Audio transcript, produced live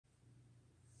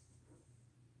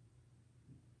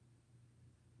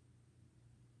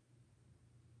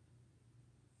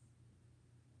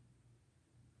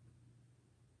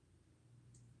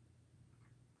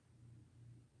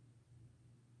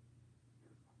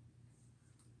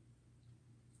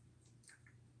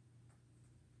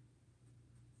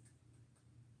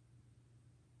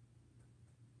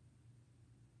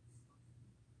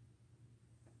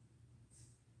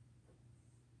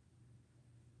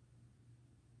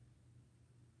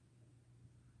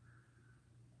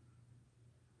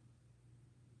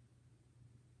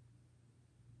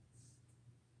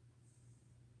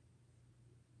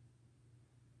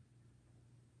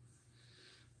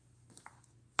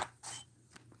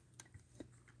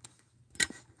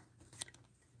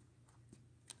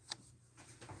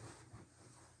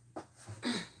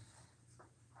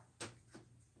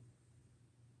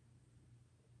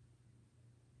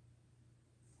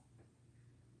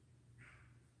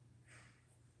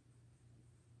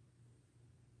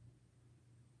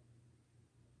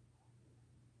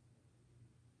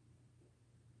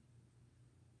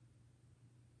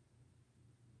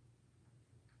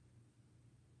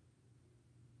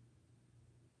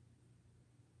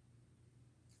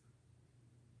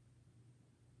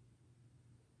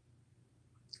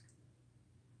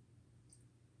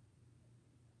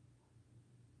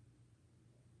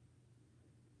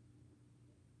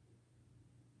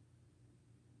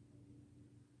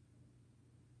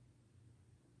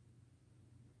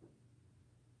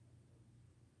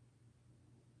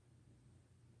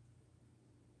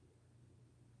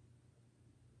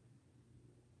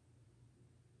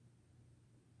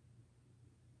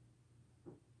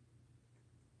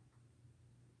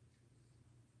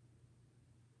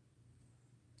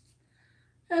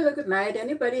Hello, good night.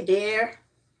 Anybody there?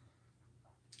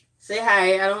 Say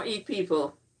hi. I don't eat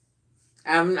people.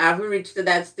 I haven't reached to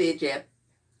that stage yet.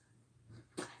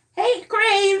 Hey,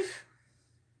 Crave.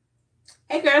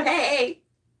 Hey, girl. Hey.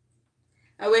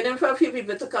 I'm waiting for a few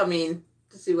people to come in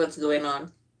to see what's going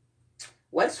on.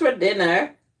 What's for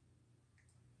dinner?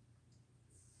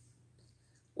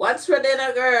 What's for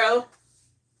dinner, girl?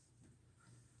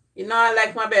 You know I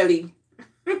like my belly.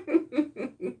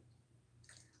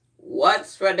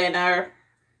 What's for dinner?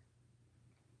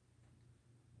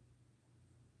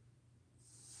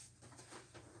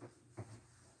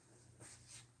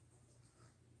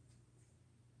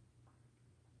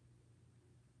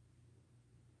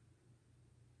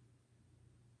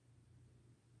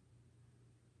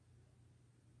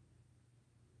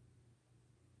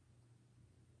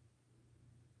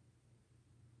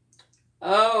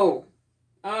 Oh,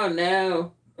 oh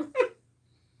no.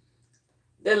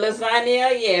 The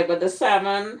lasagna, yeah, but the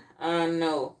salmon,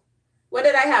 no. What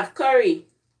did I have? Curry.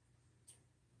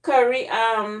 Curry,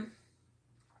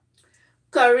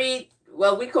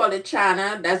 well, we call it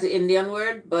chana, that's the Indian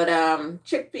word, but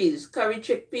chickpeas, curry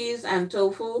chickpeas and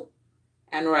tofu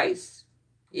and rice.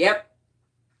 Yep,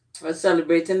 I was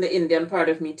celebrating the Indian part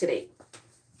of me today.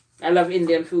 I love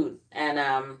Indian food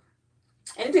and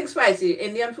anything spicy,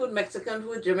 Indian food, Mexican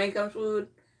food, Jamaican food.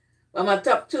 Well, my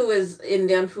top two is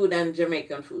Indian food and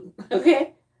Jamaican food,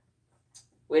 okay?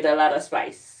 With a lot of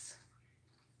spice.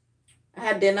 I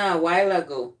had dinner a while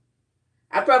ago.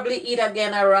 I probably eat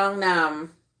again around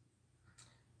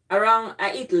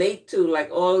I eat late too,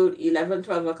 like all 11,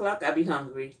 12 o'clock, I be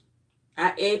hungry.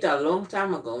 I ate a long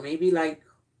time ago, maybe like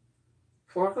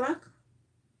 4 o'clock,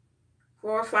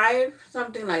 4 or 5,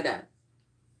 something like that.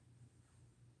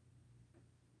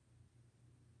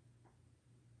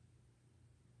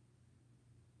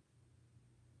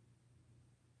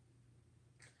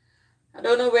 I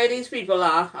don't know where these people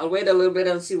are. I'll wait a little bit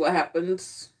and see what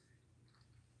happens.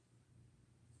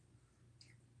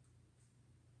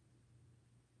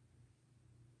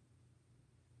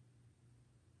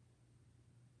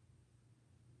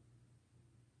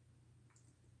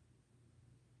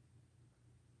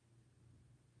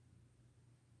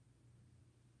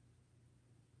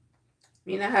 I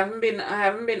mean, I haven't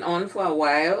been on for a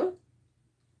while.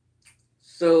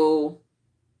 So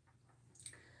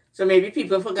maybe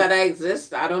people forgot I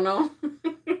exist. I don't know.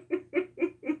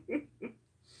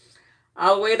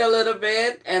 I'll wait a little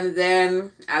bit and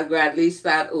then I'll gradually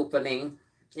start opening,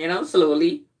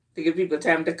 slowly to give people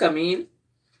time to come in.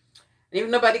 And if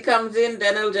nobody comes in,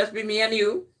 then it'll just be me and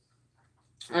you.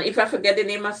 And if I forget the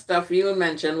name of stuff, you'll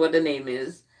mention what the name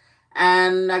is.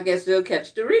 And I guess they'll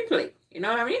catch the replay. You know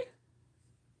what I mean?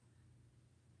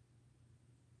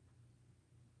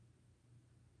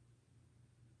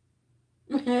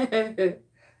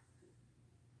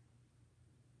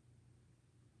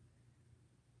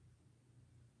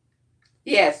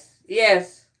 Yes,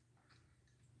 yes.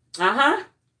 Uh-huh.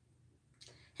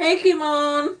 Hey,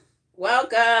 Kimon.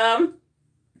 Welcome.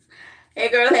 Hey,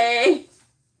 girl, hey.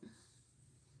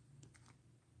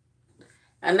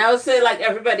 And now say like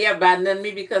everybody abandoned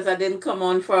me because I didn't come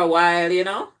on for a while,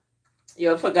 You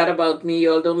all forgot about me.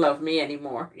 You all don't love me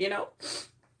anymore,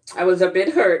 I was a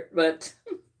bit hurt, but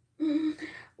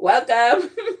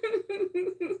welcome.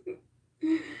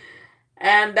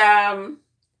 And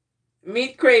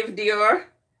meet Crave Dior,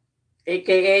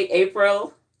 aka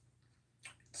April.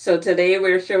 So today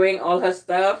we're showing all her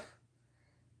stuff.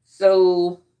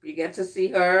 So you get to see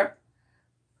her.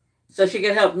 So she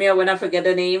can help me out when I forget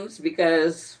the names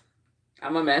because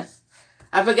I'm a mess.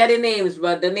 I forget the names,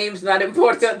 but the name's not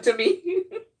important to me.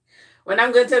 When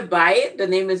I'm going to buy it, the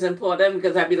name is important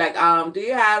because I'd be like, do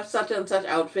you have such and such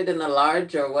outfit in a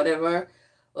large or whatever?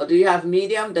 Or do you have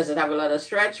medium? Does it have a lot of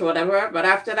stretch? Whatever. But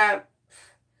after that,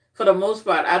 for the most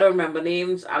part, I don't remember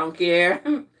names. I don't care.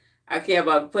 I care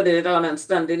about putting it on and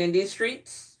standing in these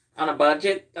streets on a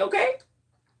budget. Okay?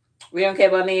 We don't care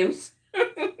about names.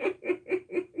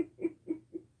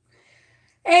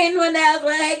 Hey, anyone else?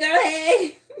 Well, hey, girl,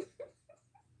 hey.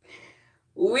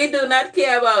 We do not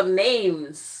care about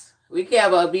names. We care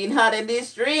about being hot in these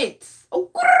streets.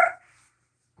 Oh,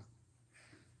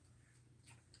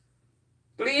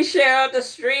 please share out the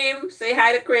stream. Say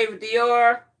hi to Crave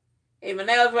Dior. Hey,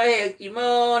 Manelva. Hey,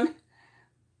 Kimon.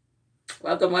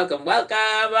 Welcome, welcome,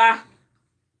 welcome.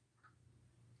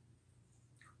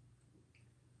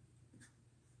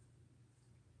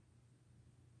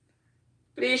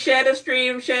 Please share the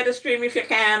stream if you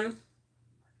can.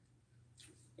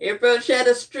 April, share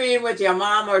the stream with your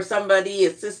mom or somebody,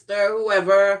 your sister,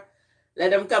 whoever.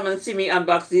 Let them come and see me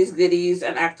unbox these goodies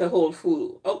and act a whole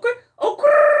fool. Okay? Okay.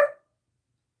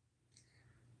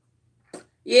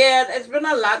 Yeah, it's been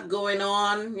a lot going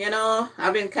on, you know.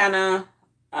 I've been kind of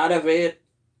out of it,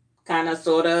 kind of,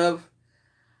 sort of.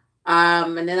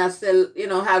 And then I still,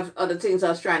 have other things I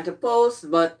was trying to post,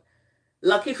 but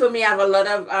lucky for me, I have a lot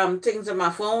of things on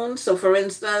my phone. So, for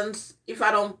instance, if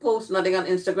I don't post nothing on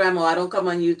Instagram or I don't come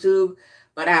on YouTube,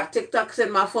 but I have TikToks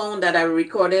in my phone that I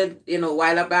recorded, a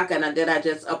while back, and then I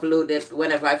just upload it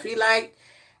whenever I feel like.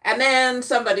 And then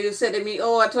somebody who said to me,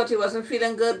 "Oh, I thought you wasn't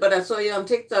feeling good, but I saw you on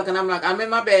TikTok," and I'm like, "I'm in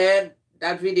my bed.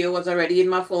 That video was already in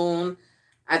my phone.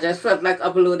 I just felt like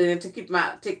uploading it to keep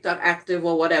my TikTok active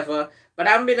or whatever." But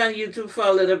I've been on YouTube for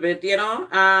a little bit.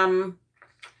 Coming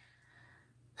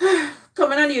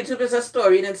on YouTube is a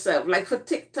story in itself. Like for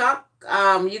TikTok,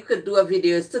 you could do a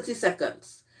video, it's 30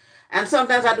 seconds. And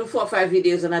sometimes I do 4 or 5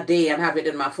 videos in a day and have it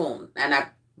in my phone. And I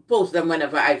post them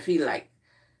whenever I feel like.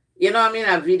 You know what I mean?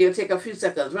 A video take a few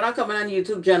seconds. When I'm coming on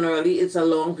YouTube, generally, it's a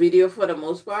long video for the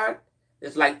most part.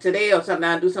 It's like today or something,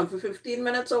 I do something for 15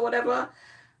 minutes or whatever.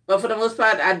 But for the most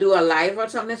part, I do a live or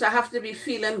something. So I have to be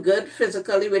feeling good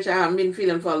physically, which I haven't been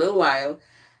feeling for a little while.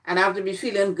 And I have to be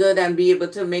feeling good and be able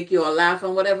to make you all laugh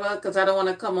and whatever. Because I don't want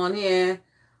to come on here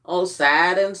all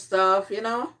sad and stuff.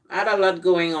 I had a lot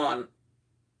going on.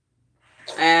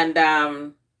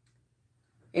 And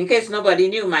in case nobody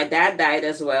knew, my dad died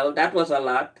as well. That was a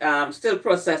lot. Still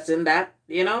processing that.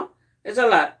 It's a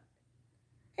lot.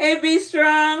 Hey, be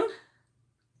strong.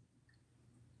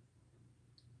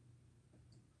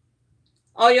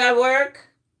 Oh, you at work?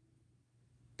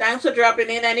 Thanks for dropping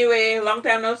in anyway. Long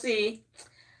time no see.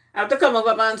 I have to come up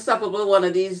with my unstoppable one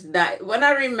of these days. When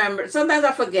I remember, sometimes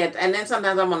I forget, and then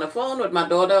sometimes I'm on the phone with my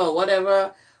daughter or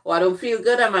whatever, or I don't feel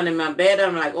good. I'm in my bed.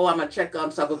 I'm like, oh, I'm gonna check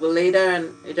unstoppable later,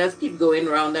 and it just keep going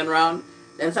round and round.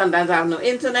 Then sometimes I have no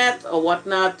internet or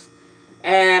whatnot,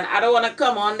 and I don't want to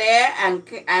come on there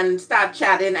and start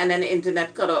chatting, and then the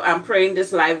internet cut off. I'm praying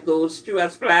this live goes through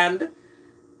as planned.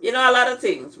 A lot of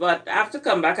things, but I have to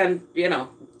come back and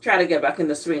try to get back in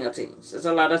the swing of things. There's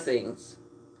a lot of things.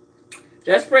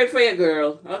 Just pray for your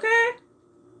girl, okay?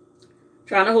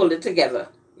 Trying to hold it together.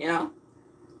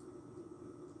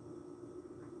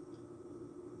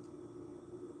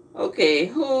 Okay,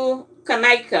 who?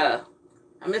 Kanika.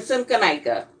 I'm missing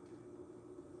Kanika.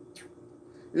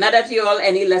 Not that you all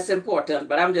any less important,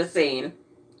 but I'm just saying.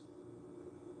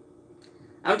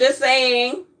 I'm just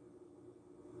saying.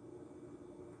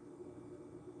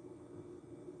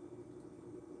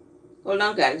 Hold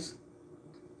on, guys.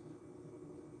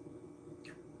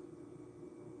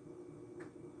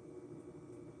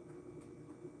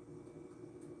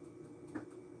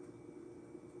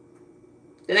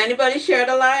 Did anybody share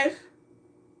the live?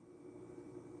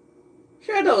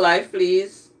 Share the live,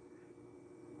 please.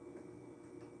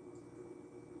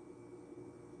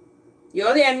 You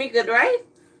all hear me good, right?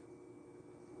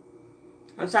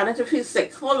 I'm starting to feel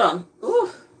sick. Hold on.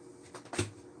 Ooh.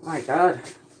 My God.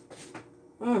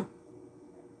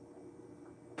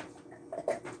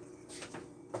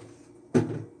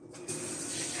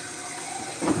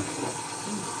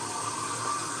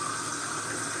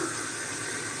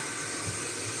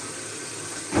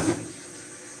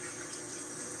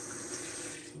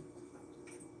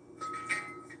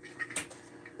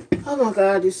 Oh my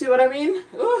God, you see what I mean?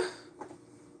 Ooh.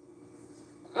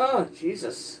 Oh,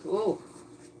 Jesus. Ooh.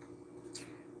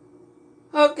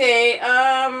 Okay,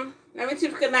 let me see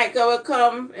if Kanika will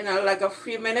come in like a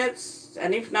few minutes.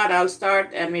 And if not, I'll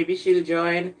start and maybe she'll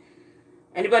join.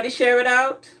 Anybody share it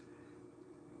out?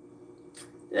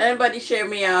 Did anybody share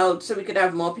me out so we could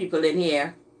have more people in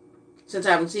here? Since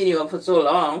I haven't seen you all for so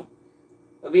long.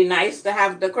 It'd be nice to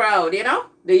have the crowd,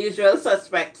 The usual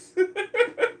suspects.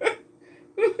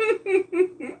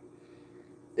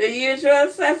 The usual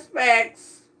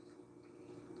suspects.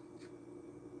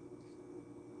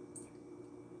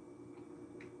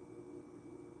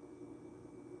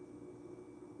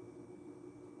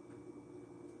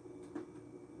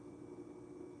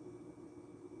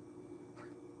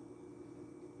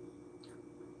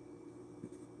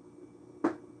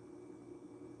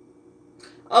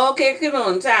 Okay, come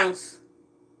on, thanks.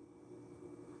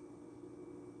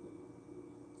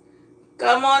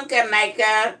 Come on,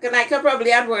 Kanika. Kanika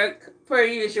probably at work, per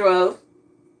usual.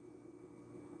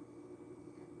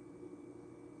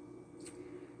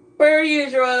 Per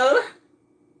usual.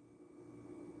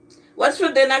 What's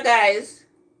for dinner, guys?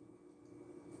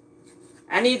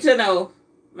 I need to know.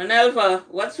 Manelva,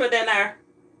 what's for dinner?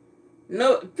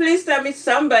 No, please tell me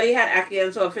somebody had ackee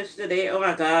and swordfish today. Oh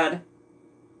my God.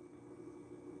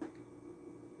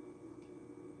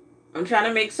 I'm trying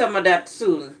to make some of that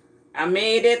soon. I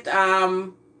made it,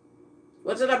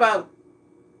 what's it about?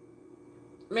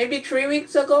 Maybe 3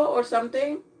 weeks ago or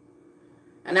something.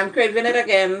 And I'm craving it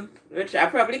again, which I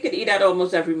probably could eat that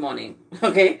almost every morning.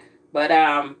 Okay? But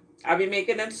I'll be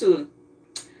making it soon.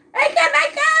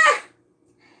 Nika!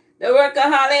 The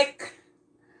workaholic.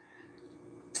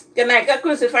 Nika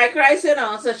crucify Christ, you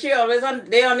know, so she always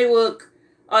they only work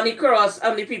on the cross,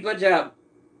 on the people job.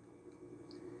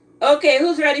 Okay,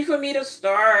 who's ready for me to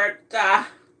start?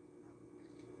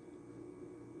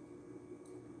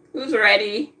 Who's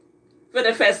ready for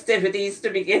the festivities to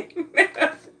begin?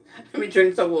 Let me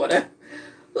drink some water.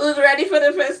 Who's ready for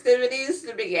the festivities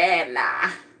to begin?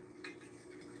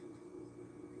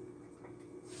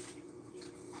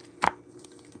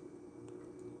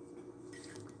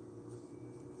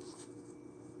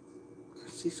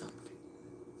 See something.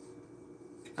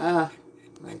 Ah,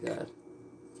 my God.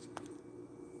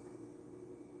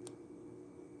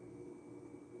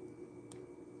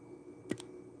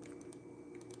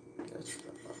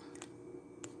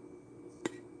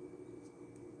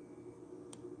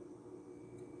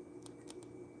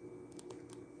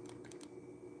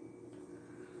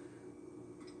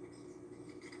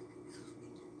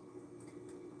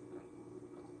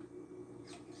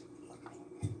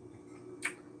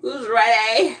 Who's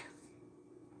ready?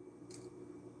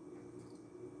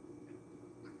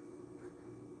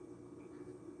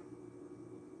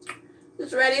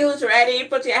 Who's ready? Who's ready?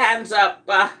 Put your hands up.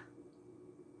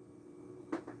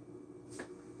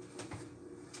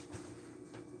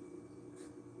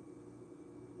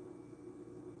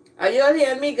 Are you all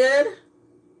hearing me good?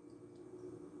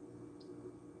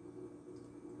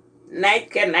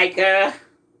 Nika.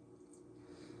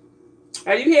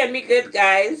 Are you hearing me good,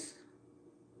 guys?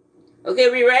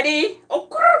 Okay, we ready?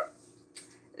 Okay.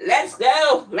 Let's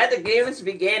go. Let the games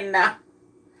begin now.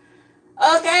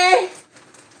 Okay.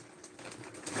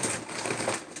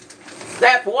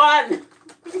 Step 1.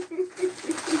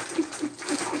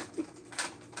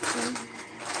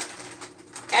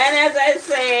 And as I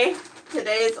say,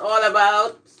 today is all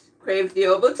about Crave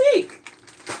Dior Boutique.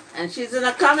 And she's in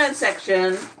the comment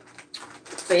section.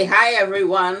 Say hi,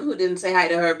 everyone who didn't say hi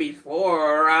to her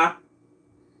before.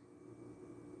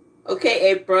 Okay,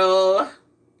 April.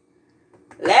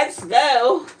 Let's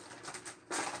go.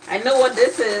 I know what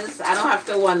this is. I don't have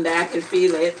to wonder. I can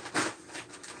feel it.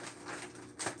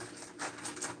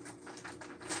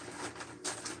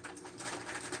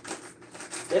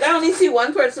 Did I only see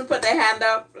one person put their hand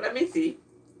up? Let me see.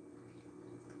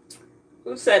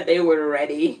 Who said they were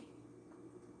ready?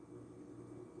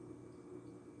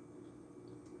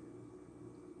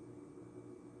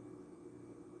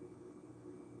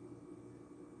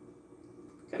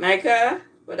 Kanika,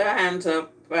 put her hands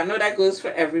up. I know that goes for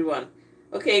everyone.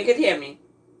 Okay, you can hear me.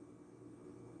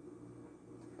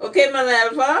 Okay,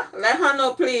 Manelva, let her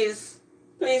know, please.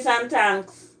 Please and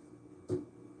thanks.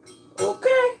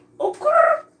 Okay. Okay.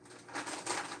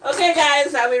 Okay,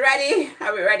 guys, are we ready?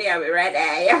 Are we ready? Are we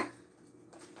ready?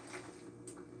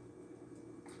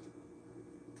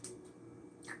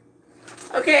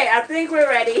 Okay, I think we're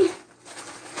ready.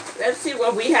 Let's see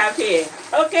what we have here.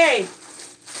 Okay.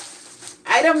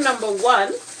 Item number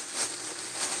 1.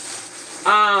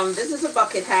 This is a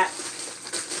bucket hat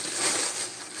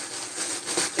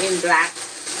in black.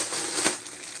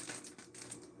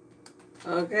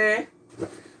 Okay.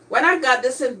 When I got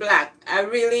this in black, I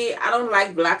don't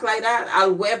like black like that.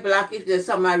 I'll wear black if there's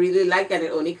something I really like and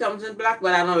it only comes in black,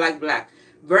 but I don't like black.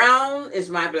 Brown is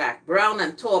my black. Brown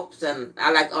and taupes, and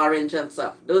I like orange and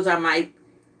stuff. Those are my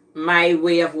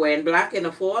way of wearing black in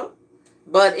the fall.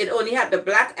 But it only had the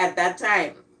black at that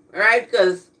time, right?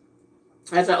 Because,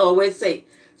 as I always say,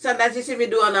 sometimes you see me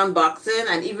do an unboxing,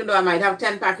 and even though I might have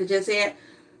 10 packages here,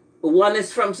 one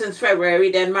is from since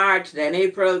February, then March, then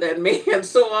April, then May, and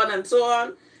so on and so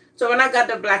on. So when I got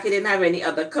the black, it didn't have any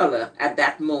other color at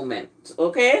that moment,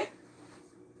 okay?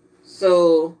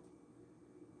 So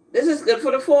this is good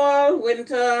for the fall,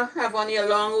 winter. Have on your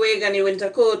long wig and your winter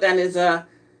coat, and it's a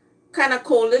kind of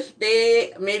coldish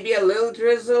day, maybe a little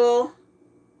drizzle,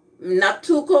 not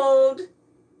too cold,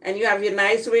 and you have your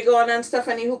nice wig on and stuff,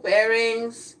 and your hoop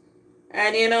earrings,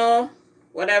 and you know,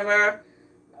 whatever,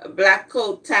 black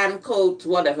coat, tan coat,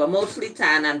 whatever, mostly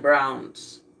tan and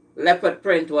browns, leopard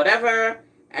print, whatever,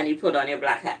 and you put on your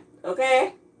black hat,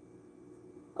 okay?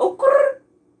 Okay.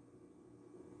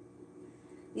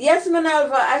 Yes,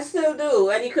 Manalva, I still do.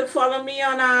 And you could follow me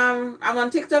on, I'm on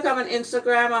TikTok, I'm on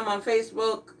Instagram, I'm on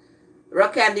Facebook,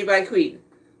 Rock Candy by Queen.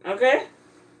 Okay?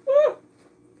 Woo.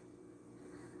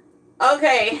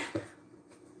 Okay.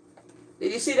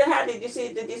 Did you see the hat? Did you see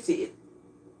it?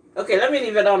 Okay, let me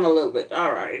leave it on a little bit.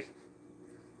 All right.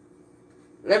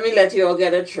 Let me let you all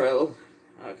get a thrill.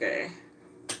 Okay.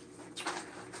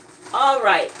 All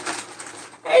right.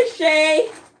 Hey, Shay.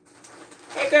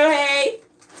 Hey, girl, hey.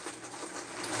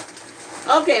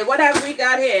 Okay, what have we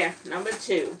got here? Number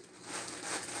 2.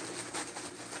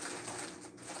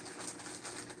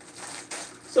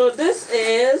 So this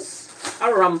is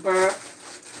a romper.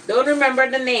 Don't remember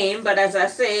the name, but as I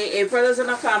say, April is in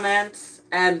the comments,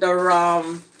 and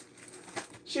the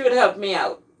she would help me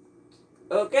out.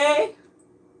 Okay?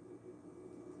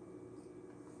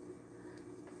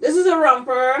 This is a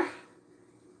romper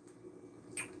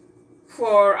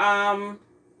for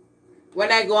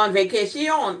when I go on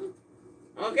vacation.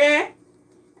 Okay?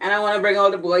 And I want to bring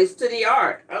all the boys to the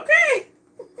yard. Okay?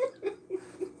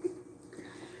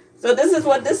 So this is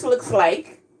what this looks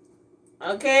like.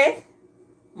 Okay?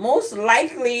 Most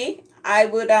likely, I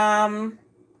would, I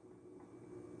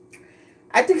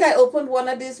think I opened one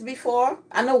of these before.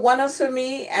 I know one is for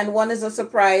me and one is a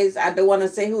surprise. I don't want to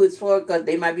say who it's for because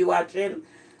they might be watching.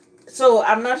 So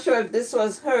I'm not sure if this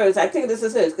was hers. I think this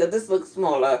is hers because this looks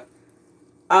smaller.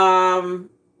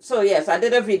 So yes, I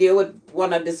did a video with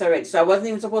one of this already. So I wasn't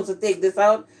even supposed to take this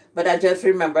out, but I just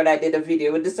remembered I did a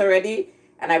video with this already.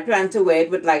 And I plan to wear it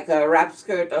with like a wrap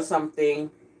skirt or something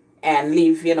and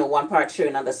leave, you know, one part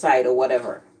showing on the side or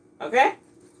whatever. Okay?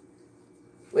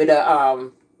 With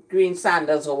a green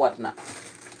sandals or whatnot.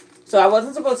 So I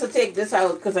wasn't supposed to take this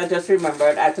out because I just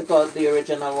remembered I took out the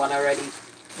original one already.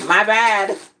 My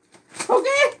bad.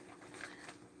 Okay?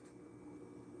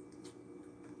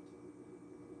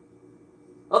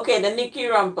 Okay, the Nikki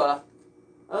romper.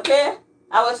 Okay?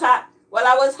 I was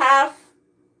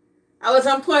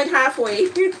on point halfway.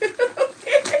 Okay.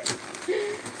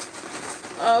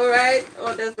 All right.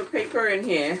 Oh, there's the paper in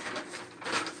here.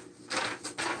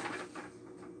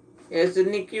 Here's the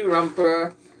Nikki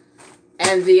romper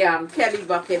and the Kelly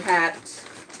bucket hat.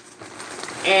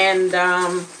 And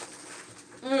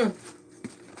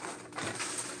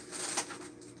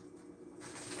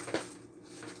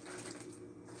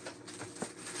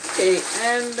okay,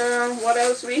 and what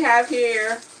else we have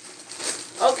here?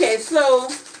 Okay, so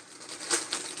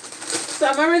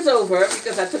summer is over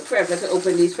because I took forever to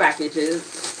open these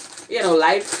packages. You know,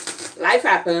 life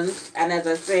happens, and as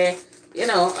I say, you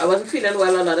know, I wasn't feeling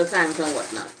well a lot of times and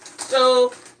whatnot.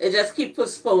 So it just keep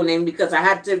postponing because I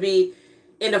had to be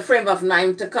in a frame of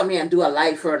mind to come here and do a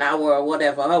live for an hour or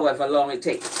whatever, however long it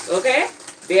takes. Okay?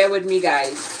 Bear with me,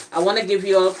 guys. I want to give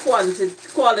you all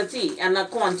quality and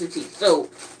not quantity. So,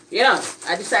 you know,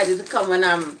 I decided to come when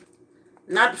I'm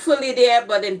not fully there,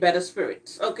 but in better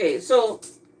spirits. Okay, so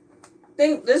I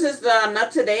think this is the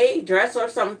not today dress or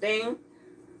something.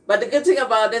 But the good thing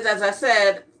about it, as I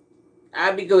said,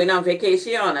 I'll be going on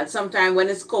vacation at some time when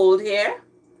it's cold here.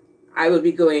 I will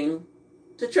be going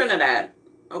to Trinidad.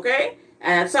 Okay?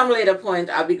 And at some later point,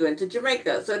 I'll be going to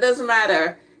Jamaica. So it doesn't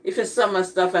matter if it's summer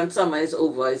stuff and summer is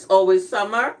over. It's always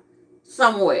summer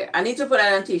somewhere. I need to put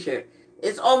that on a t-shirt.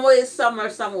 It's always summer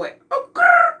somewhere.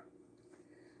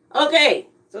 Okay.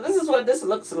 So this is what this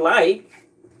looks like.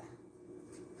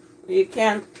 You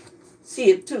can't see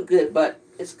it too good, but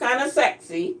it's kind of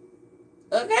sexy.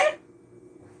 Okay?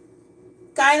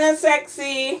 Kind of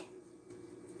sexy.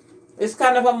 It's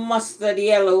kind of a mustard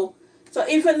yellow. So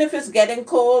even if it's getting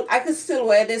cold, I could still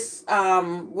wear this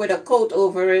with a coat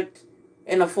over it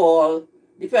in the fall,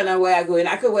 depending on where I go in.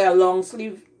 I could wear a long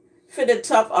sleeve fitted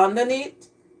top underneath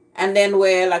and then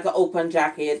wear like an open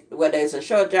jacket, whether it's a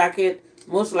short jacket.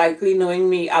 Most likely, knowing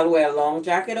me, I'll wear a long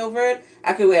jacket over it.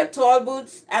 I could wear tall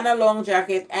boots and a long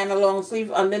jacket and a long sleeve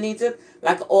underneath it,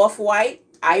 like off-white,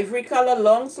 ivory color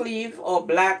long sleeve or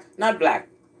black, not black,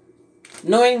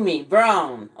 knowing me,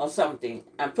 brown or something.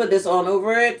 And put this on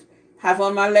over it. Have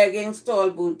on my leggings, tall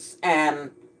boots,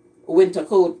 and winter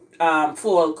coat,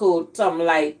 fall coat, some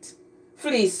light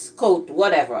fleece coat,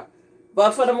 whatever.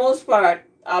 But for the most part,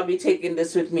 I'll be taking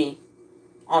this with me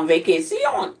on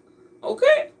vacation.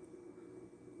 Okay?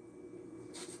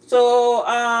 So,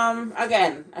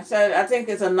 again, I said, I think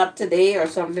it's a not today or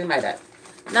something like that.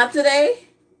 Not today?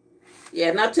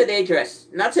 Yeah, not today dress.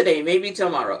 Not today, maybe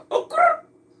tomorrow. Okay?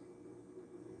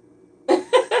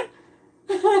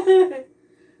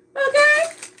 Okay,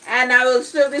 and I will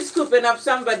still be scooping up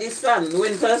somebody's sun,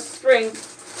 winter, spring,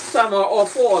 summer, or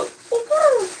fall.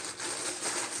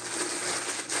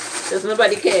 Because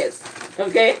nobody cares.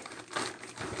 Okay?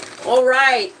 All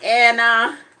right, and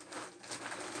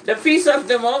the piece of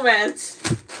the moment,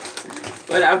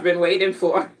 what I've been waiting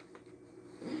for.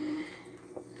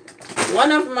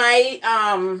 One of my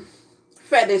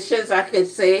fetishes, I could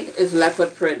say, is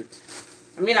leopard print.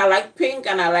 I mean, I like pink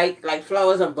and I like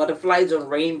flowers and butterflies and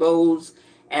rainbows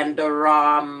and the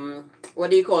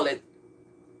what do you call it?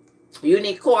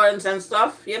 Unicorns and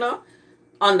stuff, you know,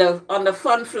 on the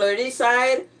fun flirty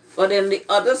side. But in the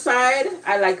other side,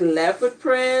 I like leopard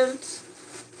print,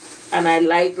 and I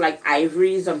like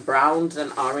ivories and browns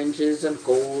and oranges and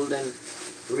gold and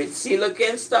ritzy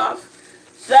looking stuff.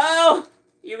 So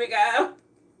here we go.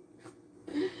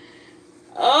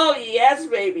 Oh yes,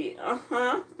 baby.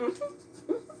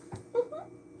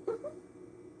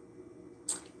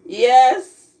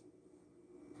 Yes.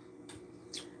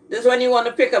 This is when you want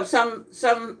to pick up some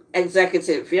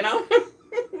executive, you know.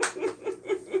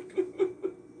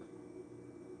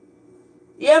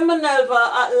 Yeah,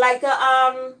 Minerva, like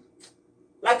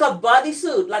a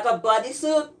bodysuit,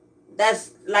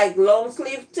 that's like long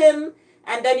sleeve thin,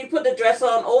 and then you put the dress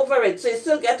on over it, so you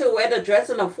still get to wear the dress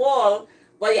in the fall,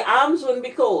 but your arms wouldn't be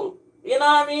cold. You know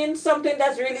what I mean? Something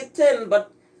that's really thin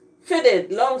but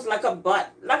fitted, longs like a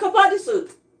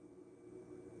bodysuit,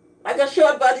 like a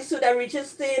short bodysuit that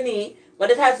reaches to your knee, but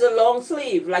it has a long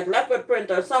sleeve, like leopard print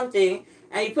or something,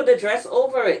 and you put the dress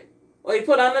over it. Or you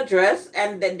put on a dress,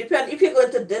 and then depend if you're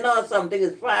going to dinner or something,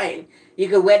 it's fine. You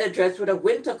could wear the dress with a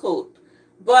winter coat.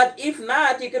 But if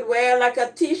not, you could wear like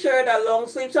a t-shirt, a long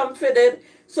sleeve, some fitted,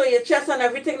 so your chest and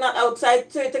everything not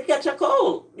outside to catch a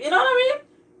cold. You know what I mean?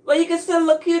 But you can still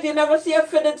look cute. You never see a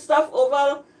fitted stuff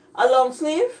over a long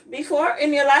sleeve before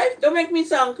in your life? Don't make me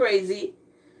sound crazy.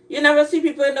 You never see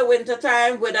people in the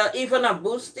wintertime with even a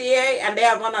bustier and they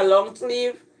have on a long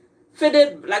sleeve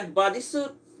fitted like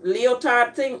bodysuit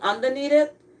leotard thing underneath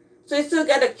it. So you still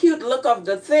get a cute look of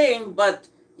the thing, but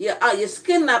your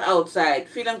skin not outside,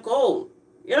 feeling cold.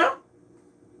 You know?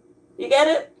 You get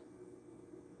it?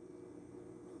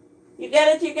 You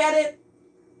get it? You get it?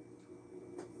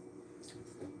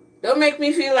 Don't make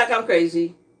me feel like I'm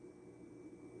crazy.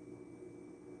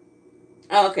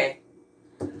 Okay.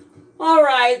 All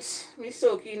right. Me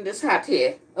soaking this hat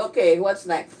here. Okay, what's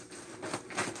next?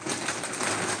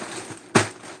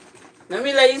 Let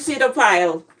me let you see the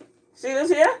pile. See this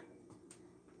here?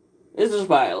 This is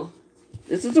pile.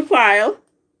 This is the pile.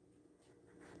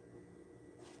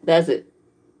 That's it.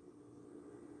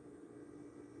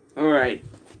 All right.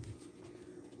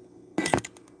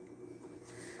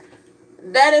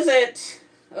 That is it.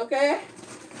 Okay?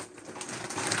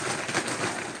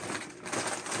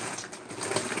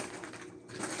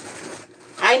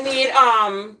 I need,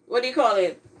 what do you call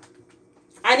it?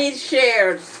 I need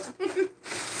shares.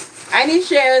 I need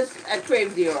shares at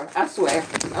Crave Dior, I swear.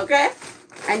 Okay?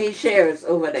 I need shares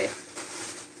over there.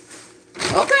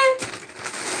 Okay?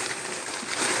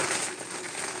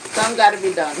 Some gotta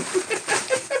be done.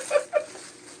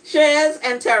 Shares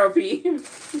and therapy.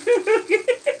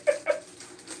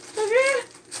 Okay?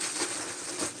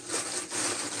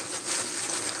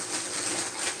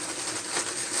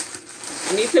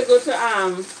 I need to go to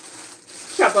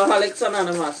Shopaholics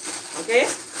Anonymous. Okay?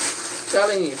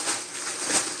 Telling you.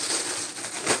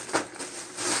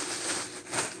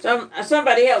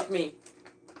 Somebody help me.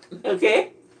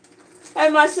 Okay?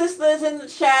 And my sister's in the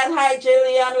chat. Hi,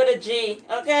 Jillian with a G.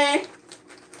 Okay?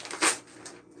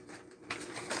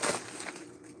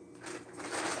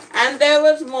 And there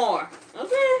was more.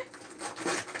 Okay?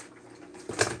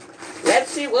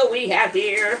 Let's see what we have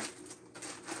here.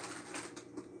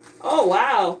 Oh,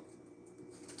 wow.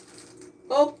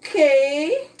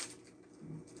 Okay.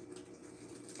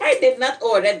 I did not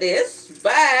order this,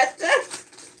 but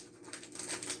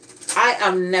I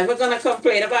am never going to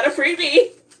complain about a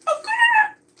freebie.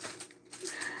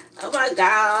 Oh my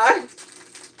God.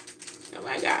 Oh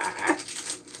my God.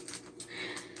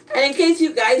 And in case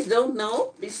you guys don't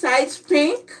know, besides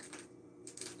pink,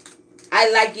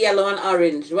 I like yellow and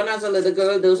orange. When I was a little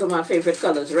girl, those were my favorite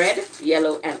colors. Red,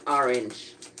 yellow, and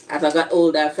orange. As I got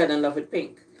older, I fell in love with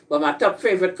pink. But my top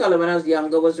favorite color when I was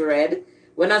younger was red.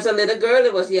 When I was a little girl,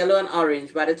 it was yellow and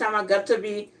orange. By the time I got to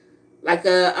be like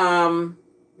a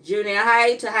junior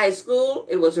high to high school,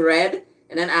 it was red.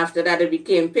 And then after that, it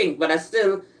became pink. But I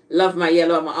still love my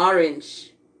yellow and my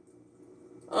orange.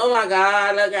 Oh my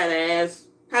God, look at this.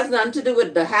 Has nothing to do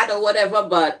with the hat or whatever,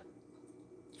 but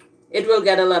it will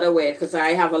get a lot of weight because I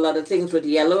have a lot of things with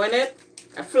yellow in it.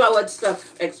 Flowered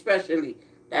stuff especially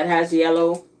that has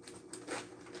yellow.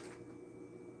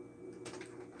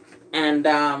 And,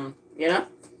 you know.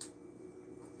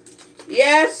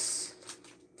 Yes.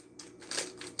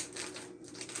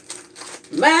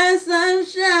 My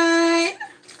sunshine.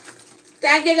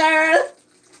 Thank you, girl.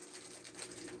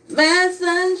 My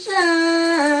sunshine.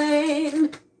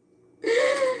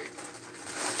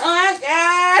 Oh my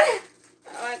God.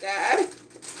 Oh my God.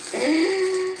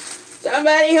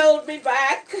 Somebody hold me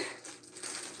back.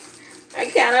 I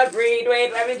cannot breathe.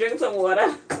 Wait, let me drink some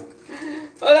water.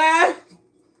 Hold on.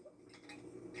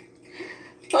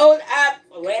 Hold up.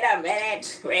 Wait a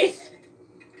minute. Wait.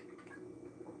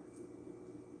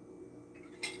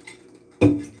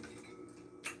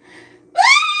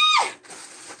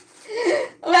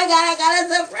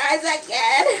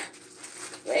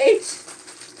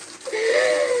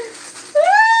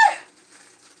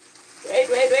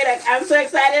 wait. I'm so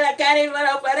excited I can't even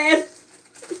open it.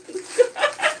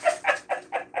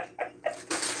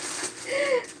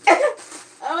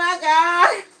 Oh my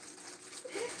God.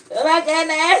 Oh my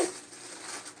goodness.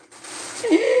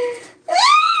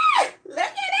 Look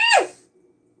at this.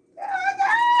 Oh my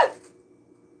God.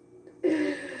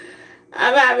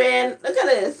 I'm having, look at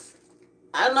this.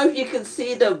 I don't know if you can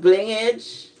see the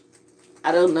blingage.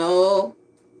 I don't know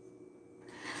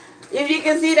if you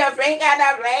can see the blink and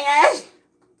the blingage.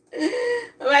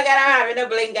 Oh my God, I'm having a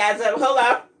blink, guys. Hold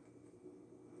up.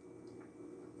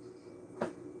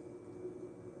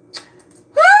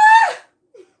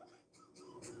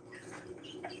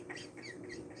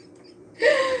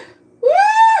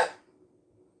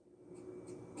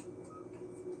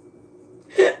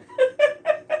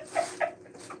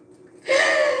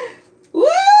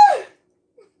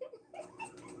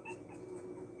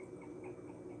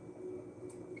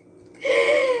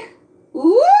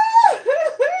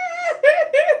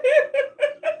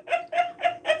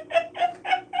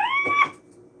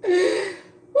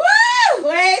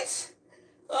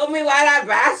 While I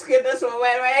bask in this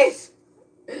moment, wait.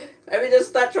 Let me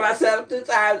just touch myself 2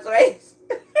 times, wait.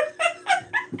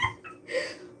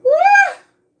 Woo!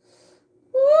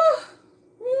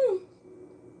 Woo!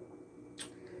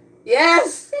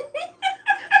 Yes.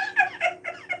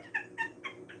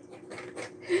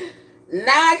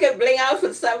 Now I can bling out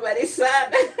for somebody's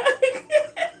son.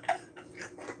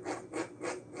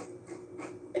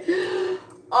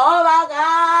 Oh my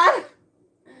God.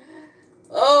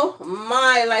 Oh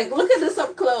my, like, look at this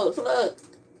up close, look.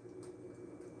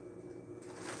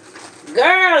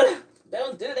 Girl,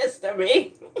 don't do this to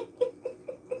me.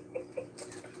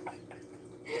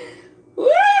 Woo,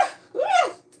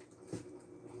 woo.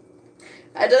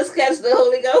 I just catch the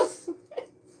Holy Ghost.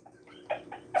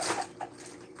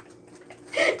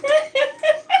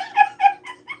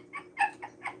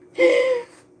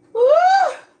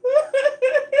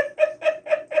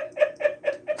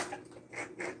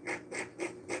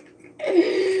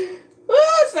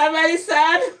 Somebody's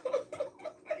son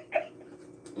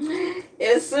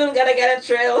is soon gonna get a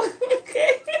trail.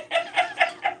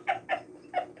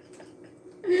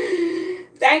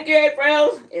 Thank you,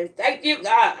 April, and thank you,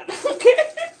 God.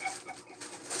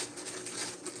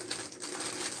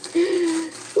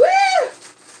 Woo!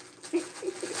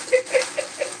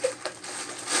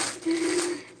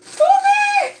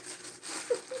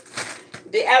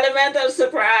 The element of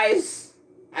surprise.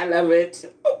 I love it.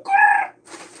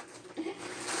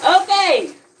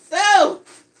 Okay, so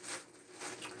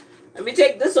let me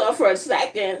take this off for a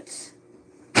second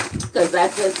because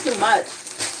that's just too much.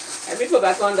 Let me put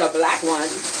back on the black one.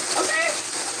 Okay,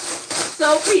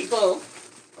 so people,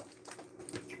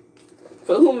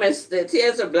 for who missed it,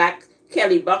 here's a black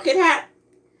Kelly bucket hat.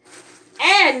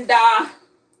 And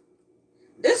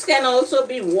this can also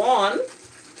be worn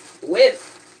with,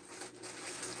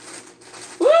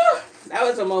 whew, that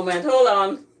was a moment. Hold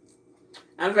on.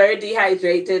 I'm very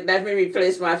dehydrated. Let me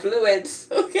replace my fluids.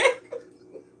 Okay.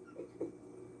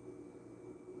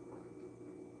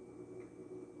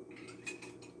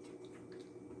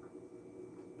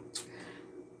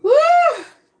 Woo!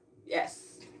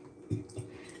 Yes.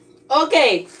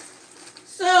 Okay.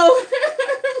 So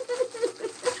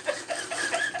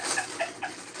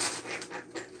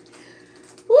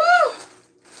woo!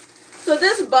 So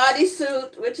this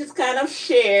bodysuit, which is kind of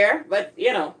sheer, but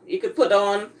you know, you could put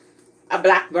on a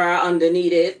black bra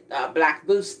underneath it, a black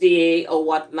bustier or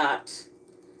whatnot.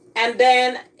 And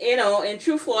then, you know, in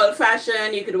true fall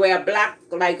fashion, you could wear a black,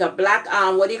 like a black,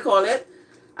 what do you call it?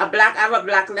 I have a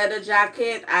black leather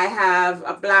jacket. I have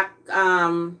a black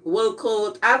wool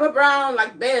coat. I have a brown,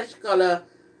 like beige color,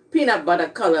 peanut butter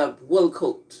color wool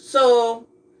coat. So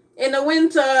in the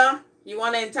winter, you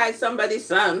want to entice somebody's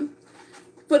son,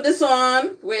 put this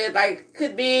on with, like,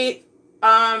 could be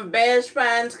beige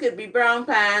pants, could be brown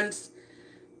pants,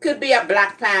 could be a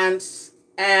black pants,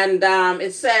 and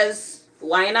it says,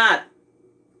 why not?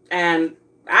 And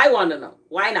I want to know,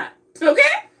 why not? Okay?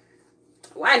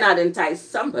 Why not entice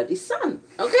somebody's son?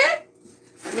 Okay?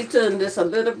 Let me turn this a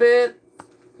little bit.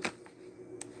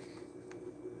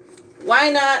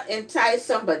 Why not entice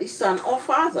somebody's son or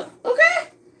father? Okay?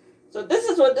 So this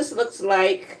is what this looks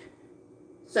like.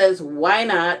 It says, why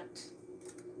not?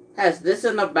 Has this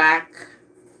in the back.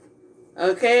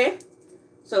 Okay?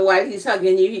 So while he's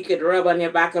hugging you, he could rub on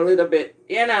your back a little bit,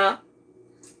 you know,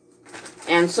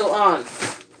 and so on.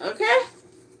 Okay?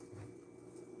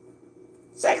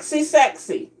 Sexy,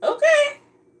 sexy. Okay?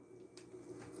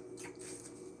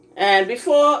 And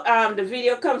before the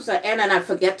video comes to an end and I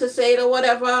forget to say it or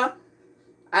whatever,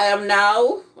 I am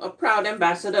now a proud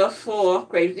ambassador for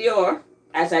Crave Dior,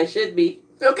 as I should be.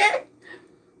 Okay?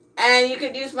 And you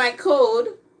could use my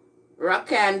code, Rock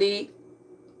Candy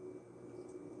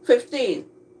 15.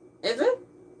 Is it?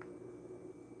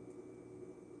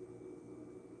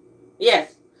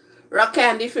 Yes. Rock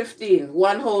Candy 15.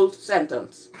 One whole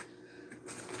sentence.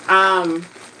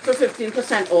 For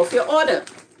 15% off your order.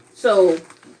 So,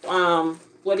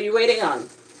 what are you waiting on?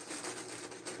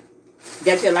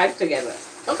 Get your life together.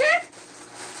 Okay?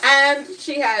 And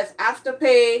she has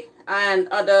Afterpay and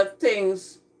other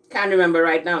things. Can't remember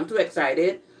right now. I'm too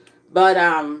excited. But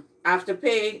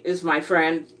Afterpay is my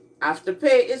friend.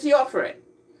 Afterpay is your friend.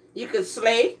 You can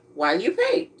slay while you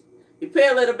pay. You pay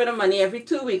a little bit of money every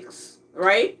 2 weeks,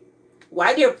 right?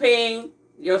 While you're paying,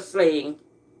 you're slaying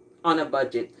on a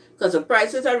budget. Because the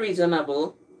prices are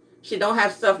reasonable. She don't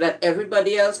have stuff that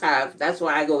everybody else have. That's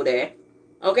why I go there.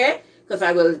 Okay? Because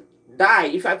I will die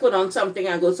if I put on something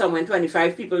and go somewhere and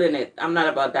 25 people in it. I'm not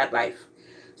about that life.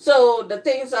 So the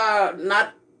things are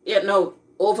not,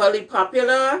 overly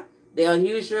popular. They're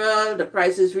unusual. The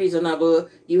price is reasonable.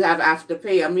 You have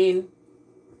Afterpay. I mean,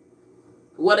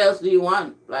 what else do you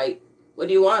want? Like, what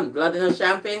do you want? Blood in a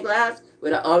champagne glass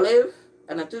with an olive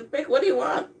and a toothpick? What do you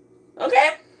want?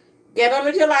 Okay? Get on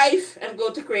with your life and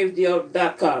go to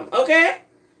cravedior.com. Okay?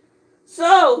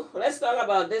 So, let's talk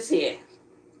about this here.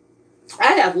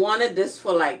 I have wanted this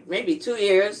for like maybe 2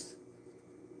 years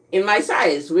in my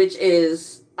size, which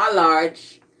is a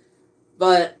large,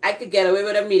 but I could get away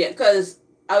with a medium because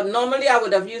normally I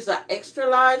would have used an extra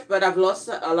large, but I've lost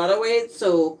a lot of weight,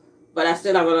 but I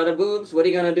still have a lot of boobs. What are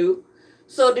you going to do?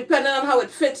 So depending on how it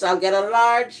fits, I'll get a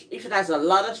large. If it has a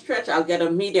lot of stretch, I'll get a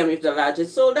medium if the large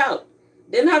is sold out.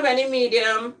 Didn't have any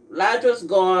medium. Large was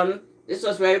gone. This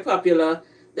was very popular.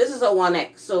 This is a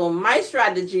 1X. So my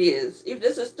strategy is, if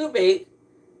this is too big,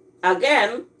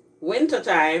 again,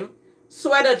 wintertime,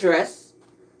 sweater dress,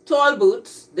 tall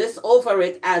boots, this over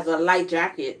it as a light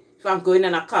jacket. If I'm going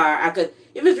in a car,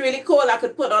 if it's really cold, I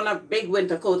could put on a big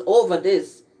winter coat over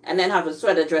this and then have a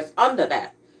sweater dress under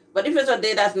that. But if it's a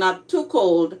day that's not too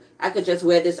cold, I could just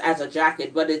wear this as a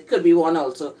jacket, but it could be worn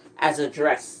also as a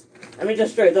dress. Let me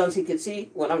just throw it down so you can see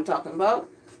what I'm talking about.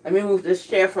 Let me move this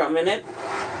chair for a minute.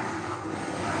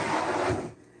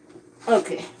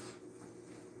 Okay.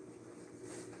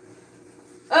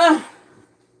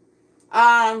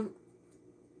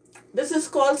 This is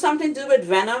called something to do with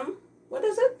venom. What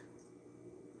is it?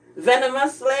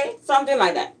 Venomous slay? Something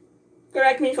like that.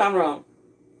 Correct me if I'm wrong.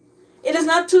 It is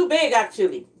not too big,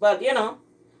 actually. But,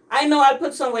 I know I'll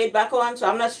put some weight back on, so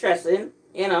I'm not stressing,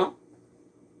 It's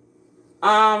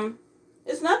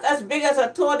not as big as I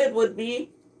thought it would be.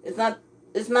 It's not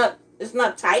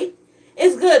tight.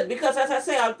 It's good because, as I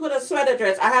say, I'll put a sweater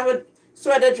dress. I have a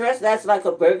sweater dress that's like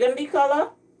a burgundy color.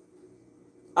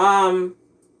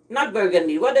 Not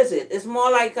burgundy. What is it? It's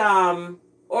more like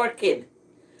orchid.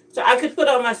 So I could put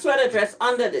on my sweater dress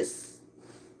under this.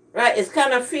 Right? It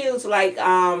kind of feels like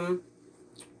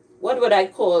what would I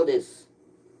call this?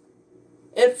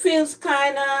 It feels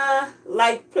kind of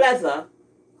like pleather.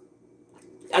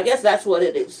 I guess that's what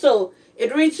it is. So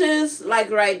it reaches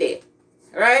like right there.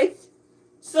 Right?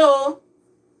 So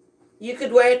you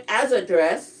could wear it as a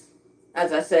dress.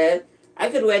 As I said, I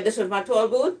could wear this with my tall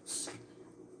boots.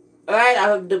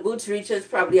 Alright, the boots reaches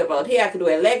probably about here. I could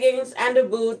wear leggings and the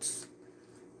boots.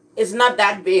 It's not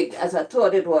that big as I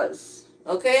thought it was.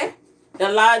 Okay? The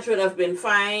large would have been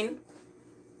fine.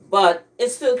 But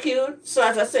it's still cute. So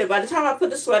as I say, by the time I put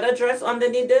the sweater dress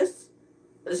underneath this,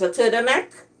 it's a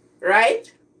turtleneck, right?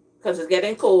 Because it's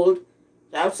getting cold.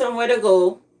 I have somewhere to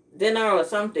go, dinner or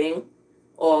something,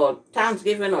 or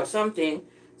Thanksgiving or something.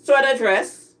 Sweater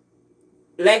dress,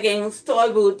 leggings,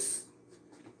 tall boots,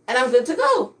 and I'm good to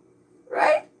go,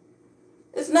 right?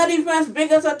 It's not even as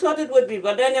big as I thought it would be.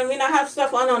 But then, I have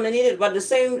stuff on underneath it. But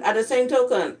at the same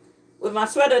token, with my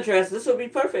sweater dress, this would be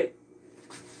perfect.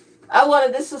 I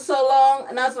wanted this for so long,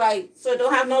 and I was like, so it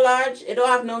don't have no large, it don't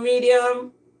have no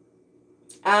medium.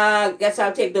 Guess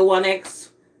I'll take the 1X.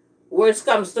 Worst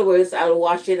comes to worst, I'll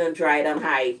wash it and dry it on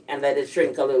high and let it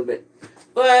shrink a little bit.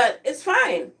 But it's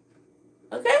fine.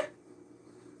 Okay?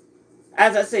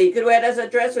 As I say, you could wear it as a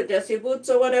dress with just your boots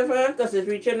or whatever, because it's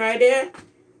reaching right there.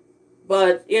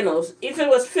 But, if it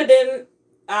was fitting,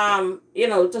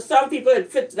 to some people it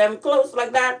fits them close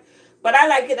like that. But I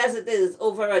like it as it is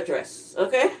over a dress.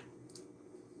 Okay?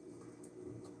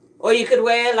 Or you could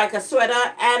wear like a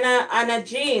sweater and a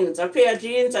jeans, a pair of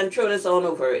jeans, and throw this on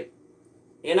over it.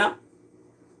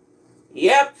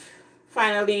 Yep.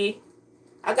 Finally.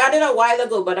 I got it a while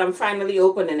ago, but I'm finally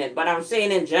opening it. But I'm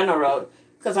saying in general,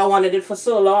 because I wanted it for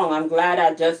so long, I'm glad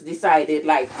I just decided,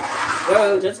 like,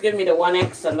 girl, just give me the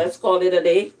 1X and let's call it a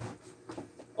day.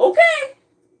 Okay.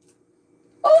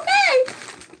 Okay.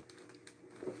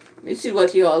 Let me see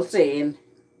what you all saying.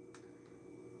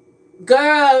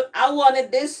 Girl, I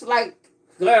wanted this like,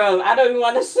 girl, I don't even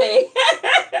want to say.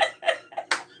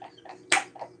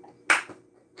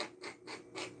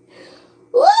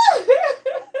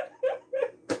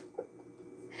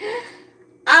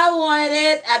 I wanted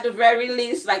it at the very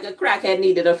least like a crackhead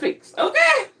needed a fix.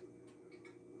 Okay.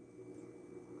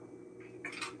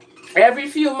 Every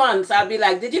few months, I'll be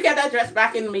like, did you get that dress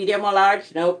back in medium or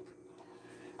large? Nope.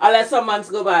 Unless some months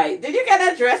go by. Did you get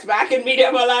that dress back in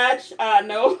medium or large?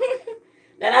 No.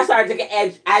 Then I started to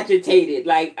get agitated.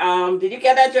 Like, did you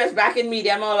get that dress back in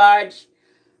medium or large?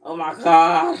 Oh my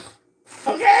God.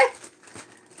 Okay.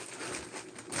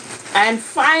 And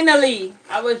finally,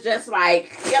 I was just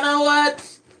like, you know what?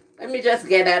 Let me just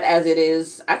get that as it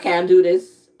is. I can't do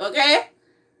this. Okay?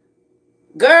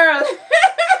 Girl.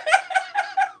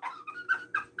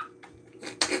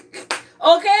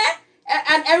 Okay?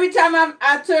 And every time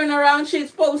I turn around,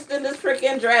 she's posting this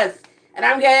freaking dress. And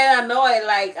I'm getting annoyed,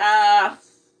 like,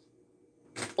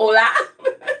 hola?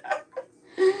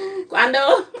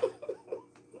 Cuando?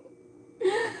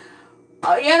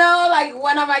 Oh, you know, like,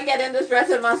 when am I getting this dress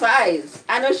in my size?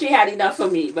 I know she had enough for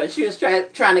me, but she was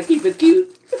trying to keep it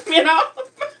cute, you know?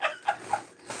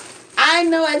 I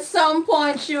know at some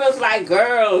point she was like,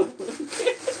 girl.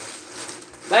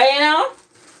 But, you know,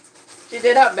 she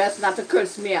did her best not to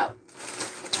curse me out.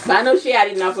 But I know she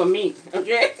had enough of me,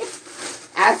 okay?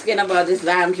 Asking about this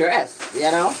damn dress, you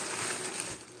know?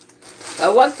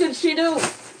 But what could she do?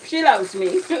 She loves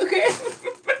me, okay?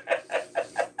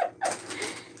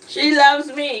 She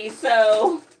loves me,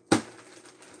 so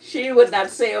she would not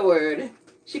say a word.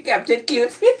 She kept it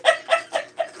cute.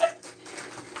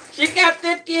 She kept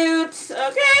it cute,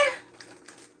 okay?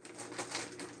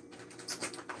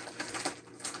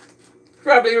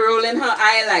 Probably rolling her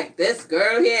eye like this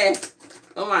girl here.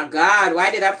 Oh my God, why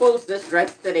did I post this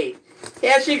dress today?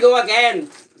 Here she go again.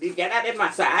 Did you get that in my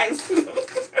size?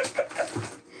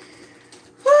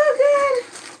 Oh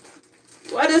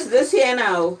God. What is this here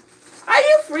now? Are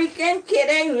you freaking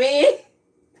kidding me?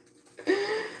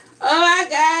 Oh my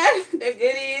God, the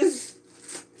goodies.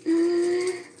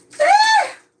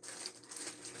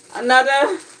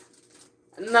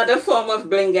 Another form of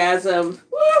blingasm.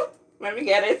 Woo! Let me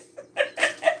get it.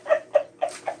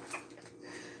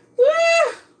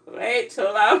 Woo! Wait,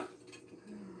 hold on.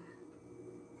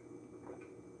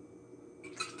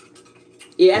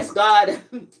 Yes, God.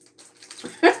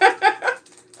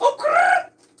 Oh,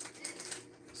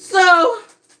 so,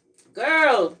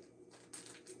 girl,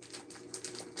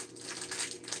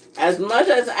 as much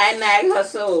as I nag her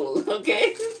soul,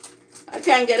 okay, I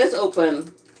can't get this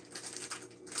open.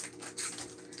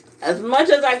 As much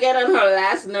as I get on her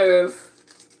last nerve,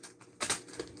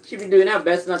 she be doing her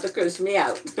best not to curse me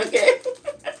out, okay?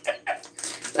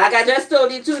 Like I just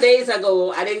told you 2 days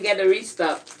ago, I didn't get the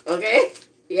restock, okay?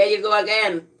 Here you go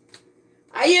again.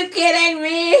 Are you kidding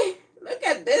me? Look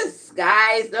at this,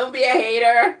 guys. Don't be a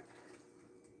hater.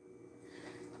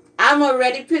 I'm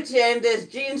already picturing this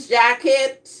jeans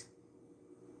jacket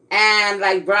and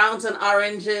like browns and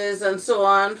oranges and so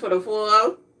on for the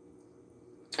fall.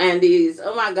 And these,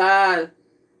 oh my God.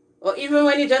 Or even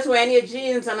when you're just wearing your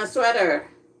jeans and a sweater.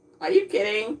 Are you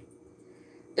kidding?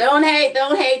 Don't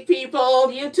hate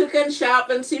people. You two can shop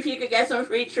and see if you could get some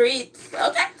free treats.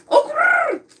 Okay.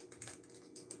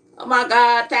 Oh my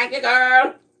God. Thank you,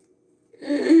 girl.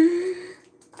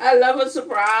 I love a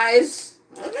surprise.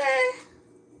 Okay.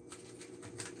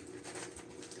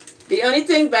 The only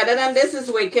thing better than this is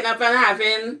waking up and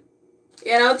having,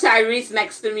 you know, Tyrese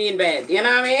next to me in bed. You know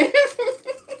what I mean?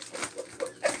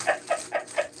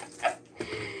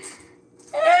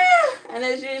 And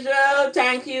as usual,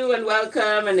 thank you and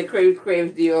welcome and the Crave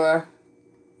Dior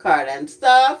card and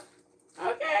stuff.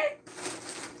 Okay.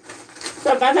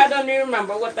 Sometimes I don't even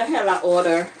remember what the hell I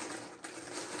order.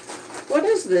 What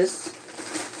is this?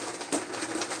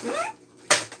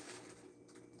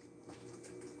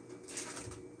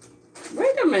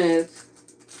 Wait a minute.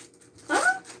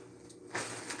 Huh?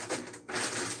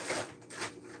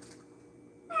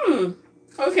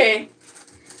 Okay.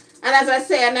 And as I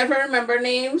say, I never remember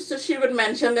names, so she would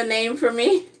mention the name for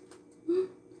me.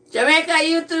 Jamaica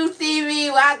YouTube TV,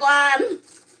 Wagwan.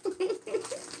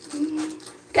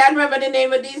 Can't remember the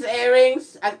name of these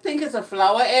earrings. I think it's a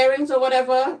flower earrings or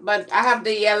whatever. But I have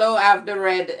the yellow, I have the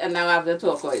red, and now I have the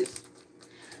turquoise.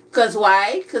 Because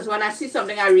why? Because when I see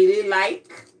something I really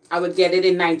like, I would get it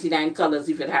in 99 colors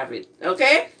if it have it.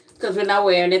 Okay? Because we're not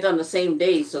wearing it on the same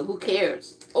day, so who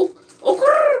cares? Oh,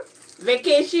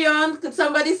 vacation. Could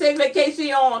somebody say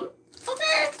vacation?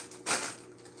 Okay.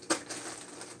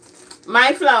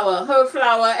 My flower, her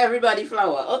flower, everybody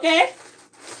flower. Okay?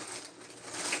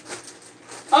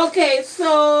 Okay,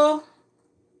 so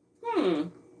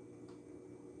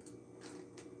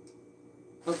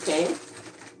okay.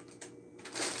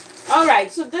 All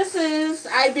right, so this is,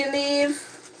 I believe,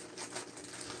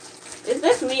 is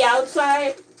this We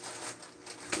Outside?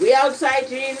 We Outside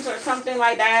jeans or something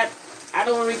like that. I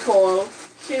don't recall.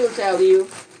 She'll tell you.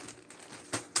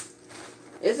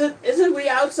 Is it We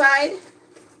Outside?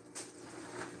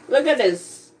 Look at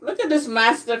this. Look at this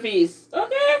masterpiece.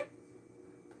 Okay?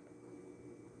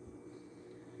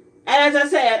 And as I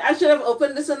said, I should have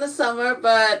opened this in the summer,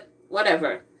 but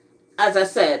whatever. As I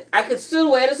said, I could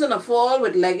still wear this in the fall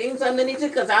with leggings underneath it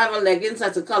because I have a leggings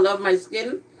that's the color of my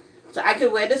skin. So I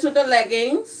could wear this with the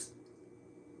leggings,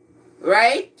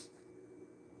 right?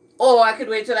 Or I could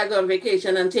wait till I go on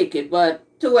vacation and take it. But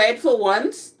to wear it for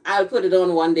once, I'll put it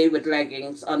on one day with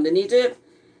leggings underneath it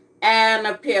and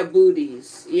a pair of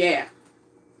booties. Yeah.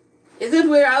 Is it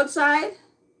We're Outside?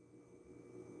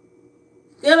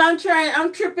 Girl, I'm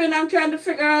tripping, I'm trying to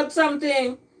figure out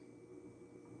something.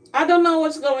 I don't know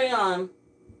what's going on.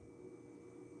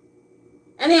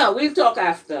 Anyhow, we'll talk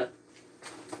after.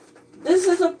 This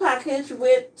is a package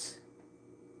with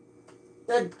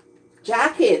the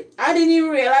jacket. I didn't even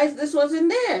realize this was in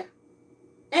there.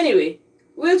 Anyway,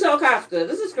 we'll talk after.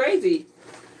 This is crazy.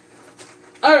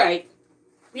 All right.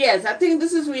 Yes, I think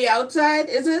this is We Outside,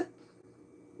 is it?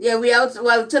 Yeah, We Outside.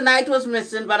 Well, Tonight was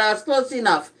missing, but I was close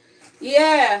enough.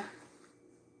 Yeah.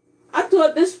 I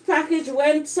thought this package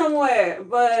went somewhere,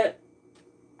 but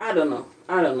I don't know.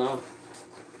 I don't know.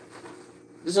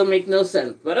 This will make no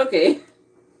sense, but okay.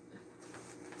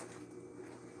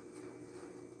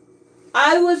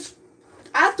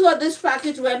 I thought this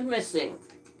package went missing.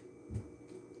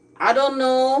 I don't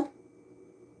know.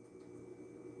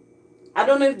 I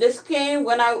don't know if this came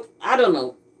when I don't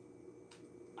know.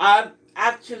 I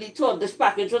actually thought this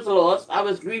package was lost. I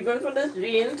was grieving for this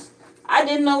jeans. I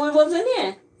didn't know it was in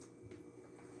here.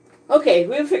 Okay,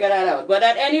 we'll figure that out. But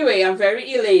at any rate, I'm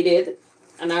very elated.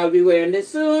 And I'll be wearing this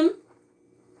soon.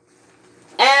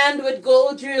 And with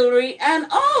gold jewelry. And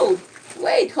oh,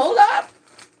 wait, hold up.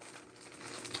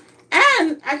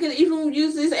 And I can even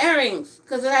use these earrings.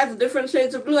 Because it has different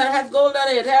shades of blue and it has gold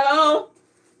on it. Hello?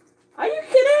 Are you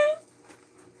kidding?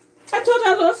 I thought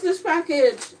I lost this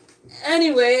package.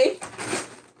 Anyway.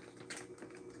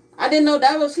 I didn't know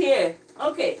that was here.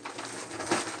 Okay.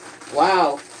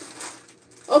 Wow.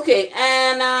 Okay,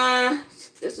 and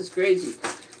this is crazy.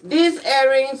 These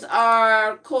earrings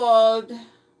are called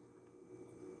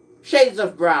shades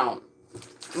of brown.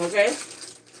 Okay?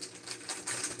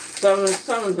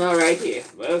 Someone's not right here,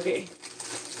 but okay.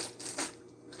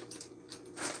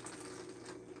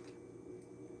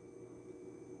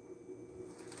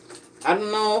 I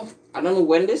don't know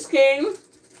when this came.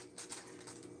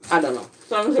 I don't know.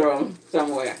 Something's wrong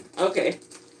somewhere. Okay.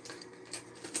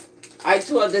 I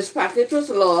thought this package was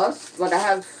lost, but I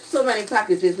have so many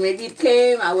packages. Maybe it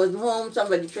came, I was home,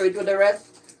 somebody threw it with the rest.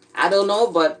 I don't know,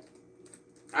 but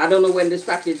I don't know when this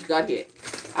package got here.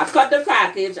 I cut the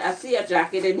package, I see a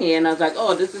jacket in here, and I was like,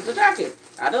 oh, this is the jacket.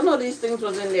 I don't know these things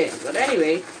was in there. But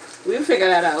anyway, we'll figure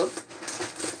that out.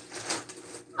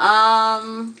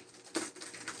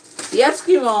 Yes,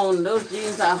 Eskimo, those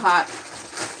jeans are hot.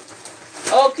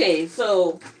 Okay,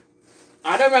 so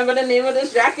I don't remember the name of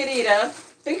this jacket either.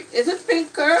 Is it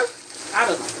Pink Curve? I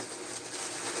don't know.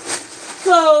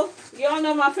 So, y'all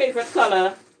know my favorite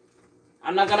color.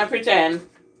 I'm not gonna pretend.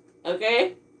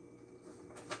 Okay?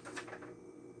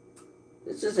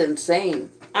 This is insane.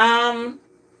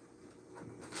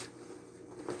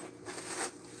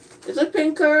 Is it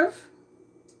Pink Curve?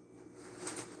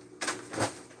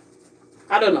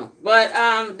 I don't know.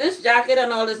 But this jacket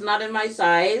and all is not in my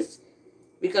size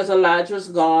because a large was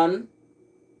gone.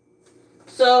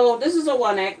 So this is a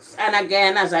 1X. And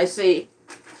again, as I say,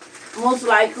 most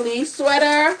likely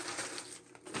sweater.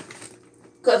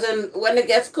 Because when it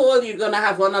gets cold, you're going to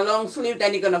have on a long sleeve.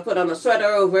 Then you're going to put on a sweater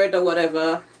over it or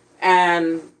whatever.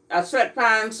 And a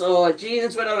sweatpants or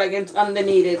jeans with a leggings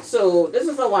underneath it. So this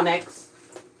is a 1X.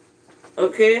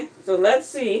 Okay. So let's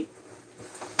see.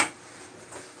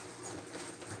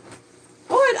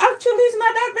 Oh, it actually is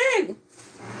not that big.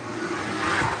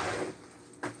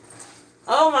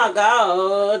 Oh my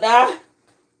God.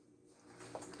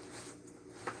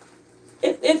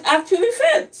 It actually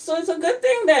fits. So it's a good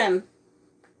thing then.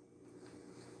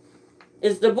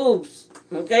 It's the boobs.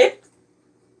 Okay?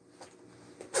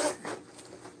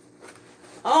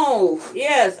 Oh,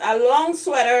 yes. A long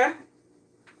sweater.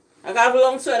 I got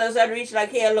long sweaters that reach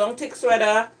like here. Long thick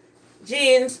sweater.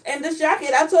 Jeans. And this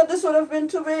jacket. I thought this would have been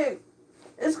too big.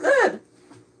 It's good.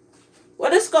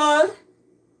 what is called?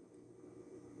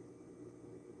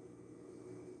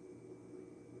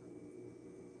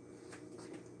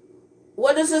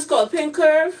 What is this called? Pink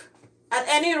curve? At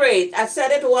any rate, I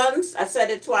said it once, I said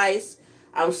it twice,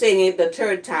 I'm saying it the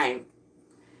third time.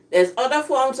 There's other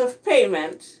forms of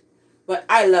payment, but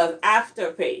I love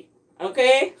Afterpay.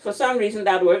 Okay? For some reason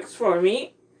that works for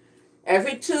me.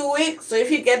 Every 2 weeks. So if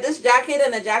you get this jacket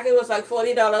and the jacket was like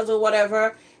 $40 or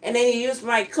whatever, and then you use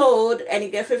my code and you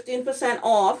get 15%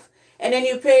 off, and then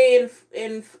you pay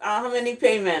in how many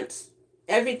payments?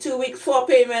 Every 2 weeks, 4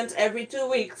 payments every 2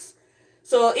 weeks.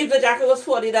 So if the jacket was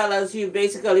 $40, you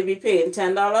basically be paying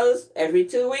 $10 every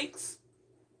 2 weeks.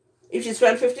 If you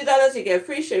spend $50, you get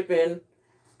free shipping.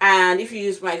 And if you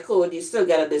use my code, you still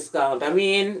get a discount. I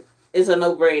mean, it's a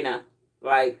no-brainer.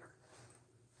 Like,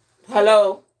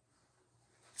 hello.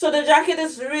 So the jacket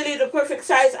is really the perfect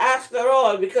size after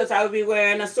all, because I would be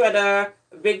wearing a sweater,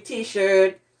 a big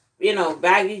t-shirt, you know,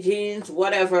 baggy jeans,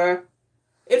 whatever.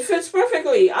 It fits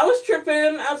perfectly. I was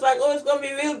tripping. I was like, oh, it's going to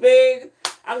be real big.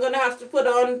 I'm going to have to put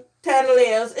on 10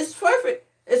 layers. It's perfect.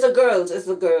 It's the girls. It's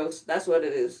the girls. That's what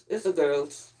it is. It's the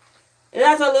girls. It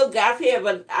has a little gap here,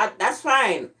 but that's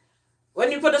fine.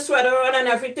 When you put a sweater on and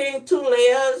everything, 2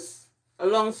 layers, a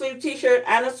long sleeve t-shirt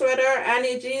and a sweater and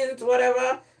your jeans,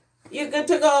 whatever, you're good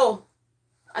to go.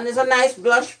 And it's a nice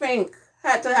blush pink.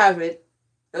 Had to have it.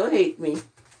 Don't hate me.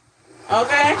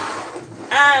 Okay?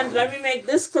 And let me make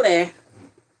this clear.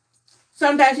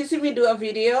 Sometimes you see me do a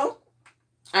video,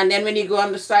 and then when you go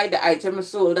on the side, the item is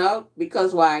sold out.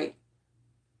 Because why?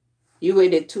 You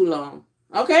waited too long.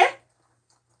 Okay?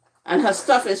 And her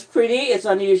stuff is pretty, it's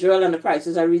unusual, and the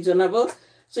prices are reasonable.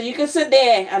 So you can sit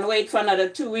there and wait for another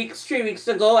 2 weeks, 3 weeks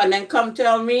to go, and then come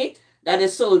tell me that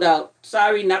it's sold out.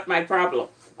 Sorry, not my problem.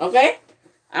 Okay?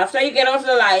 After you get off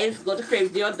the live, go to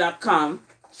cravedior.com,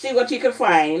 see what you can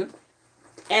find.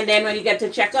 And then when you get to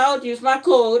checkout, use my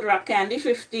code,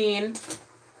 RockCandy15,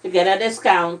 to get a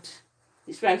discount.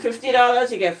 You spend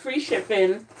 $50, you get free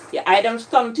shipping. Your items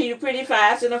come to you pretty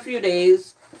fast in a few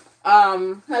days.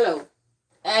 Hello.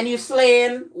 And you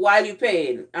slaying while you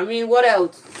paying. I mean, what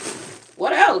else?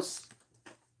 What else?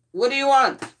 What do you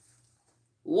want?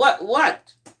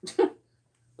 What?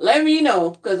 Let me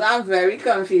know, because I'm very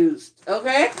confused.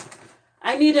 Okay?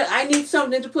 I need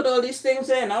something to put all these things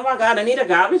in. Oh my God, I need a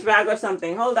garbage bag or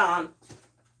something. Hold on.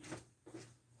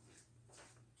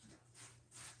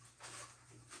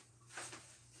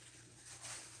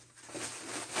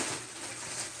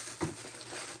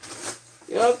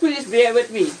 Yo, please bear with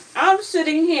me. I'm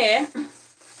sitting here.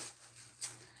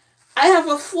 I have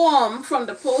a form from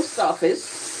the post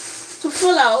office to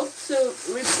fill out to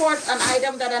report an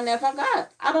item that I never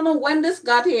got. I don't know when this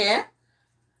got here.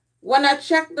 When I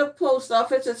checked the post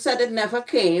office, it said it never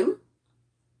came.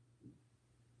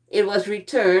 It was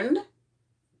returned.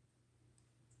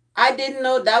 I didn't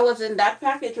know that was in that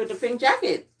package with the pink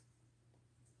jacket.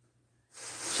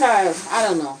 Child, I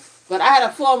don't know. But I had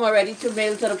a form already to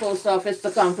mail to the post office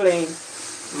to complain.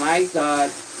 My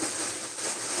God.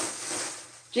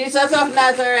 Jesus of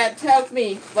Nazareth, help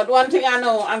me. But one thing I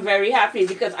know, I'm very happy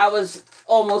because I was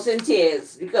almost in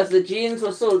tears because the jeans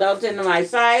were sold out in my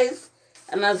size.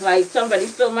 And I was like, somebody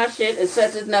stole my shit. It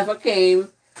says it never came.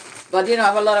 But, you know, I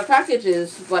have a lot of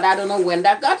packages, but I don't know when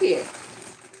that got here.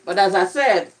 But as I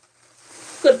said,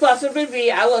 could possibly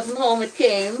be I wasn't home, it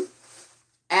came,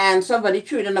 and somebody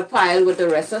threw it in a pile with the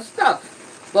rest of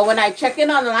stuff. But when I check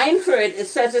in online for it, it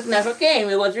says it never came.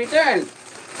 It was returned.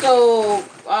 So,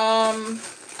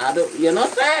 I don't, you know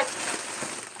that?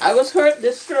 I was hurt,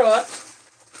 distraught,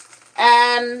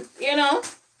 and, you know,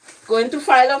 going to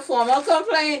file a formal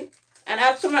complaint. And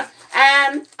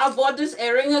I bought this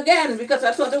earring again because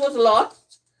I thought it was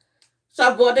lost. So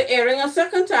I bought the earring a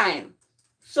second time.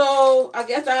 So I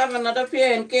guess I have another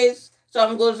pair in case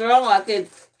something goes wrong. I could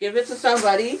give it to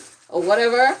somebody or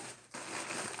whatever.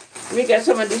 Let me get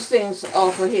some of these things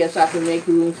off of here so I can make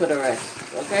room for the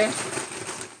rest. Okay?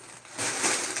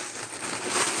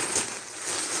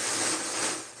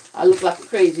 I look like a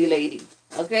crazy lady.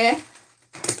 Okay?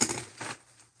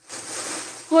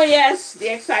 Oh yes,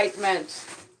 the excitement.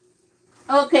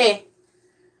 Okay.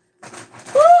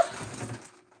 Whew.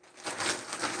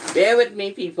 Bear with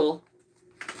me, people.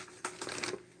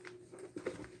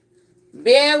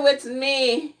 Bear with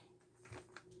me.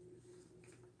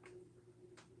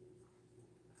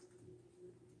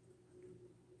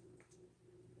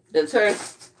 The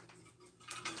thirst.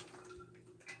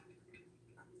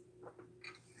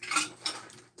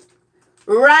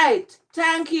 Right.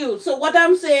 Thank you. So what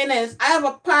I'm saying is I have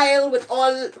a pile with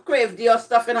all Crave Dior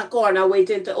stuff in a corner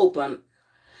waiting to open.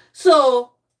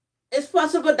 So it's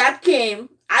possible that came.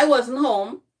 I wasn't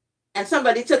home. and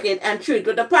somebody took it and threw it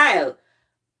with a pile.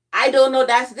 I don't know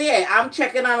that's there. I'm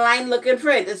checking online looking for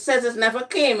it. It says it never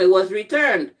came. It was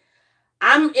returned.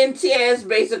 I'm in tears,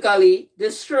 basically,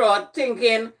 distraught,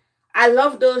 thinking, I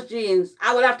love those jeans.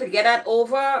 I would have to get that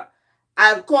over.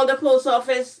 I called the post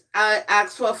office. I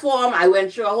asked for a form. I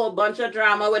went through a whole bunch of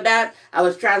drama with that. I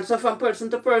was transferred from person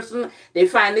to person. They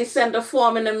finally sent a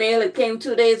form in the mail. It came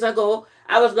 2 days ago.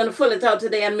 I was going to fill it out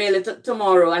today and mail it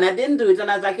tomorrow. And I didn't do it.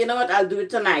 And I was like, you know what? I'll do it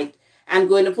tonight and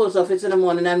go in the post office in the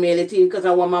morning and mail it to you because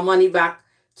I want my money back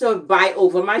to buy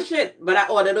over my shit. But I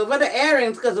ordered over the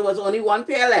earrings because there was only one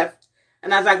pair left.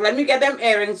 And I was like, let me get them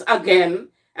earrings again.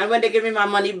 And when they give me my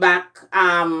money back,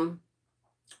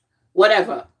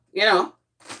 whatever, you know,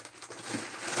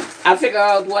 I'll figure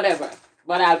out whatever.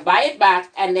 But I'll buy it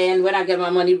back. And then when I get my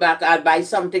money back, I'll buy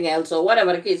something else or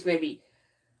whatever the case may be.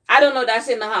 I don't know, that's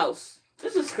in the house.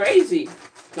 This is crazy.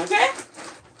 Okay?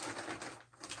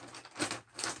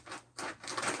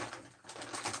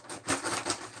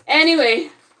 Anyway,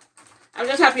 I'm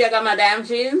just happy I got my damn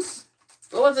jeans.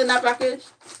 What was in that package?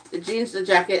 The jeans, the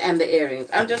jacket, and the earrings.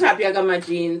 I'm just happy I got my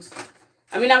jeans.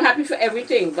 I mean, I'm happy for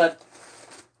everything, but...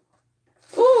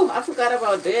 Oh, I forgot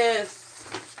about this.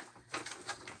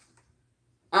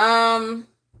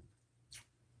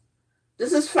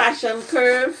 This is Fashion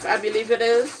Curve, I believe it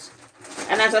is.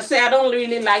 And as I say, I don't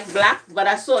really like black, but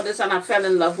I saw this and I fell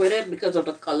in love with it because of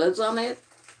the colors on it.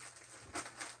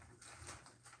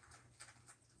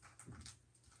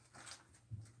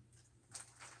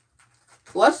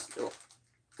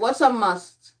 What's a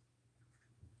must?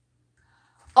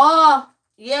 Oh,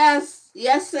 yes,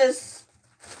 sis.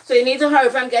 So you need to hurry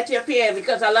up and get your pair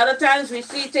because a lot of times we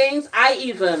see things, I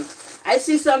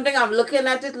see something, I'm looking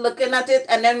at it,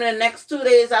 and then in the next 2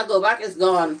 days I go back, it's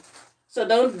gone. So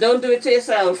don't do it to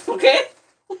yourself, okay?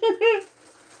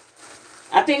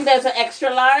 I think there's an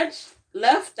extra large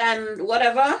left and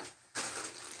whatever.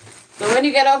 So when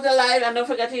you get off the live, and don't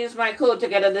forget to use my code to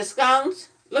get a discount.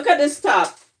 Look at this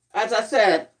top. As I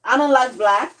said, I don't like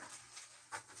black.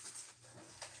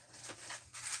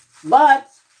 But,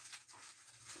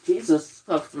 Jesus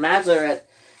of Nazareth,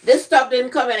 this top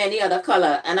didn't come in any other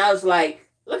color. And I was like,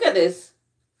 look at this.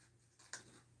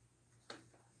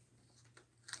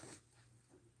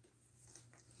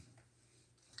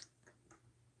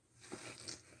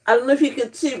 I don't know if you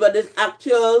can see, but there's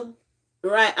actual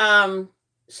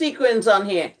sequins on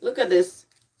here. Look at this.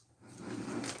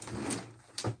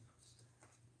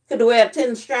 You could wear a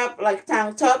thin strap like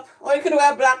tank top, or you could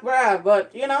wear a black bra,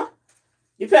 but you know,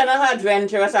 depending on how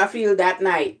adventurous I feel that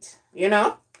night, you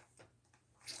know.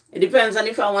 It depends on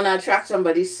if I want to attract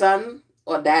somebody's son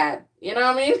or dad. You know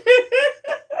what I mean?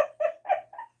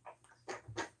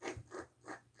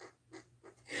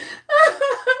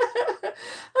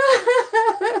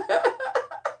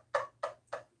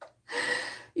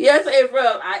 Yes,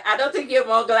 April, I don't think you're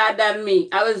more glad than me.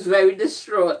 I was very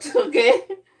distraught, okay?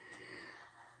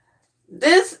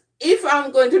 This, if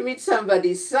I'm going to meet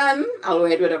somebody's son, I'll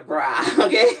wear it with a bra,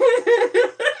 okay?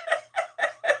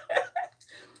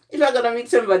 If I'm going to meet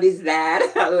somebody's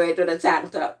dad, I'll wear it with a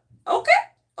tank top. Okay?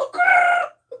 Okay.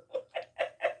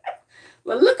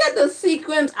 But look at the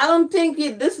sequence. I don't think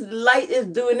this light is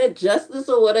doing it justice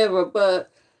or whatever,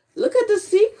 but look at the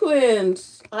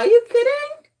sequence. Are you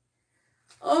kidding?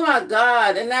 Oh my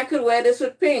God. And I could wear this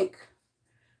with pink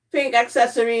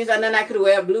accessories, and then I could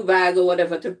wear a blue bag or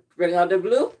whatever to bring out the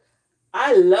blue.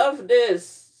 I love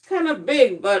this. It's kind of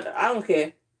big, but I don't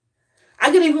care.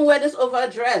 I could even wear this over a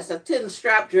dress, a thin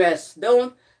strap dress.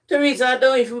 Teresa,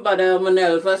 don't even bother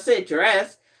Manel if I say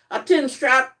dress. A thin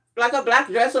strap, like a black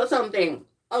dress or something,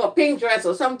 or a pink dress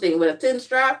or something with a thin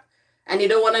strap, and you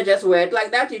don't want to just wear it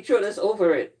like that, you throw this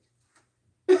over it.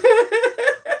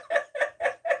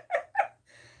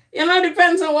 You know, it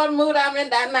depends on what mood I'm in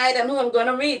that night and who I'm going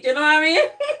to meet. You know what I mean?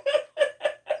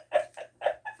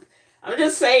 I'm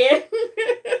just saying.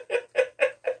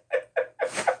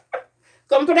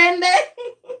 Comprende?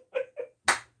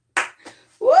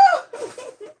 Woo!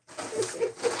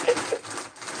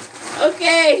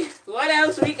 Okay, what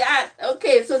else we got?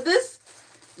 Okay, so this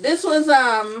was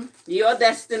your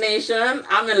destination.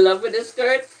 I'm in love with this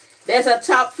skirt. There's a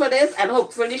top for this, and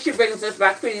hopefully she brings this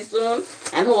back pretty soon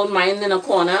and hold mine in a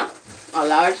corner. A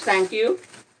large, thank you.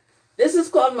 This is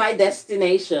called My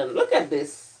Destination. Look at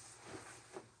this.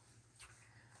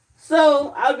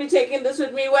 So I'll be taking this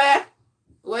with me where?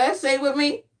 Where? Say it with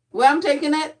me. Where I'm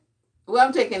taking it? Where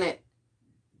I'm taking it?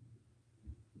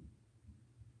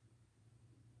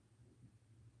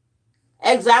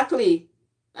 Exactly.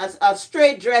 A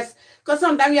straight dress. Because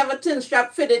sometimes you have a thin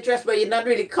strap fitted dress, but you're not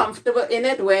really comfortable in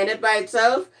it, wearing it by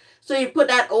itself. So you put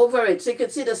that over it. So you can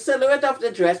see the silhouette of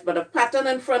the dress, but the pattern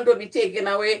in front will be taken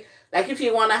away. Like if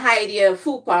you want to hide your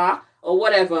fupa or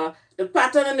whatever, the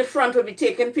pattern in the front will be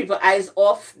taking people's eyes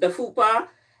off the fupa,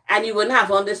 and you wouldn't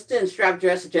have on this thin strap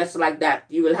dress just like that.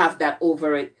 You will have that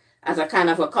over it as a kind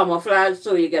of a camouflage,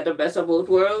 so you get the best of both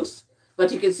worlds.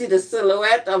 But you can see the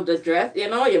silhouette of the dress, you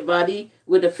know, your body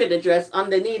with the fitted dress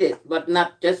underneath it, but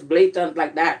not just blatant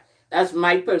like that. That's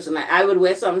my personal. I would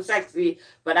wear something sexy,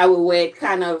 but I would wear it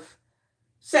kind of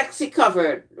sexy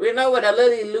covered, you know, with a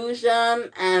little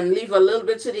illusion and leave a little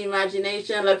bit to the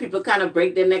imagination. Let people kind of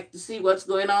break their neck to see what's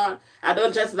going on. I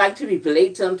don't just like to be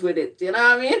blatant with it. You know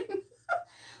what I mean?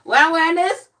 When I'm wearing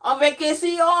this on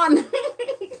vacation.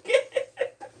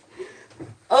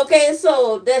 Okay,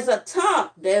 so there's a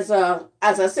top. There's a,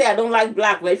 as I say, I don't like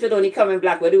black, but if it only come in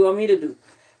black, what do you want me to do?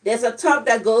 There's a top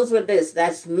that goes with this.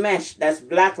 That's mesh. That's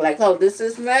black, like how this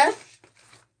is mesh.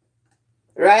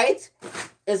 Right?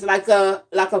 It's like a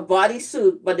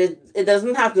bodysuit, but it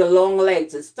doesn't have the long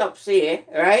legs. It stops here,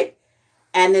 right?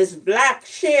 And it's black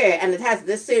sheer, and it has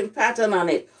the same pattern on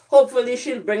it. Hopefully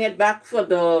she'll bring it back for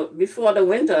before the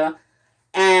winter,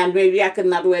 and maybe I could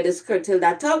not wear this skirt till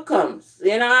that top comes.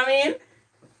 You know what I mean?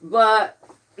 But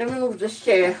let me move this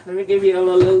chair. Let me give you a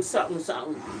little something,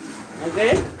 something.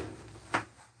 Okay?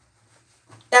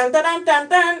 Dun dun dun dun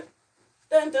dun.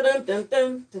 Dun dun dun dun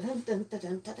dun dun dun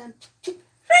dun dun dun.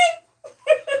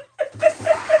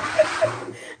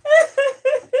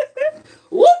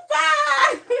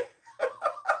 Whoopah!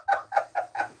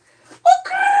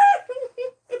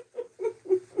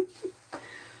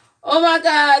 Oh my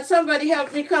God, somebody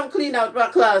help me come clean out my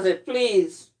closet,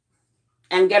 please.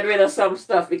 And get rid of some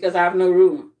stuff because I have no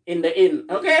room in the inn,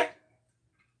 okay?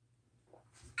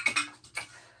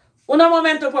 Un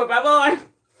momento, por favor.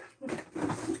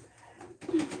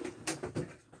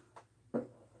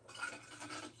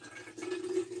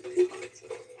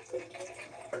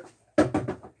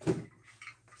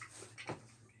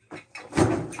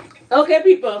 Okay,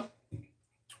 people.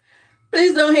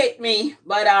 Please don't hate me,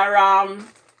 but I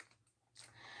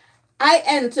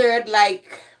entered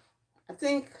like, I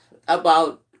think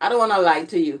about, I don't want to lie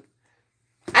to you.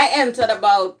 I entered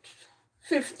about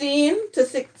 15 or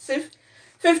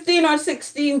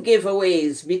 16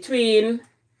 giveaways between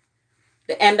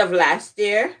the end of last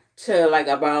year to like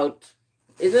about,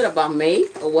 is it about May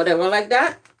or whatever like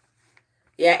that?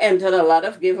 Yeah, I entered a lot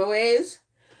of giveaways.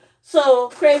 So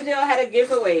Crave Dior had a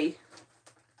giveaway.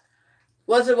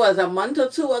 Was a month or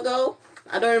two ago?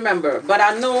 I don't remember. But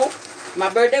I know my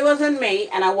birthday was in May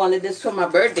and I wanted this for my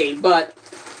birthday. But,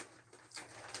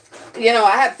 you know,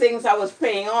 I had things I was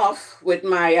paying off with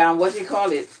my, what do you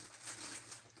call it?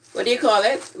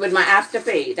 With my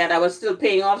Afterpay that I was still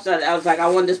paying off. So I was like, I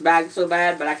want this bag so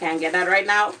bad, but I can't get that right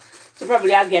now. So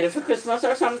probably I'll get it for Christmas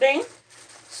or something.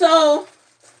 So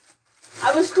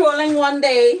I was scrolling one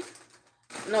day.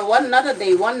 No, one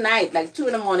night, like 2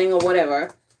 in the morning or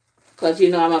whatever. Because you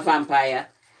know I'm a vampire.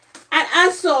 And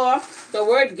I saw the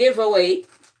word giveaway.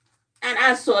 And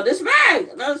I saw this bag.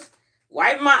 And I was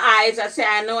wiping my eyes. I said,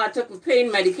 I know I took a pain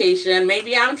medication.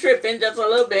 Maybe I'm tripping just a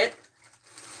little bit.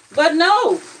 But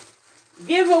no.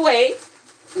 Giveaway.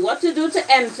 What to do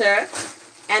to enter.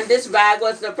 And this bag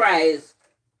was the prize.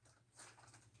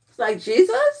 It's like,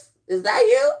 Jesus? Is that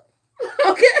you?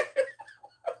 Okay.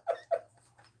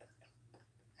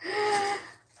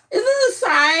 Is this a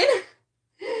sign?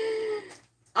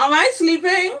 Am I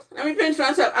sleeping? Let me pinch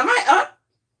myself. Am I up?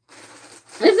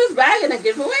 Is this bag in a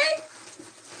giveaway?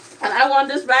 And I want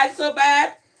this bag so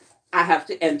bad, I have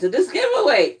to enter this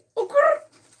giveaway. Okay.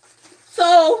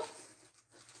 So,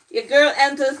 your girl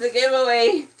enters the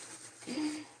giveaway.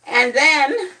 And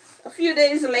then, a few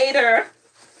days later,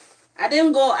 I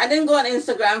didn't go on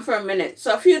Instagram for a minute.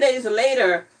 So, a few days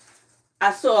later,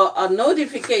 I saw a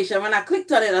notification. When I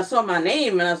clicked on it, I saw my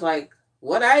name. And I was like,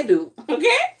 what I do?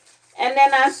 Okay? And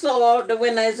then I saw the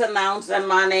winner is announced and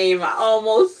my name. I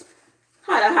almost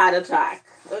had a heart attack.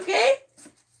 Okay?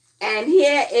 And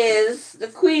here is the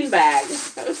queen bag.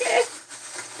 Okay?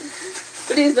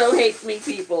 Please don't hate me,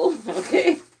 people.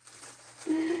 Okay?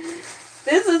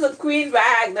 This is a queen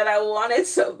bag that I wanted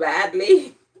so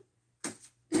badly.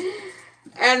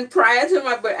 And prior to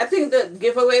my birthday, I think the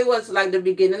giveaway was like the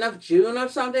beginning of June or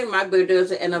something. My birthday was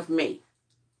the end of May.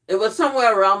 It was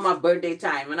somewhere around my birthday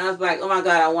time. And I was like, oh my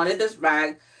God, I wanted this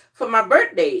bag for my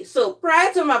birthday. So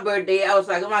prior to my birthday, I was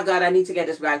like, oh my God, I need to get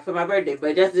this bag for my birthday.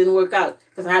 But it just didn't work out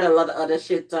because I had a lot of other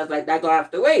shit. So I was like, that's going to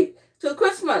have to wait till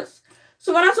Christmas.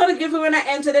 So when I saw the giveaway and I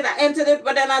entered it,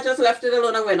 but then I just left it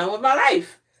alone and went on with my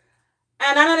life.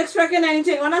 And I'm not expecting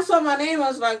anything. When I saw my name, I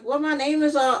was like, what my name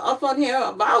is up on here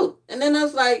about? And then I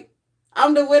was like,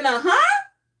 I'm the winner, huh?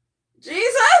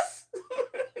 Jesus?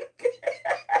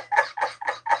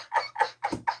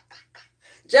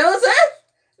 Joseph?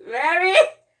 Mary?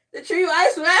 The three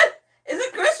wise men? Is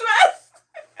it Christmas?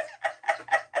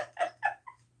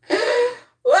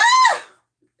 Woo!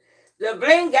 The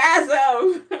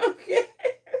blingasm. Okay.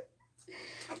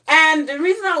 And the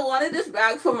reason I wanted this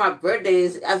bag for my birthday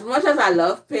is, as much as I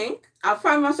love pink, I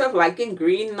find myself liking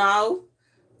green now.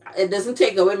 It doesn't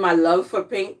take away my love for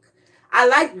pink. I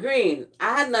like green.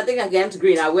 I had nothing against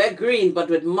green. I wear green, but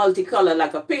with multicolor,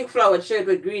 like a pink flowered shirt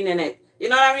with green in it. You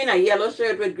know what I mean? A yellow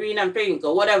shirt with green and pink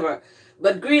or whatever.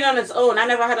 But green on its own, I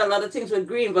never had a lot of things with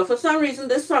green. But for some reason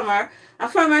this summer, I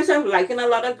find myself liking a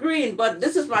lot of green. But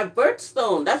this is my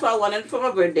birthstone. That's what I wanted for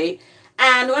my birthday.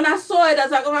 And when I saw it, I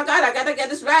was like, oh my God, I gotta get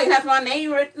this bag. It has my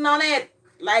name written on it.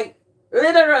 Like,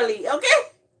 literally, okay?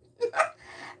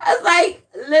 I was like,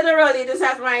 literally, this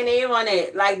has my name on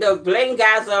it. Like, the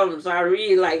blingasms are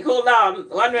really like, hold on,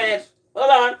 1 minute. Hold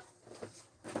on.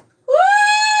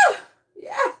 Woo!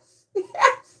 Yes,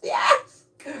 yes, yes.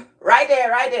 Right there,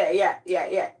 right there. Yeah, yeah,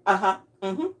 yeah. Uh-huh.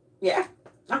 Mm-hmm. Yeah.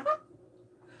 Uh-huh.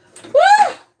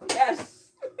 Woo! Yes.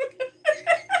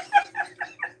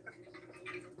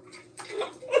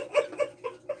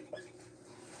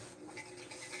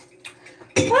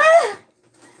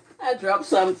 I dropped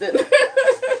something.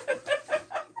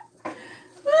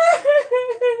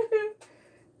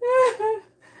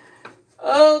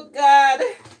 Oh God.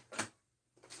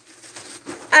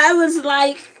 I was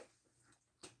like,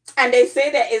 and they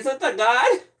say there isn't a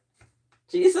God?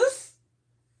 Jesus?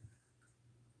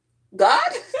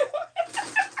 God?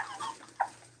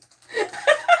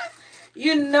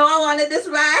 You know I wanted this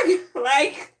bag?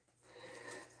 Like,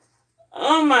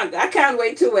 oh my God, I can't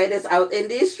wait to wear this out in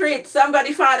these streets.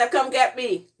 Somebody, Father, come get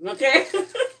me. Okay?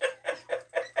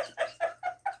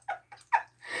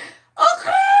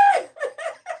 Okay.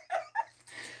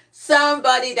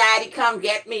 Somebody, Daddy, come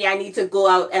get me. I need to go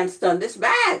out and stun this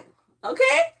bag.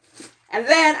 Okay? And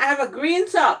then I have a green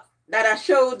top that I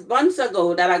showed months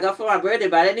ago that I got for my birthday,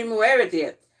 but I didn't even wear it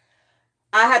yet.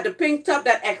 I had the pink top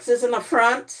that X's in the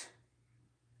front,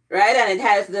 right? And it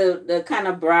has the kind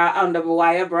of bra on the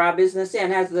wire bra business here,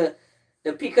 and has the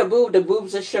peekaboo, the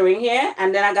boobs are showing here.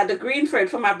 And then I got the green for it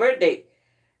for my birthday.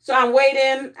 So I'm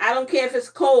waiting. I don't care if it's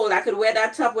cold. I could wear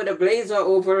that top with a blazer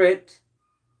over it.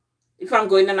 If I'm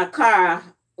going in a car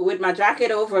with my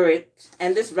jacket over it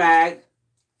and this bag,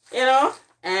 you know,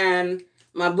 and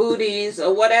my booties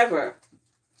or whatever.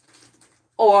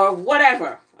 Or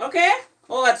whatever, okay?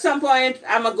 Or at some point,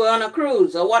 I'm going to go on a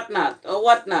cruise or whatnot,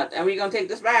 and we're going to take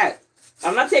this bag.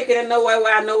 I'm not taking it nowhere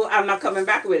where I know I'm not coming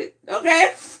back with it,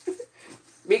 okay?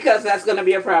 Because that's going to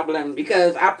be a problem,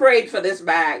 because I prayed for this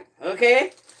bag,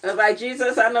 okay? I was like,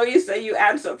 Jesus, I know you say you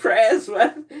answer prayers,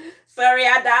 but sorry,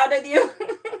 I doubted you.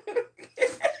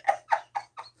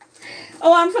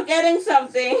 Oh, I'm forgetting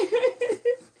something.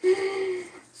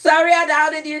 Sorry, I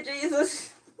doubted you,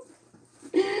 Jesus.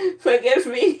 Forgive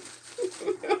me.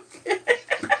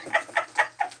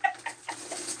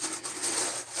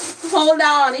 Hold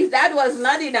on, if that was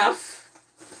not enough,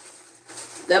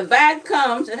 the bag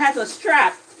comes, it has a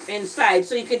strap inside,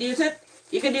 so you could use it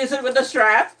with the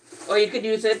strap, or you could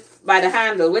use it by the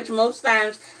handle, which most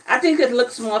times, I think it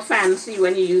looks more fancy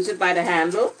when you use it by the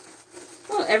handle.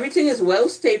 Oh, everything is well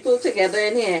stapled together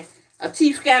in here. A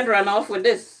thief can't run off with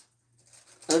this.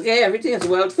 Okay, everything is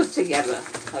well put together.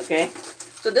 Okay,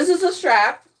 so this is a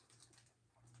strap.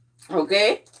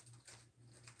 Okay,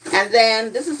 and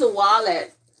then this is a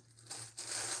wallet.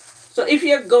 So if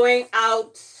you're going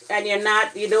out and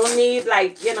you don't need,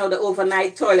 like, you know, the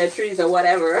overnight toiletries or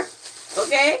whatever,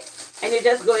 okay, and you're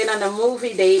just going on a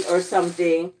movie date or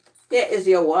something, here is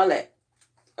your wallet.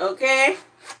 Okay,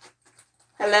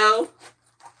 hello,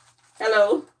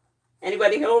 hello,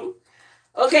 anybody home?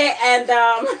 Okay,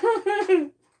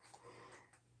 and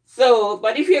so,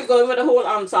 but if you're going with a whole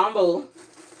ensemble,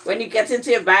 when you get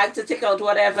into your bag to take out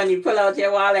whatever and you pull out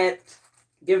your wallet,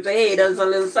 give the haters a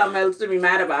little something else to be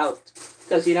mad about,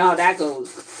 because you know how that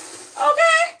goes.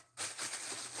 Okay?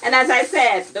 And as I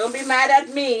said, don't be mad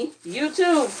at me. You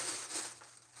too.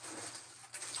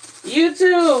 You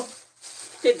too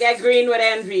should get green with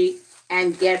envy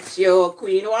and get your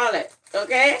queen wallet.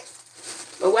 Okay?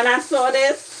 But when I saw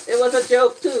this, it was a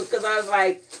joke too, because I was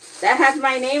like, that has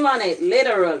my name on it,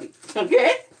 literally.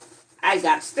 Okay? I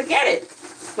got to get it.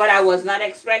 But I was not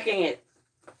expecting it.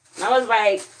 I was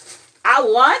like, I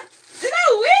won? Did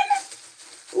I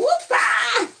win?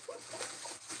 Whoopah!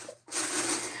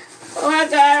 Oh my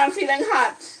God, I'm feeling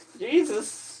hot.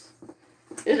 Jesus.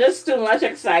 It's just too much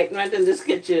excitement in this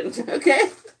kitchen.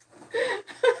 Okay?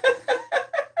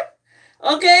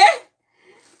 Okay?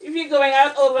 If you're going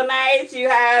out overnight, overnight, you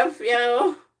have,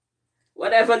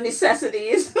 whatever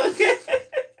necessities. Okay.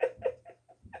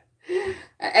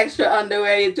 Extra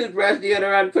underwear, your toothbrush,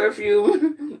 deodorant,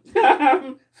 perfume,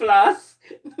 floss,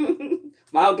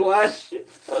 mouthwash,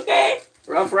 okay?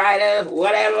 Rough Rider,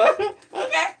 whatever.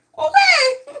 Okay?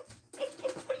 Okay.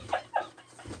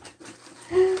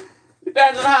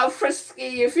 Depends on how frisky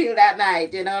you feel that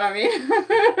night, you know what I mean?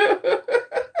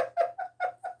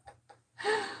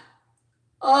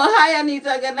 Oh, hi,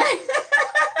 Anita. Good night.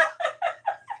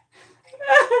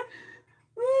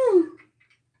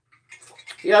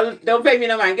 Y'all don't pay me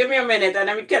no mind. Give me a minute and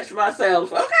let me catch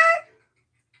myself. Okay.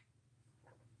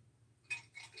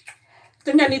 I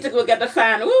think I need to go get the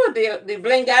fan. Ooh, the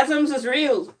blingasms is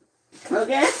real.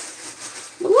 Okay.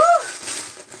 Woo.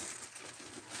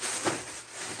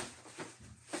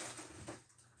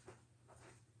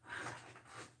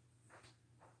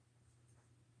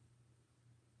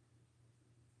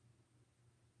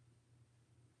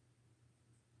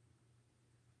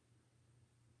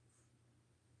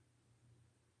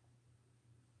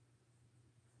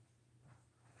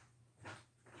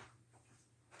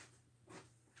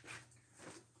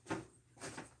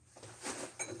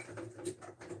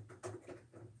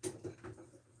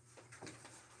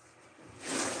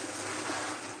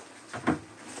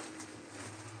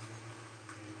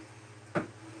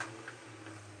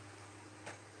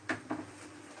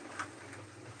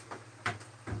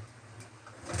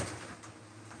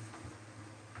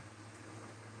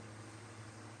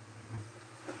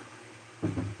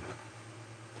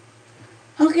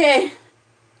 Okay.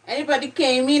 Anybody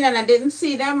came in and I didn't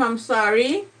see them, I'm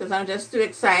sorry, because I'm just too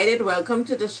excited. Welcome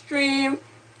to the stream.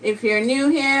 If you're new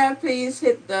here, please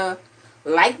hit the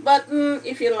like button.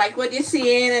 If you like what you're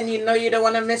seeing and you know you don't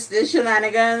want to miss the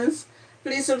shenanigans,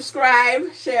 please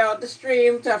subscribe, share out the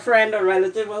stream to a friend or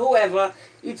relative or whoever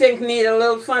you think need a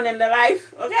little fun in their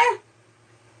life, okay?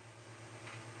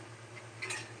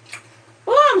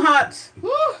 Oh, I'm hot.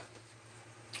 Woo.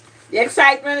 The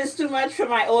excitement is too much for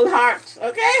my old heart,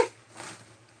 okay?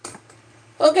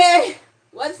 Okay,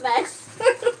 what's next?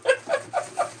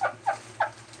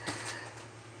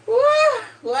 Woo,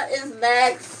 what is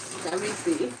next? Let me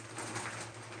see.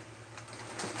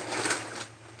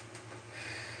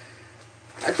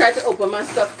 I try to open my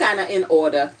stuff kind of in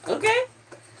order, okay?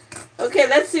 Okay,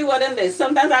 let's see what in this.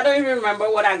 Sometimes I don't even remember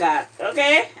what I got,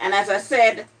 okay? And as I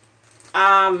said,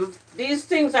 these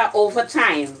things are over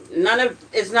time.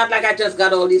 It's not like I just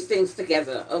got all these things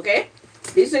together, okay?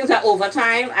 These things are over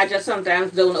time. I just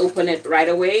sometimes don't open it right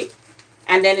away.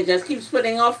 And then it just keeps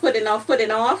putting off.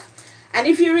 And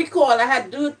if you recall, I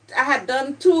had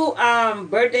done 2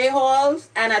 birthday hauls,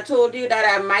 and I told you that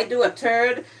I might do a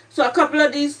third. So a couple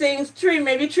of these things,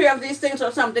 maybe three of these things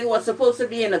or something was supposed to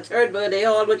be in a third birthday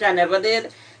haul, which I never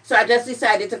did. So I just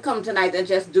decided to come tonight and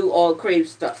just do all Crave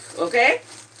stuff, okay?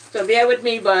 So bear with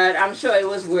me, but I'm sure it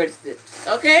was worth it,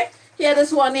 okay? Here,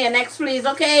 this one here. Next, please.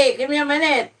 Okay, give me a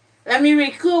minute. Let me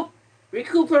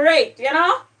recuperate, you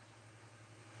know?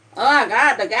 Oh, my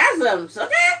God, the gasms,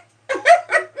 okay?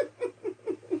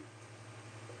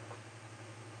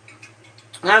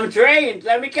 I'm drained.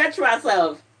 Let me catch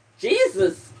myself.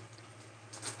 Jesus.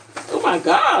 Oh, my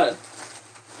God.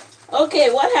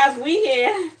 Okay, what have we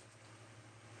here?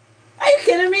 Are you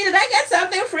kidding me? Did I get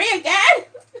something free again?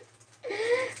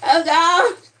 Oh,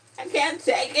 God. I can't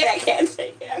take it. I can't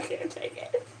take it.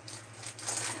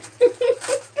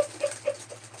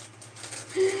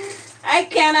 I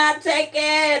cannot take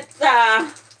it.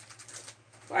 Why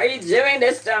are you doing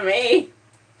this to me?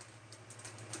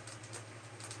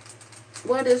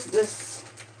 What is this?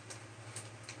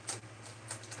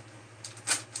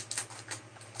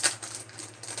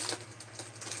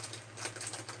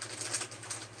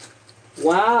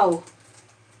 Wow.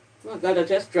 Oh my God, I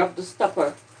just dropped the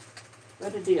stopper.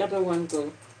 Where did the other one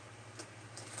go?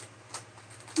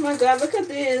 Oh my God, look at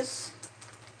this.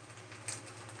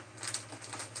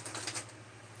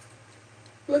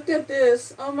 Look at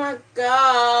this. Oh my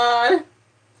God.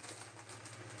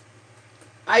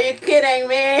 Are you kidding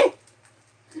me?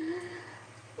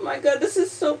 Oh my God, this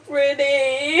is so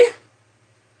pretty.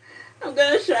 I'm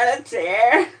gonna try to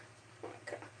tear.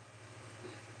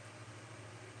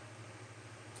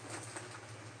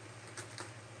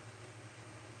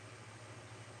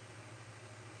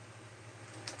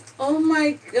 Oh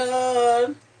my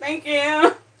God. Thank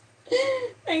you.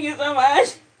 Thank you so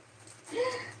much.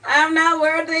 I'm not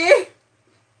worthy.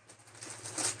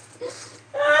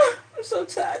 I'm so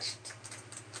touched.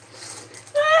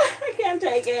 I can't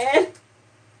take it.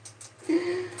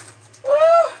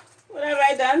 What have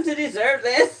I done to deserve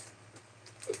this?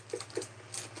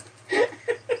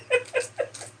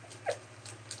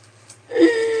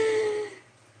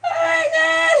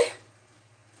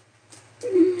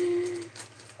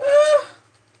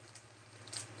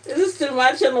 too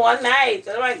much in one night.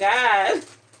 Oh my God.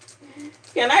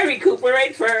 Can I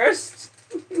recuperate first?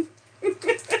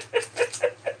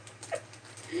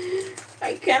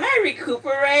 Like, can I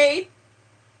recuperate?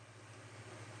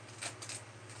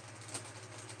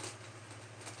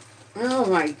 Oh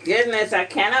my goodness, I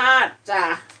cannot.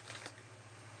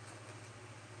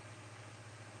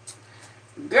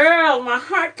 Girl, my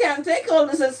heart can't take all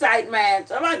this excitement.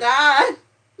 Oh my God.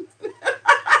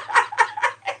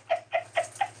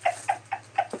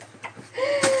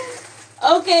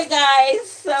 Okay, guys,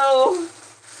 so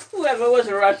whoever was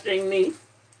rushing me.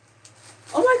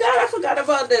 Oh my God, I forgot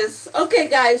about this. Okay,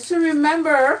 guys, so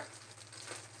remember,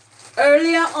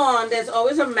 earlier on, there's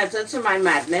always a method to my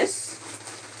madness.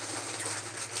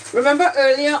 Remember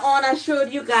earlier on, I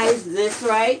showed you guys this,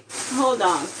 right? Hold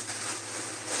on.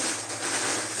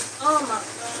 Oh my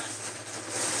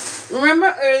God.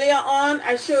 Remember earlier on,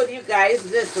 I showed you guys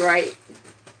this, right?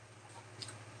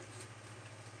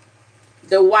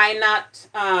 The why not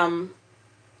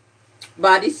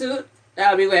bodysuit that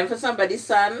I'll be wearing for somebody's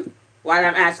son while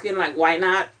I'm asking, like, why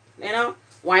not? You know?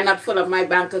 Why not fill up my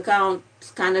bank account?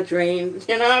 It's kind of drained.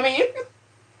 You know what I mean?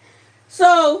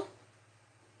 So,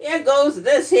 here goes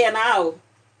this here now.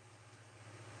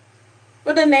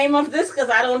 Put the name of this because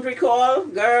I don't recall,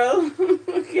 girl.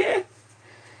 Okay.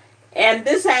 And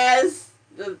this has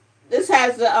the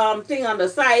thing on the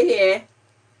side here.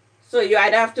 So you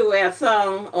either have to wear a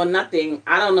thong or nothing.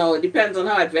 I don't know. It depends on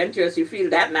how adventurous you feel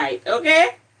that night.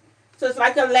 Okay? So it's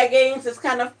like a leggings. It's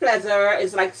kind of pleather.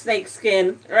 It's like snake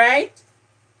skin, right?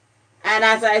 And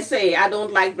as I say, I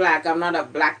don't like black. I'm not a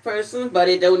black person, but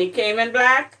it only came in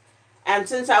black. And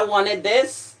since I wanted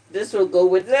this will go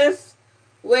with this.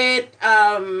 With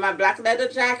my black leather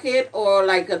jacket or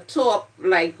like a top,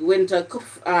 like winter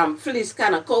fleece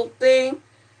kind of coat thing.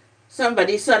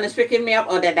 Somebody's son is picking me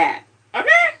up or their dad.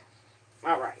 Okay?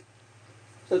 All right.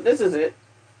 So this is it.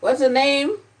 What's the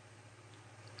name?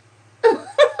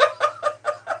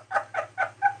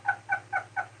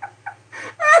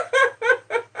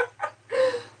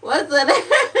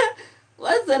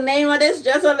 What's the name of this?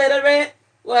 Just a little bit?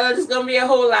 Well, it's going to be a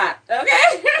whole lot.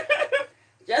 Okay?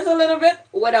 Just a little bit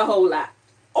with a whole lot.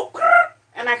 Okay?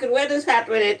 And I could wear this hat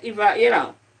with it if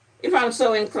if I'm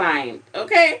so inclined.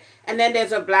 Okay? And then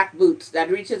there's a black boots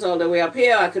that reaches all the way up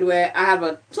here. I have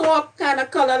a top kind of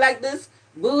color like this,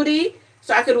 booty.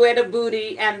 So I could wear the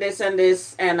booty and this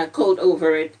and a coat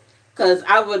over it. Because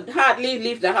I would hardly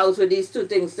leave the house with these two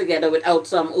things together without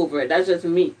some over it. That's just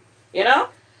me. You know?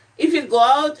 If you go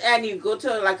out and you go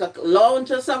to like a lounge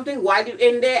or something, while you're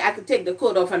in there, I could take the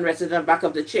coat off and rest it on the back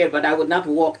of the chair. But I would not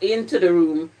walk into the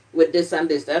room with this and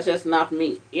this. That's just not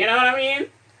me. You know what I mean?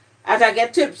 As I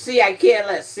get tipsy, I care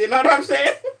less. You know what I'm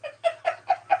saying?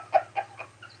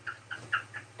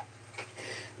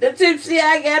 The tipsy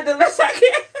I get, the less I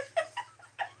care.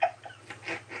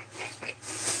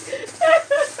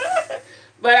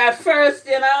 But at first,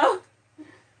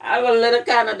 I have a little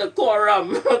kind of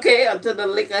decorum, okay, until the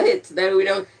liquor hits. Then we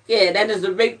don't, yeah, then there's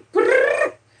a big,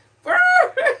 okay.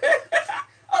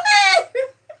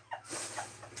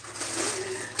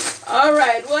 All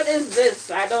right, what is this?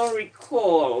 I don't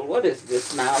recall. What is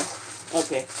this now?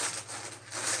 Okay.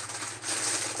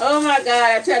 Oh my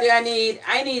God, I tell you,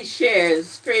 I need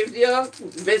shares. Crave Dior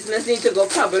business needs to go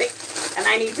public, and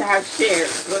I need to have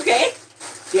shares, okay?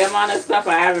 The amount of stuff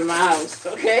I have in my house,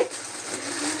 okay?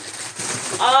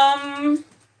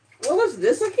 What was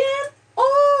this again?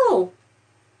 Oh,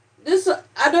 this,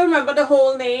 I don't remember the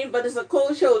whole name, but it's a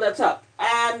cold shoulder top.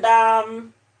 And,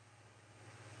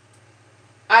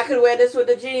 I could wear this with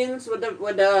the jeans, with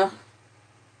the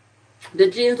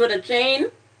jeans with a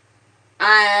chain.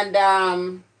 And,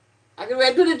 I could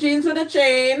wear it with the jeans with a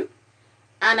chain.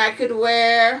 And I could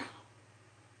wear,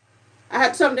 I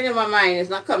had something in my mind. It's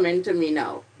not coming to me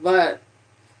now. But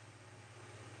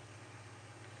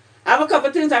I have a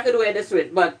couple things I could wear this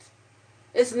with. But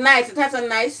it's nice. It has a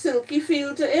nice silky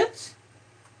feel to it.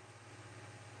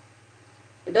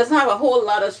 It doesn't have a whole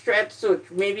lot of stretch. So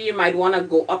maybe you might want to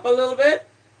go up a little bit.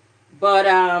 But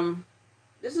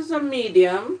this is a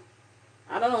medium.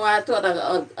 I don't know why I thought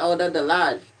I ordered the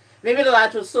large. Maybe the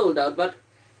large was sold out. But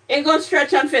it gonna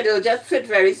stretch and fit. It'll just fit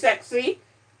very sexy.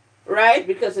 Right?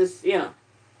 Because it's,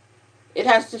 it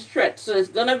has to stretch. So it's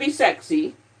going to be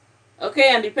sexy. Okay?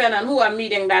 And depending on who I'm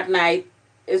meeting that night,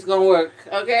 it's going to work.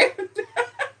 Okay?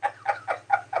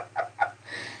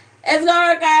 It's going to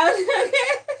work out.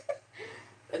 Okay?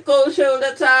 The cold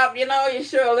shoulder top, you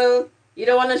show a little, you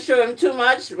don't want to show him too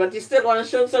much, but you still want to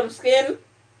show some skin.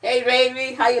 Hey,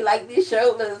 baby, how you like these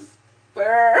shoulders?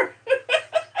 Brr.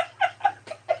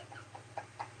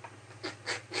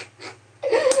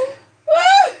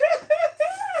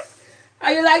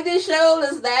 like these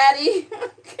shoulders, Daddy?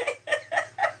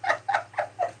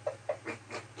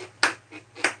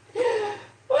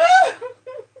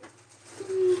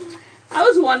 I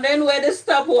was wondering where this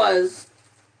stuff was.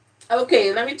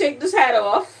 Okay, let me take this hat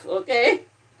off, okay?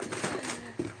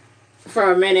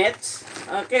 For a minute,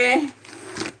 okay?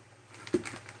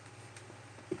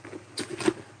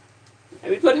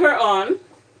 Let me put her on.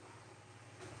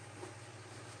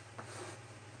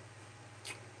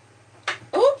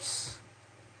 Oops.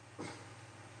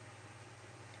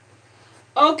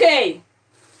 Okay.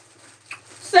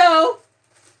 So,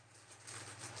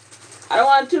 I don't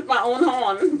want to toot my own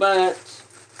horn, but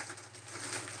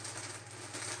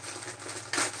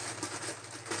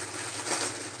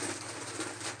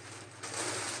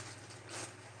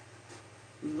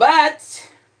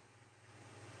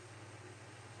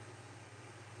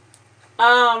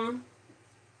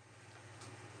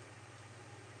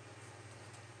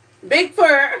big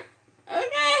fur,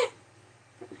 okay?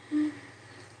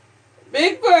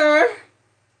 Big fur,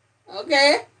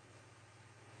 okay?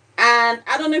 And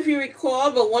I don't know if you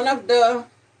recall, but one of the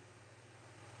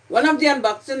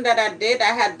unboxing that I did,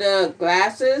 I had the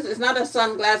glasses. It's not a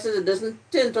sunglasses. It doesn't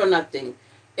tint or nothing.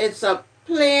 It's a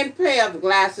plain pair of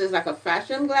glasses, like a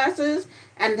fashion glasses,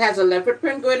 and it has a leopard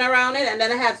print going around it. And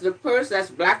then it has the purse that's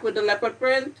black with the leopard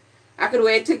print. I could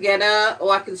wear it together,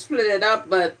 or I could split it up,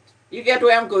 but you get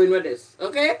where I'm going with this,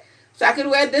 okay? So I could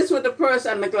wear this with the purse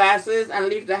and the glasses and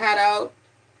leave the hat out.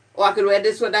 Or I could wear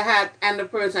this with the hat and the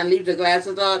purse and leave the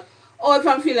glasses out. Or if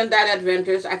I'm feeling that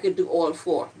adventurous, I could do all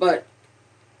four. But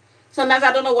sometimes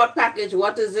I don't know what package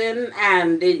what is in,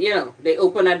 and they, you know, they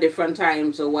open at different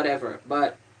times or whatever.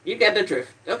 But you get the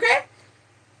drift, okay?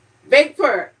 Big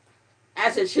fur,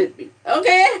 as it should be,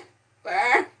 okay?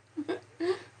 Fur.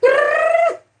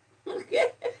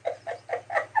 Okay.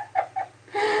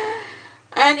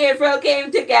 And April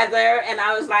came together, and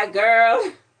I was like,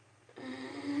 girl,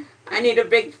 I need a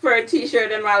big fur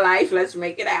t-shirt in my life. Let's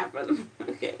make it happen.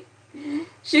 Okay.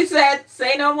 She said,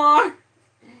 say no more.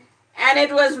 And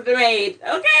it was made.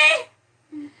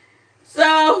 Okay.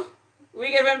 So,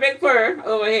 we give him big fur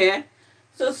over here.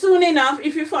 So, soon enough,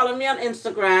 if you follow me on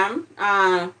Instagram,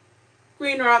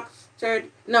 Queen Rocks 30,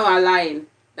 no, I'm lying.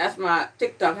 That's my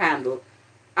TikTok handle.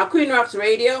 Queen Rocks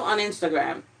Radio on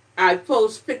Instagram. I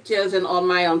post pictures in all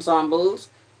my ensembles,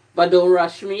 but don't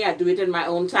rush me. I do it in my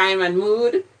own time and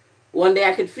mood. One day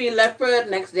I could feel leopard,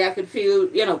 next day I could feel,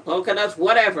 you know, polka dots,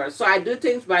 whatever. So I do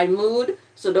things by mood,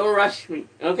 so don't rush me,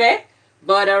 okay?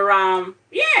 But,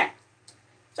 yeah.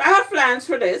 So I have plans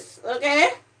for this,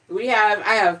 okay?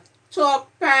 I have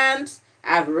top pants,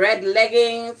 I have red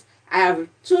leggings, I have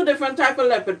two different type of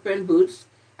leopard print boots.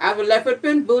 I have a leopard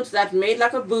print boots that's made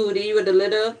like a booty with a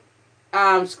little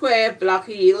square block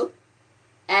heel.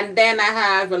 And then I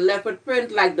have a leopard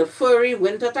print like the furry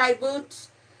winter type boots.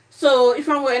 So if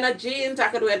I'm wearing a jeans, I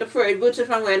could wear the furry boots. If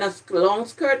I'm wearing a long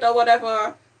skirt or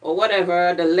whatever,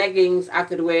 the leggings, I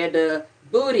could wear the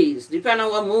booties, depending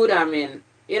on what mood I'm in.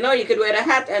 You know, you could wear the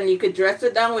hat and you could dress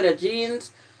it down with a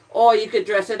jeans, or you could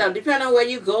dress it up, depending on where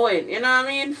you're going. You know what I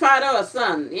mean? Father or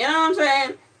son. You know what I'm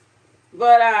saying?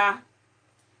 But,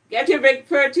 get your big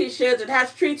fur t-shirts. It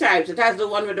has three types. It has the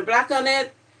one with the black on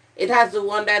it. It has the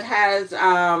one that has,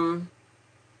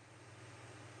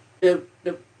 the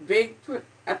big,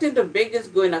 I think the big is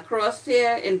going across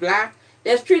here in black.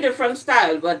 There's three different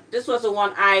styles, but this was the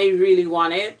one I really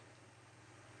wanted.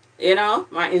 You know,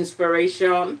 my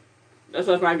inspiration. This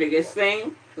was my biggest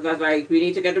thing. Because I was like, we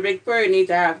need to get the big fur. You need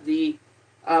to have the,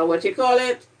 what you call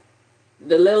it?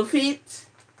 The little feet.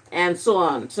 And so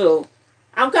on. So,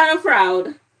 I'm kind of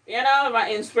proud. You know, my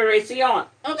inspiration.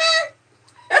 Okay?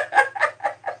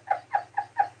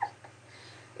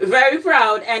 Very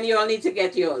proud, and you all need to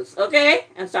get yours, okay?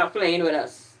 And stop playing with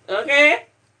us, okay?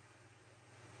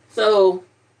 So,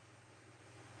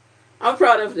 I'm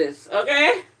proud of this,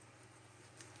 okay?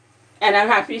 And I'm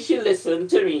happy she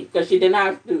listened to me, because she didn't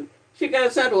have to. She could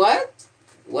have said, what?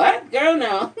 What? Girl,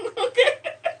 no. Okay?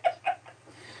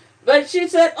 But she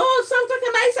said, oh, sounds like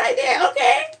a nice idea,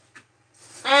 okay?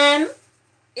 And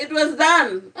it was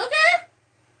done, okay?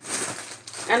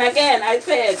 And again, I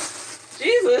said,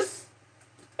 Jesus,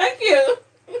 thank you.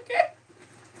 Okay.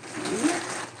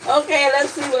 Okay,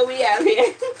 let's see what we have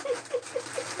here.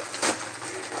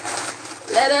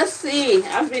 Let us see.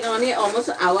 I've been on here almost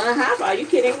an hour and a half. Are you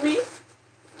kidding me?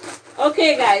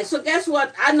 Okay, guys. So guess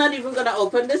what? I'm not even going to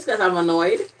open this because I'm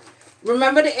annoyed.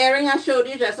 Remember the earring I showed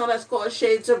you? That's not that's called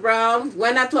Shades of Brown.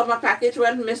 When I thought my package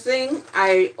went missing,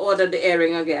 I ordered the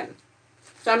earring again.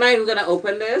 So I'm not even going to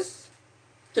open this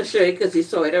to show you because you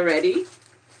saw it already.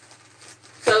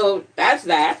 So that's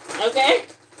that, okay?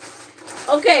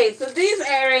 Okay, so these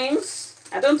earrings,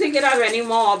 I don't think it have any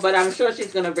more, but I'm sure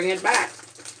she's going to bring it back.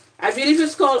 I believe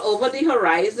it's called Over the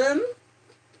Horizon.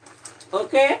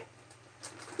 Okay?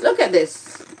 Look at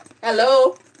this.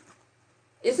 Hello?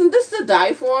 Isn't this to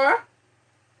die for?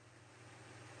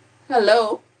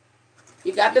 Hello?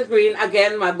 You got the green,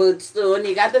 again, my birthstone.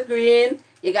 You got the green,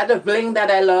 you got the bling that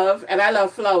I love, and I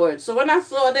love flowers. So when I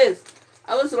saw this,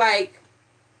 I was like,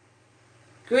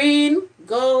 green,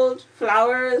 gold,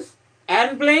 flowers,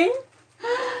 and bling?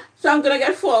 So I'm going to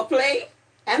get foreplay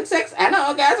and sex and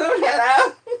orgasm.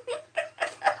 Hello?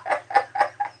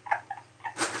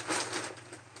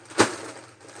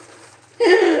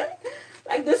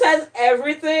 Like, this has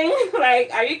everything.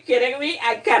 Like, are you kidding me?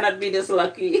 I cannot be this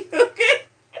lucky. Okay?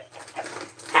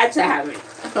 Had to have it.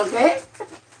 Okay?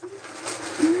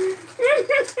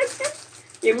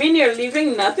 You mean you're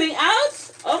leaving nothing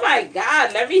out? Oh my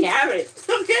God, let me have it.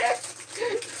 Okay?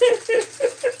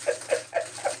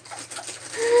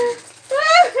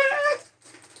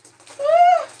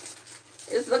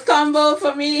 It's the combo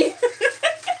for me.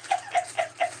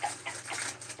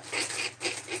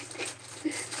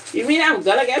 You mean I'm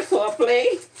gonna get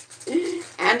foreplay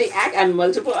and the act and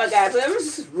multiple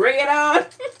orgasms? Bring it on.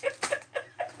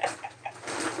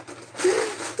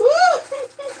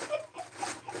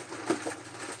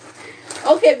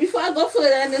 Okay, before I go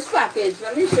further in this package,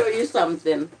 let me show you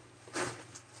something.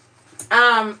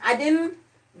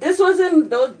 This wasn't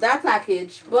that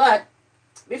package, but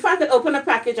before I could open the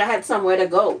package, I had somewhere to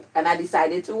go, and I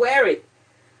decided to wear it.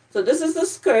 So this is the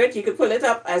skirt. You can pull it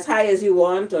up as high as you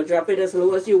want or drop it as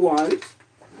low as you want,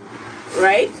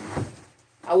 right?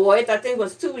 I wore it, I think it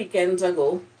was 2 weekends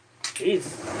ago. Jeez.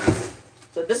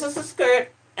 So this is the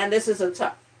skirt, and this is the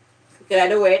top. You can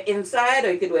either wear it inside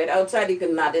or you could wear it outside. You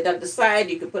can knot it at the side.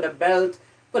 You could put a belt,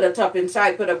 put a top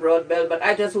inside, put a broad belt. But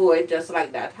I just wore it just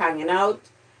like that, hanging out.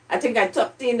 I think I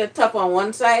tucked in the top on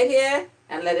one side here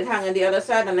and let it hang on the other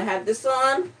side. And I had this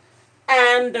on.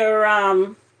 And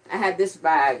I had this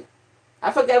bag.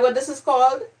 I forget what this is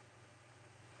called.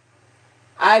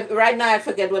 Right now I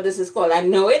forget what this is called. I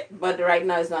know it, but right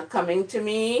now it's not coming to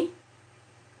me.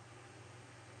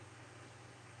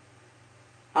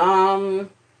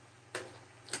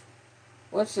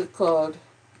 What's it called?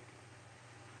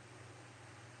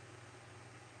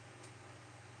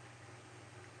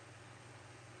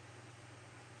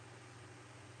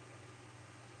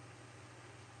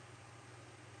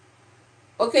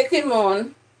 Okay,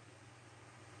 Kimon.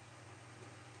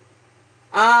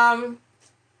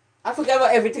 I forget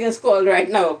what everything is called right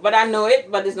now, but I know it,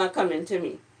 but it's not coming to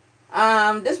me.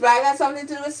 This bag has something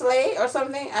to do with sleigh or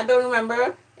something. I don't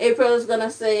remember. April is gonna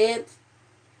say it.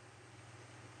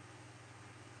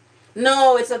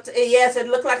 No, yes, it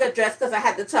looked like a dress because I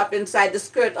had the top inside the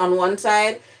skirt on one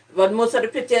side, but most of the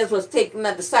pictures was taken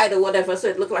at the side or whatever, so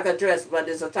it looked like a dress, but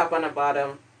it's a top and a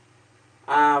bottom.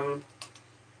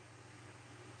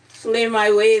 Slay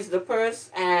My Way is the purse,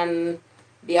 and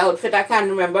the outfit I can't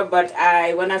remember, but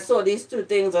when I saw these two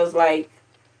things, I was like,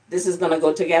 this is gonna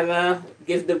go together.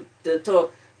 Give the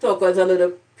turquoise a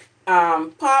little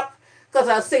pop, because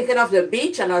I was thinking of the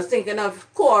beach, and I was thinking of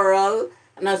coral,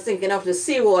 and I was thinking of the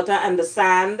seawater and the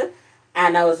sand,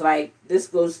 and I was like, this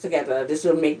goes together. This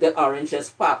will make the orange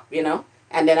just pop, you know.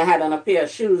 And then I had on a pair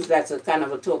of shoes that's a kind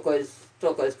of a turquoise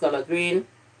color,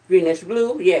 greenish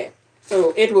blue, yeah.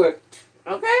 So it worked,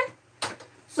 okay.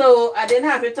 So I didn't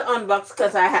have it to unbox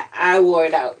because I wore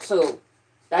it out. So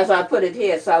that's why I put it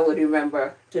here so I would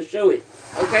remember to show it.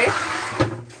 Okay?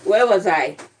 Where was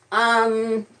I?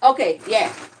 Okay,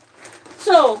 yeah.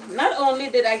 So not only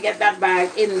did I get that bag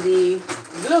in the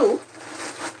blue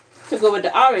to go with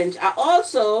the orange, I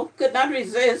also could not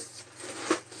resist.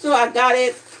 So I got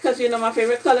it because, you know, my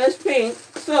favorite color is pink.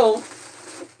 So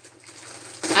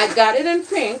I got it in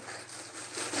pink.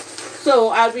 So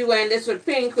I'll be wearing this with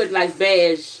pink with like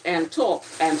beige and taupe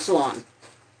and so on.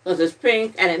 Because it's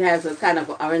pink and it has a kind of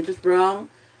orangish brown.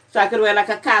 So I could wear like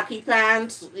a khaki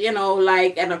pants, you know,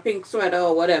 like, and a pink sweater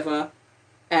or whatever.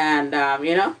 And,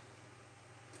 you know,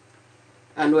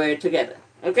 and wear it together.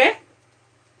 Okay?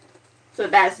 So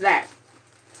that's that.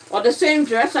 Or the same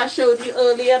dress I showed you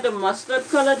earlier, the mustard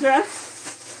color dress.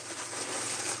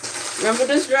 Remember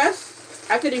this dress?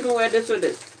 I could even wear this with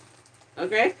this.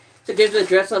 Okay? To give the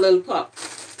dress a little pop.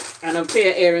 And a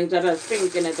pair of earrings that has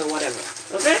pink in it or whatever.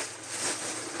 Okay?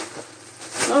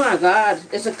 Oh my God.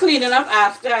 It's a cleaning up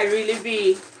after I really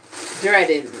be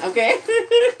dreading. Okay?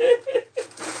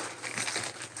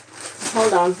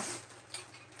 Hold on.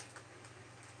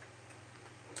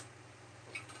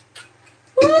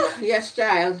 Whew, yes,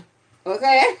 child.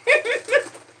 Okay?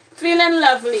 Feeling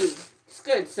lovely.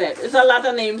 Skirt set. It's a lot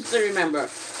of names to remember.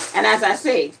 And as I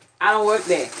say, I don't work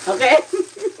there, okay?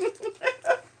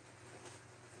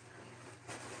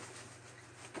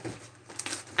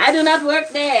 I do not work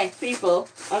there, people,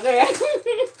 okay?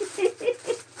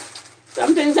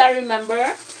 Some things I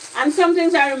remember, and some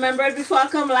things I remember before I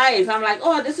come live. I'm like,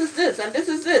 oh, this is this, and this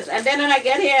is this. And then when I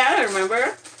get here, I don't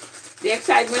remember. The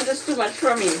excitement is too much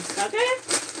for me, okay?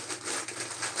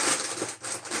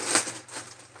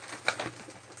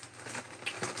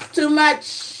 Too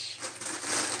much.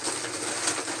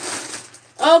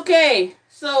 Okay,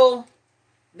 so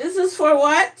this is for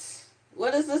what?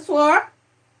 What is this for?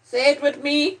 Say it with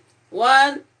me.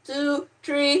 1, 2,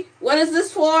 3. What is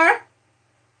this for?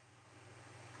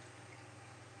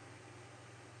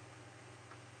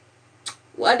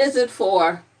 What is it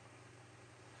for?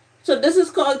 So this is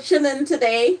called Chillin'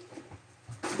 Today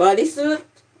bodysuit.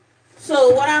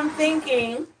 So what I'm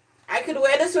thinking, I could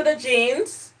wear this with the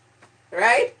jeans,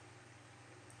 right?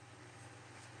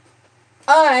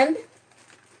 And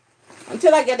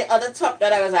until I get the other top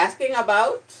that I was asking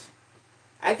about,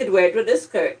 I could wear it with this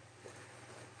skirt.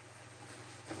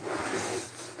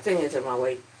 Thing is in my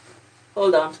way.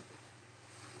 Hold on.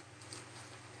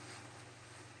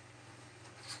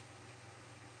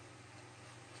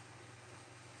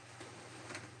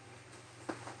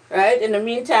 Right? In the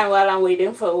meantime, while I'm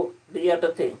waiting for the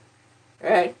other thing.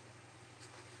 Right?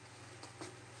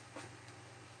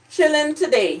 Chillin'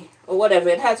 Today, or whatever.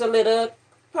 It has a little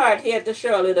part here to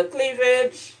show a little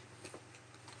cleavage.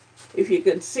 If you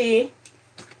can see,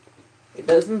 it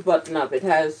doesn't button up. It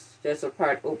has just a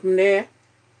part open there.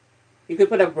 You could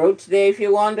put a brooch there if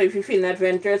you want, or if you feel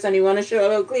adventurous and you want to show a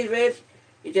little cleavage,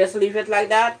 you just leave it like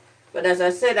that. But as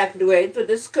I said, I could wear it with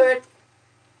this skirt.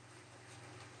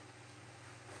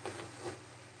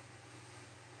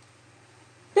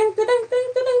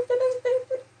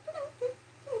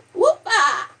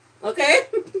 Whoop-ah! Okay?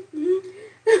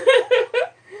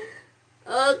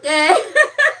 Okay.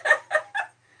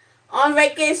 On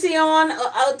vacation or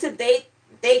out to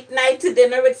date night to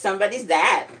dinner with somebody's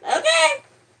dad. Okay?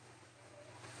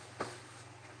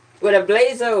 With a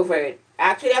blazer over it.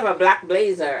 Actually, I have a black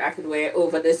blazer I could wear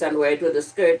over this and wear it with a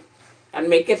skirt and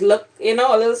make it look, you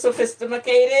know, a little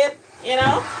sophisticated, you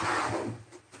know?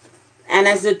 And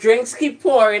as the drinks keep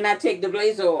pouring, I take the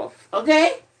blazer off,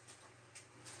 okay?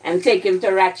 And take him to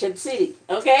Ratchet City,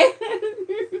 okay?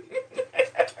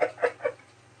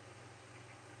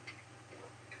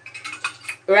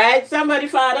 Right? Somebody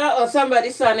father or somebody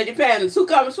son, it depends. Who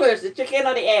comes first, the chicken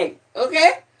or the egg,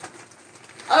 okay?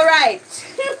 All right.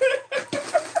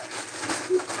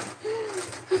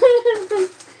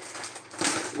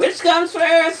 Which comes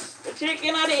first, the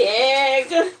chicken or the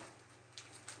egg?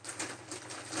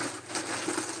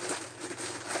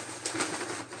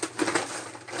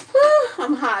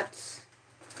 I'm hot.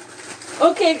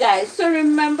 Okay, guys, so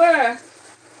remember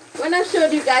when I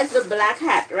showed you guys the black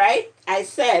hat, right? I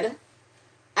said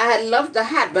I had loved the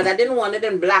hat, but I didn't want it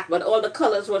in black, but all the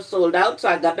colors were sold out, so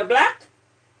I got the black.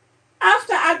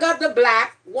 After I got the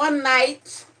black, one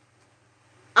night,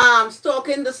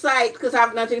 stalking the site because I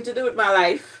have nothing to do with my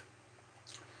life,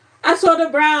 I saw the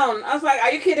brown. I was like,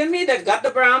 are you kidding me? They got the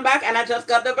brown back and I just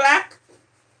got the black?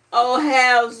 Oh,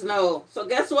 hells no. So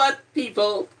guess what,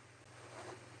 people?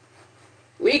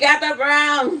 We got the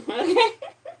brown, okay?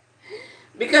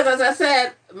 Because as I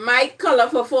said, my color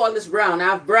for fall is brown. I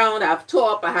have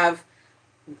taupe, I have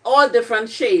all different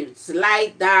shades.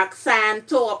 Light, dark, sand,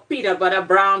 taupe, peanut butter,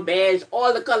 brown, beige,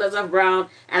 all the colors of brown.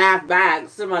 And I have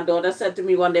bags. So my daughter said to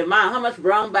me one day, Mom, how much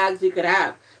brown bags you could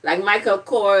have? Like Michael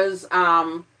Kors,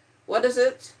 what is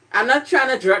it? I'm not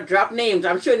trying to drop names.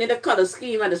 I'm showing you the color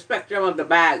scheme and the spectrum of the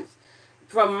bags.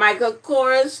 From Michael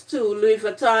Kors to Louis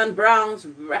Vuitton, browns,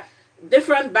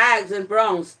 different bags in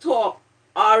browns, taupe,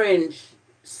 orange,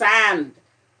 sand,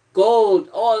 gold,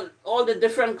 all the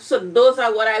different. So those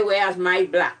are what I wear as my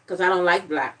black, because I don't like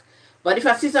black. But if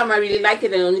I see something I really like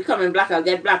it and only come in black, I'll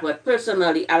get black. But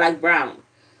personally, I like brown.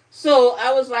 So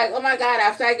I was like, oh my God,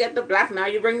 after I get the black, now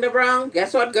you bring the brown.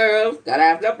 Guess what, girl? Gotta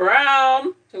have the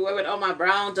brown to wear with all my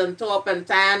browns and taupe and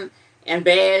tan and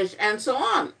beige and so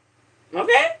on.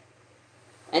 Okay?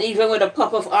 And even with a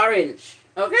pop of orange.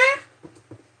 Okay?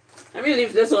 Let me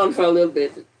leave this on for a little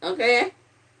bit. Okay?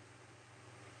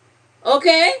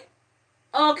 Okay?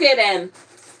 Okay then.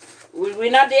 We're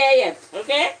not there yet.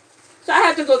 Okay? So I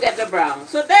had to go get the brown.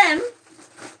 So then,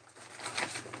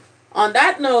 on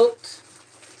that note,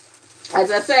 as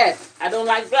I said, I don't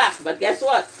like black. But guess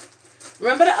what?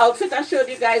 Remember the outfit I showed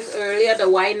you guys earlier? The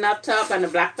wine nut top and the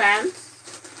black pants?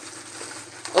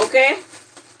 Okay?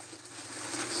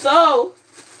 So,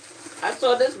 I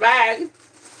saw this bag.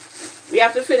 We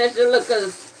have to finish the look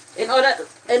because In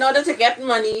order to get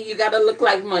money, you gotta look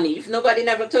like money. If nobody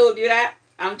never told you that,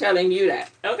 I'm telling you that.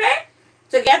 Okay?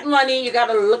 To get money, you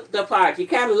gotta look the part. You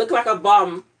can't look like a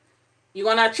bum. You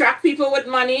wanna attract people with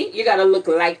money, you gotta look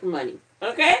like money.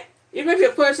 Okay? Even if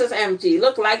your purse is empty,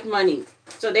 look like money.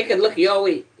 So they can look your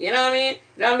way. You know what I mean?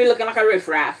 You don't be looking like a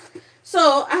riffraff.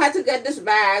 So I had to get this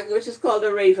bag, which is called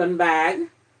a Raven bag,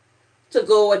 to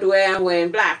go with where I'm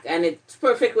wearing black. And it's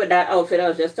perfect with that outfit I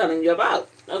was just telling you about.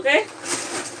 Okay?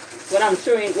 What I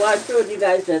showed you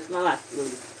guys just now,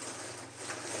 actually.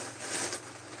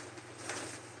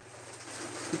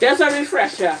 Just a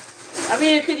refresher. I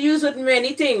mean, you could use it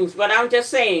many things, but I'm just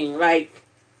saying, like,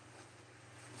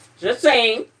 just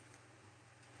saying.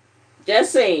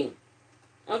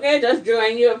 Okay, just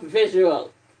drawing you a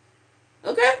visual.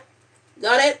 Okay?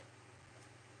 Got it?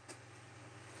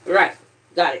 Right.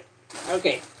 Got it.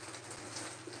 Okay.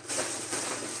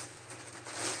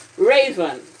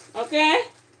 Raven. Okay?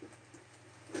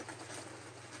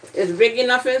 It's big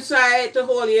enough inside to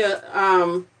hold your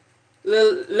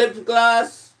little lip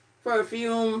gloss,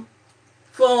 perfume,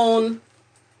 phone,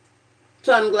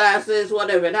 sunglasses,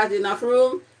 whatever. It has enough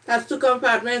room. It has two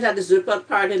compartments and the zipper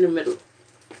part in the middle.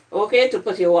 Okay, to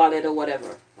put your wallet or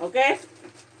whatever. Okay?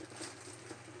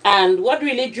 And what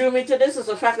really drew me to this is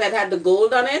the fact that it had the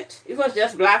gold on it. If it was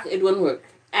just black, it wouldn't work.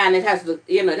 And it has the,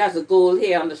 it has the gold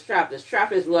here on the strap. The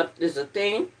strap is what is the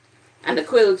thing. And the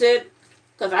quilted.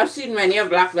 Because I've seen many of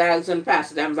black bags and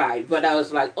passed them by. But I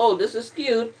was like, oh, this is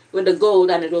cute with the gold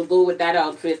and it will go with that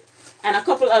outfit. And a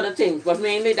couple other things, but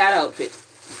mainly that outfit.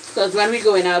 Because when we're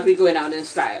going out in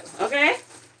style. Okay?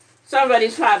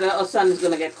 Somebody's father or son is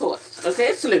going to get caught.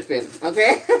 Okay? Slipping.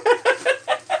 Okay?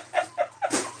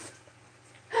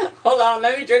 Hold on,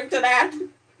 let me drink to that.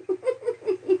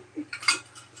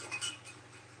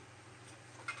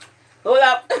 Hold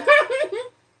up.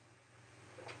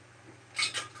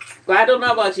 Well, I don't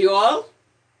know about you all,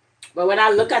 but when I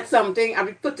look at something, I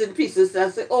be putting pieces. I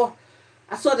say, oh,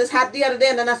 I saw this hat the other day,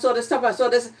 and then I saw this stuff. I saw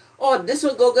this. Oh, this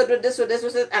will go good with this, with this,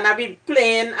 with this. And I be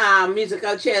playing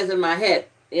musical chairs in my head.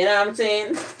 You know what I'm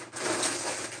saying?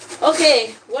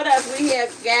 Okay, what else we here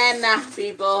again,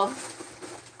 people?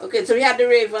 Okay, so we had the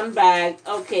Raven bag.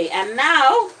 Okay, and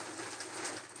now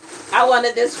I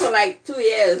wanted this for like 2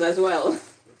 years as well,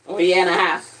 or a year and a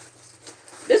half.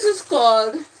 This is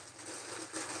called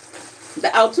the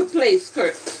outer play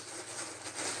skirt.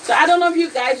 So I don't know if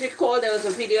you guys recall, there was a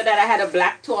video that I had a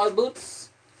black tall boots.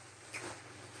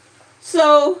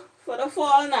 So for the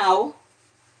fall now,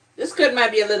 this skirt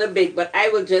might be a little big, but I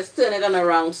will just turn it on the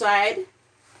wrong side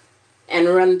and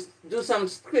do some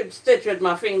script stitch with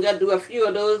my finger, do a few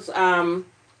of those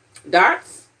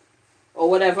darts or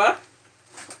whatever,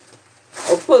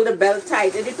 or pull the belt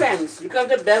tight. It depends. Because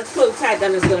the belt pulled tight,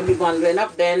 then it's going to be bundling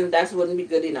up, then that wouldn't be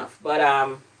good enough.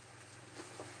 But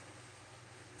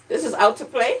this is out to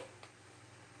play,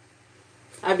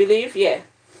 I believe, yeah.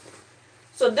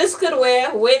 So this could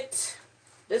wear with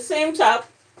the same top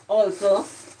also.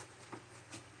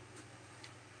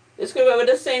 This could wear with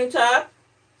the same top,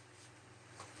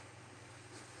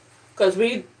 because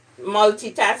we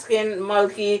multitasking,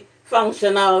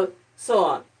 multi-functional, so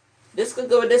on. This could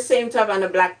go with the same top and the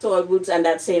black tall boots and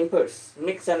that same purse.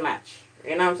 Mix and match.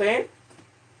 You know what I'm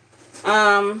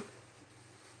saying?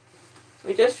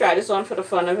 We just try this on for the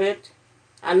fun of it.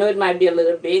 I know it might be a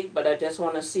little big, but I just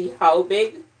want to see how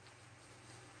big.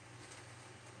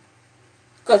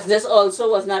 Because this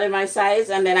also was not in my size,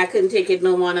 and then I couldn't take it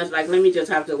no more. And I was like, let me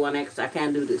just have the 1X. I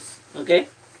can't do this. Okay?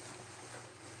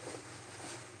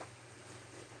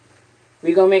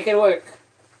 We're going to make it work.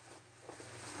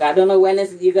 I don't know when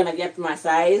you're going to get my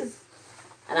size.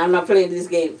 And I'm not playing these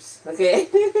games. Okay?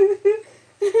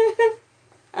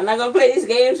 I'm not going to play these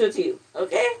games with you.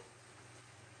 Okay?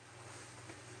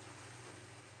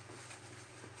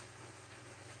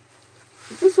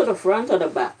 Is this for the front or the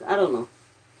back? I don't know.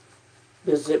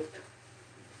 The zip.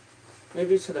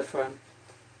 Maybe it's to the front.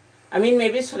 I mean,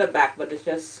 maybe it's to the back, but it's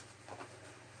just...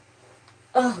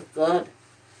 Oh, God.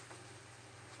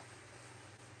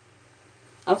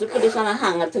 I have to put this on a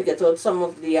hanger to get out some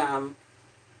of the,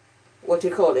 what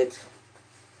you call it,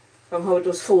 from how it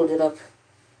was folded up.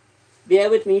 Bear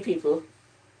with me, people.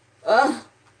 Come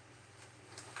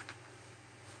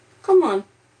on.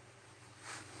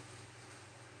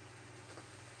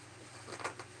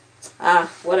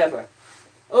 Whatever.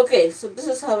 Okay, so this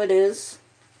is how it is.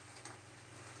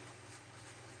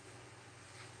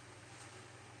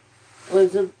 Or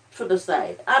is it for the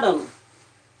side? I don't know.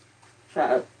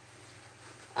 Child.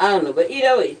 I don't know, but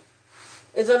either way,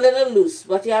 it's a little loose,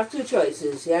 but you have two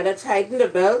choices. You either tighten the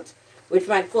belt, which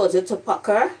might cause it to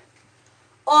pucker,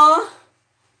 or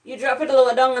You drop it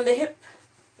lower down on the hip,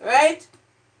 right?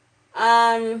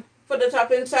 Put the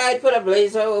top inside, put a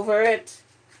blazer over it,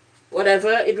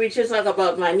 whatever. It reaches like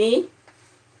about my knee.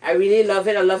 I really love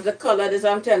it. I love the color. This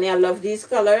I'm telling you, I love these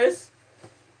colors.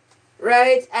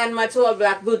 Right? And my tall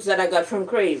black boots that I got from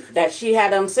Crave that she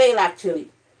had on sale actually.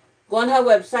 Go on her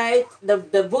website. The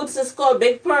boots is called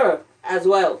Big Pearl as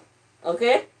well.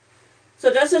 Okay?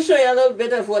 So just to show you a little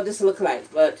bit of what this look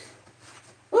like. But,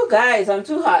 oh guys, I'm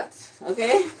too hot.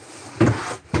 Okay?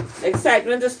 The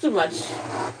excitement is too much.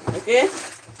 Okay?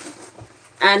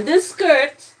 And this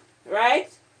skirt, right,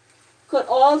 could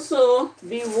also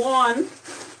be worn.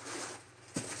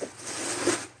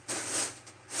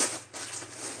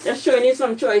 Just showing you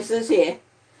some choices here.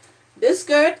 This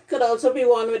skirt could also be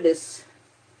worn with this.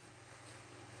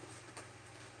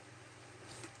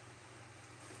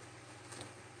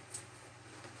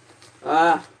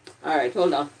 Alright,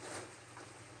 hold on.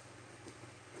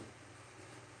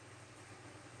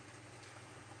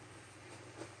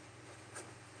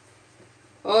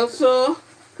 Also,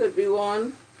 could be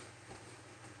worn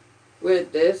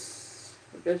with this.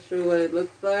 I'll just show you what it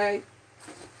looks like.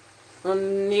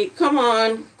 Come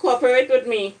on, cooperate with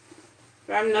me.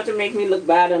 Try not to make me look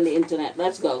bad on the internet.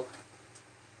 Let's go.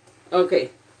 Okay.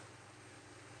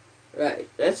 Right,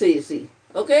 that's so you see.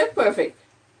 Okay, perfect.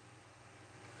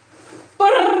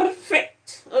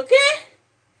 Perfect. Okay?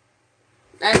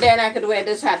 And then I could wear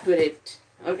this hat with it.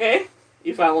 Okay?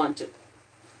 If I want to.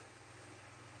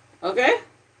 Okay?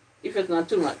 If it's not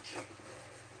too much.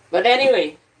 But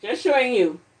anyway, just showing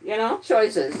you, you know,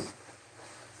 choices.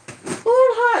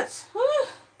 Oh, hot.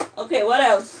 Okay, what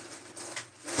else?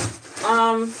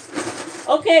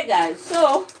 Okay, guys.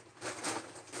 So,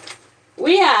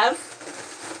 we have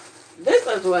this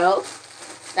as well.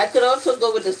 That could also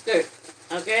go with the skirt.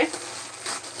 Okay?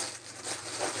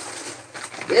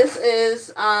 This is,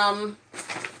 the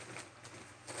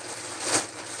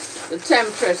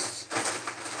temptress.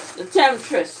 The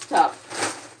temptress top.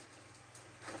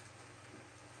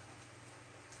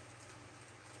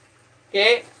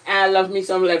 Okay, and I love me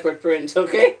some leopard print,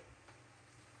 okay?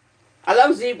 I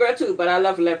love zebra too, but I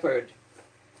love leopard.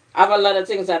 I have a lot of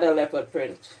things that are leopard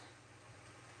print.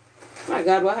 My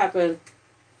God, what happened?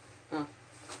 Oh.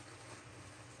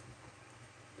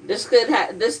 This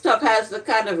top has the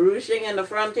kind of ruching in the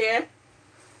front here.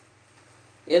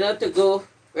 You know, to go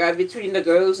right between the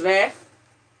girls there.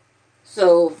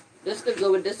 So, this could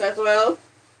go with this as well.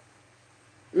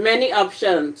 Many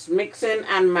options, mixing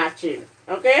and matching,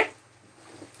 okay?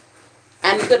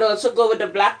 And you could also go with the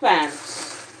black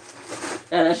pants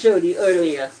that I showed you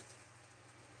earlier.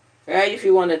 Right, if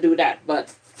you want to do that.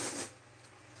 But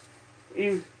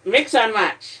you mix and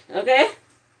match. Okay?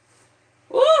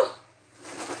 Woo!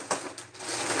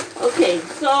 Okay,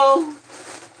 so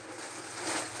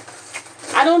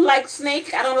I don't like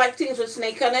snake. I don't like things with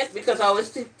snake on it because I always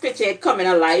picture it coming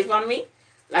alive on me.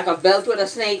 Like a belt with a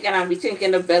snake, and I'll be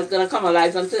thinking the belt's gonna come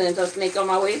alive and turn into a snake on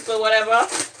my waist or whatever.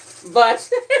 But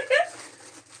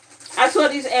I saw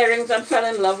these earrings and fell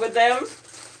in love with them.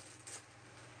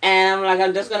 And I'm like,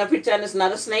 I'm just going to pretend it's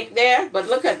not a snake there. But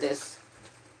look at this.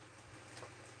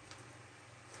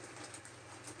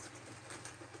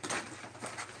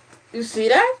 You see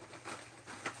that?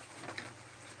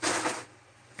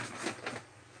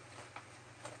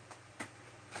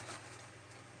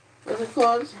 What's it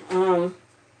called?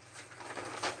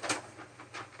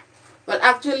 But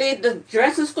actually, the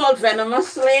dress is called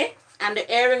Venomous Slay. And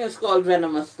the earring is called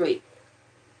Venomous Slay.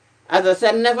 As I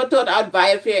said, never thought I'd buy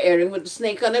a fair earring with the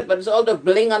snake on it, but it's all the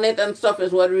bling on it and stuff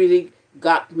is what really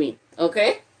got me.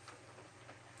 Okay?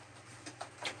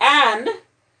 And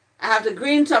I have the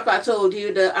green top I told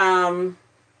you, the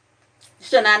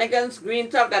Shenanigans green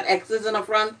top that X's in the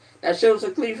front that shows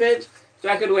the cleavage. So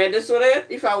I could wear this with it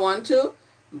if I want to.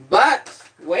 But,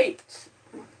 wait.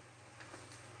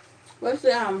 What's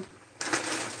the,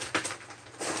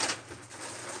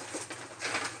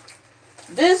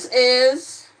 this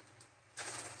is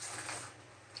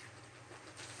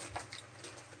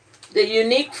the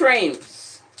unique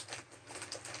frames.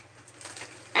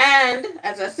 And,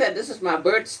 as I said, this is my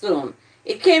birthstone.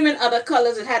 It came in other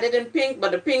colors. It had it in pink,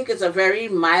 but the pink is a very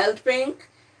mild pink.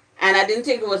 And I didn't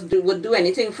think it would do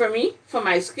anything for me, for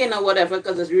my skin or whatever,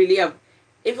 because it's really a...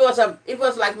 If it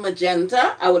was like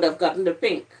magenta, I would have gotten the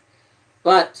pink.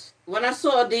 But when I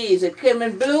saw these, it came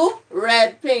in blue,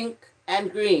 red, pink,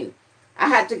 and green. I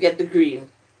had to get the green.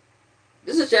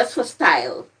 This is just for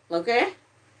style, okay?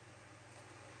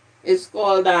 It's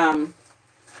called the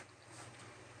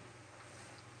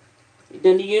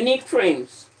unique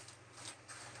frames.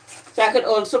 So I could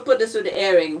also put this with the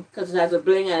earring because it has a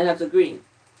bling and it has a green.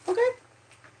 Okay?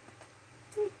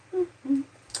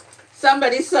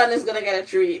 Somebody's son is gonna get a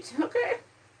treat. Okay.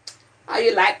 How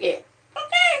you like it?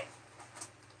 Okay.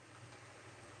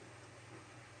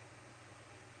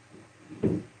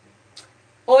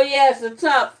 Oh yes, the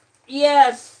top.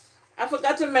 Yes. I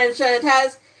forgot to mention it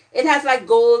has like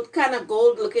gold, kind of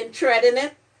gold looking thread in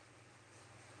it.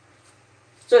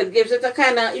 So it gives it a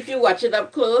kind of, if you watch it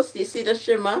up close, you see the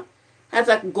shimmer has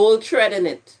like gold thread in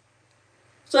it.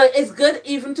 So it's good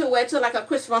even to wear to like a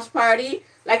Christmas party.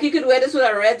 Like you could wear this with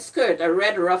a red skirt, a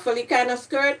red ruffly kind of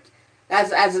skirt,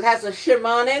 as it has a shimmer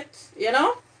on it, you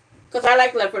know? Because I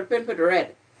like leopard print with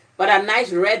red. But a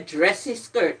nice red dressy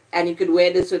skirt, and you could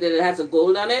wear this with it. It has a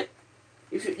gold on it.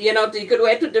 If you know, you could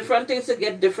wear two different things to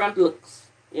get different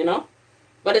looks, you know?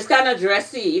 But it's kind of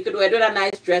dressy. You could wear it with a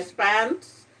nice dress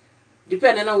pants,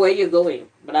 depending on where you're going.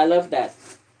 But I love that.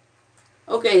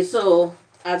 Okay, so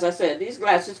as I said, these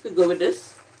glasses could go with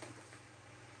this.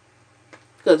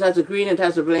 Because it has a green, it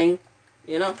has a bling,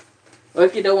 you know. Or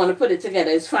if you don't want to put it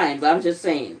together, it's fine. But I'm just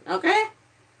saying, okay?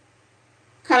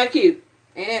 Kind of cute,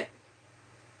 ain't it?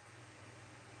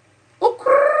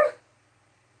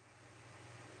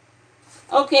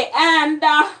 Okay, and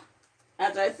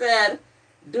as I said,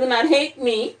 do not hate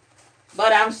me,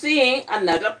 but I'm seeing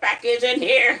another package in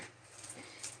here.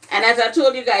 And as I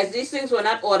told you guys, these things were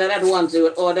not ordered at once. They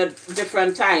were ordered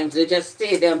different times. They just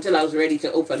stayed there until I was ready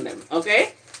to open them,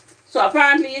 okay? So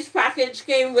apparently each package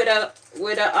came with a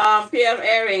pair of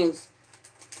earrings.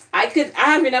 I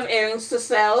have enough earrings to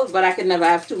sell, but I could never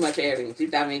have too much earrings,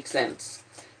 if that makes sense.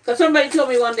 Because somebody told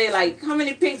me one day, like, how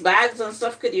many pink bags and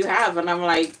stuff could you have? And I'm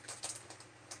like,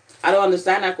 I don't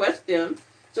understand that question.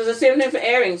 So it's the same thing for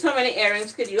earrings. How many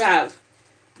earrings could you have?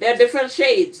 They're different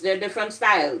shades. They're different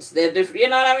styles. They're different, you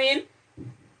know what I mean?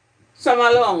 Some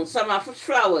are long, some are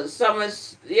flowers, some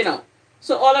is, you know.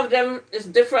 So all of them is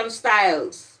different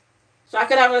styles. So I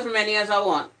can have as many as I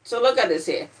want. So look at this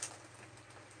here.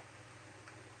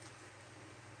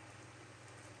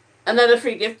 Another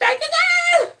free gift. Thank you,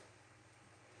 guys!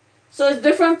 So it's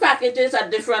different packages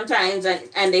at different times,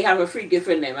 and they have a free gift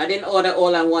in them. I didn't order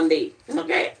all on one day,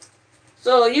 okay?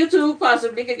 So you too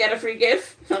possibly could get a free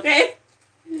gift, okay?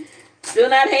 Do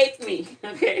not hate me,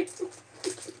 okay?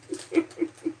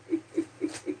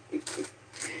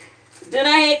 Do not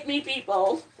hate me,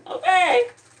 people, okay?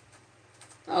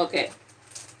 Okay.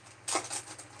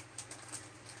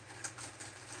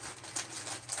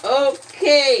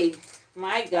 Okay.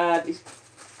 My God.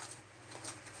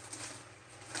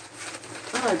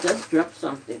 Oh, I just dropped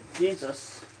something.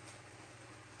 Jesus.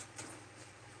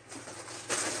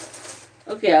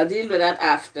 Okay, I'll deal with that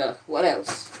after. What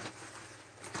else?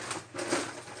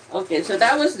 Okay, so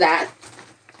that was that.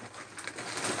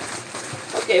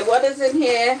 Okay, what is in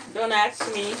here? Don't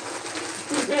ask me.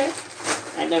 Okay.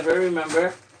 I never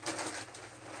remember.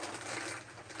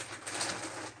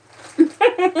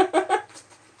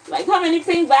 Like, how many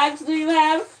pink bags do you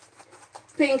have?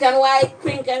 Pink and white,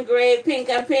 pink and gray, pink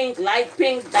and pink, light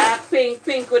pink, dark pink,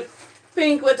 pink with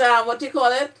what do you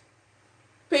call it?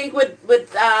 Pink with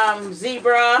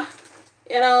zebra,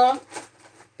 you know,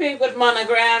 pink with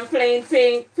monogram, plain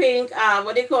pink, pink,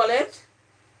 what do you call it?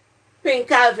 Pink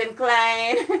Calvin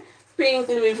Klein, pink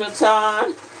Louis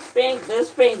Vuitton, pink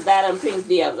this, pink that, and pink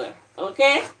the other.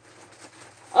 Okay?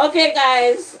 Okay,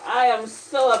 guys, I am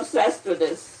so obsessed with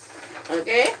this.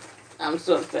 Okay? I'm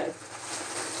so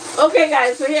obsessed. Okay,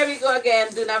 guys, so here we go again.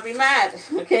 Do not be mad.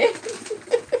 Okay?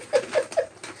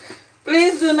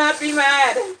 Please do not be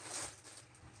mad.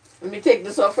 Let me take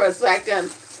this off for a second.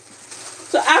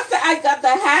 So after I got the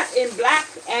hat in black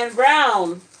and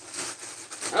brown,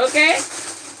 okay,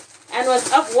 and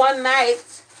was up one night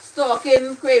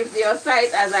stalking Crave Dior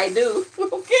site as I do,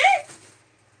 okay,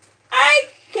 I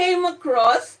came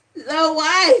across the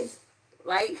white.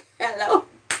 Like, hello.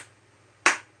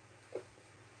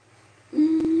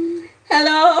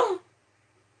 Hello?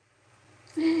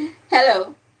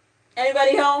 Hello?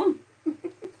 Anybody home?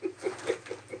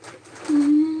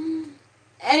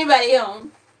 Anybody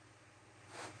home?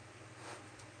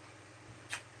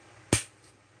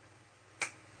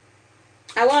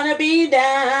 I wanna be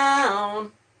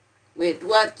down with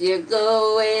what you're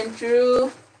going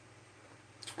through.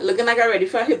 Looking like I'm ready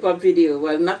for a hip-hop video.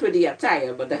 Well, not with the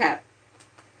attire, but the hat.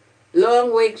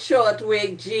 Long wig, short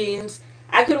wig, jeans.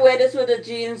 I could wear this with the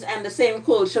jeans and the same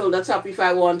cold shoulder top if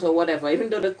I want or whatever. Even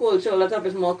though the cold shoulder top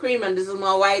is more cream and this is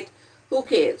more white, who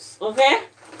cares? Okay?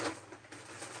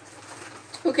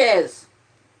 Who cares?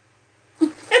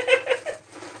 And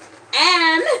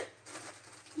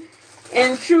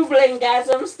in true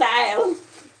blingasm style,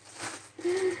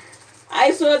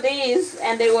 I saw these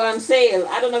and they were on sale.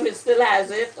 I don't know if it still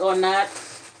has it or not.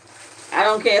 I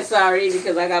don't care, sorry,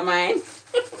 because I got mine.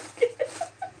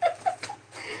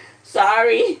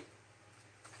 Sorry.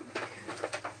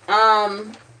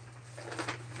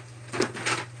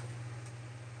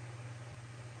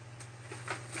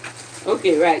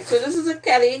 Okay, right. So this is a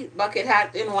Kelly bucket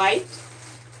hat in white.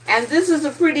 And this is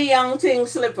a pretty young thing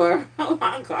slipper. Oh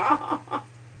my God.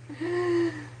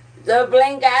 The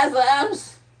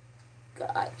blinkasms.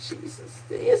 God, Jesus.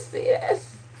 Do you see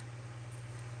this?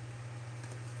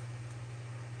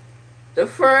 The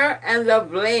fur and the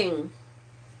bling.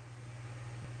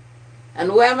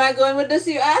 And where am I going with this,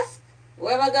 you ask?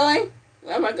 Where am I going?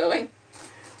 Where am I going?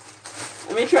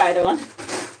 Let me try the one.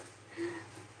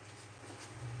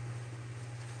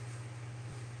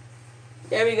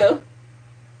 There we go.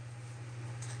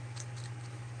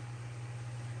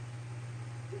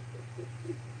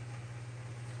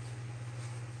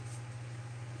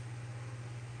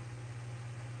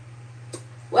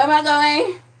 Where am I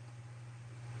going?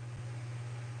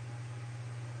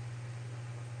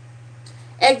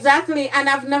 Exactly, and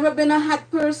I've never been a hat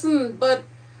person, but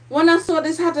when I saw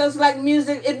this hat, I was like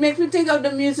music. It makes me think of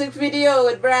the music video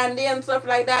with Brandy and stuff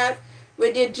like that,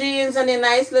 with your jeans and your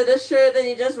nice little shirt, and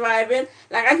you just vibing.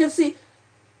 Like I could see,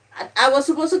 I was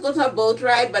supposed to go to a boat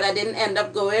ride, but I didn't end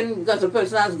up going because the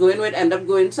person I was going with ended up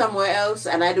going somewhere else,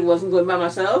 and I wasn't going by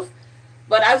myself.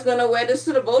 But I was gonna wear this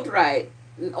to the boat ride,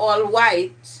 all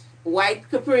white, white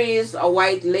capris or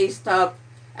white lace top,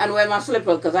 and wear my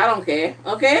slipper because I don't care.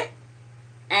 Okay.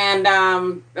 And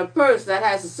a purse that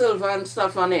has silver and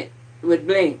stuff on it with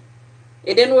bling.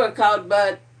 It didn't work out,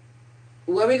 but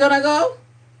where we gonna go?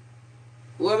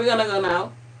 Where we gonna go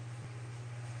now?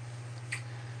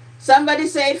 Somebody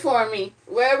say it for me.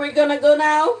 Where are we gonna go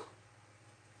now?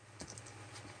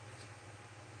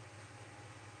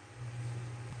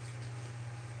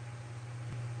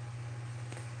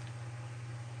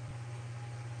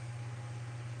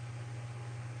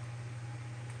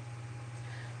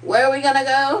 Where are we gonna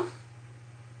go?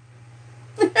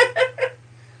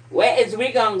 Where is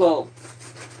we gonna go?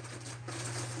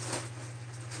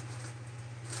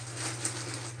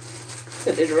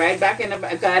 Put it right back in the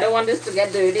bag. I don't want this to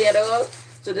get dirty at all.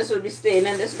 So this will be staying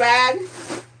in this bag.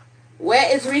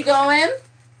 Where is we going?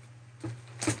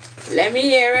 Let me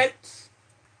hear it.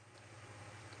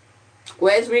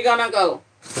 Where's we gonna go?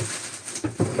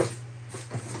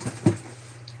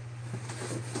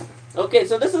 Okay,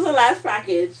 so this is the last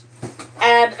package.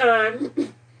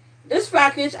 And this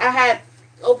package I had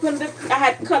opened it, I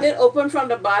had cut it open from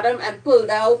the bottom and pulled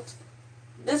out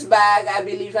this bag, I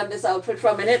believe, and this outfit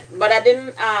from in it. But I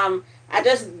didn't I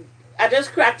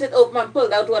just cracked it open and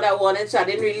pulled out what I wanted, so I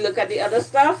didn't really look at the other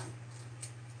stuff.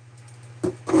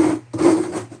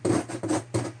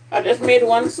 I just made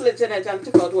one slit in it and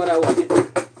took out what I wanted.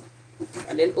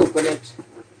 I didn't open it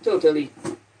totally.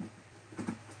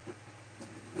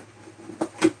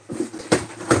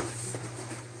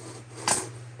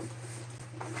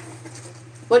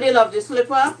 Would you love this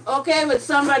slipper? Okay, with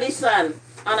somebody's son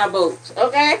on a boat,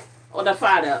 okay? Or the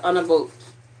father on a boat.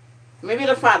 Maybe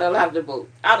the father will have the boat.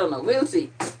 I don't know. We'll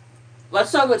see. But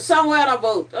somewhere on a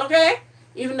boat, okay?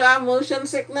 Even though I have motion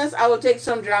sickness, I will take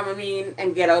some Dramamine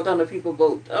and get out on the people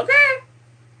boat, okay?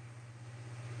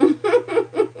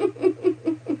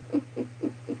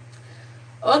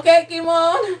 Okay,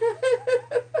 Kimon.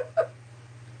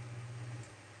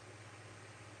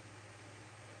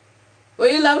 Will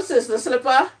you love, sis, the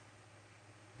slipper?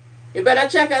 You better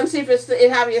check and see if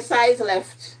it have your size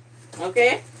left.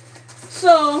 Okay?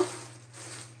 So,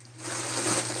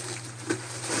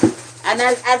 and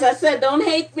as I said, don't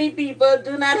hate me, people.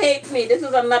 Do not hate me. This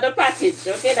is another package,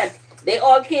 okay? That they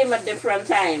all came at different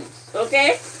times.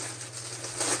 Okay?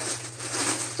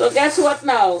 So guess what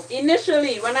now?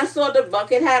 Initially, when I saw the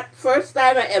bucket hat, first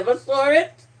time I ever saw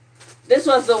it, this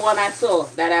was the one I saw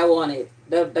that I wanted.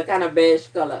 The kind of beige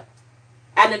color.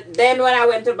 And then when I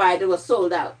went to buy it, it was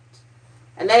sold out.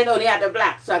 And then it only had the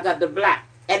black, so I got the black.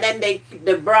 And then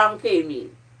the brown came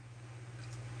in.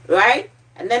 Right?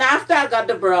 And then after I got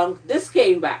the brown, this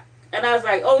came back. And I was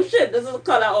like, oh shit, this is the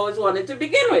color I always wanted to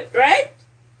begin with, right?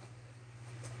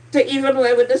 To even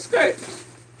wear with the skirt.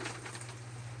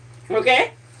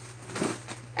 Okay?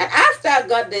 And after I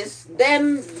got this,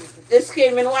 then this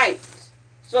came in white.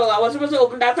 So I was supposed to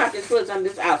open that package first and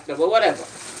this after, but whatever.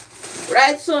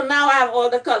 Right, so now I have all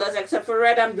the colors except for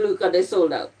red and blue because they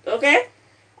sold out, okay?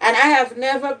 And I have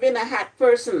never been a hat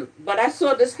person, but I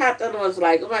saw this hat and was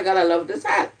like, oh my God, I love this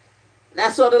hat. And I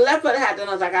saw the leopard hat and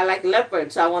I was like, I like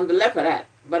leopard, so I want the leopard hat.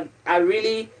 But I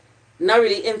really, not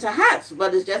really into hats,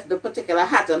 but it's just the particular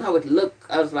hat and how it looked.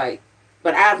 I was like,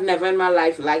 but I've never in my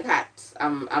life liked hats.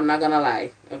 I'm not going to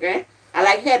lie, okay? I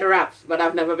like head wraps, but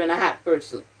I've never been a hat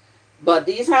person. But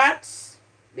these hats,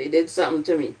 they did something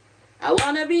to me. I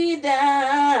wanna be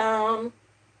down.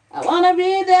 I wanna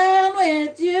be down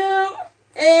with you.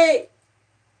 Hey.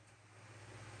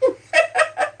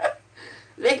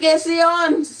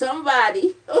 Vacation,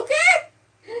 somebody. Okay?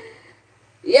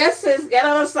 Yes, sis, get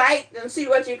on a site and see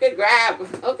what you can grab.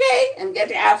 Okay? And get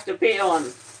your afterpay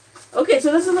on. Okay,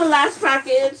 so this is the last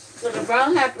package. So the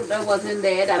brown hat that was in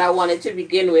there that I wanted to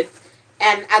begin with.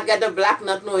 And I got the black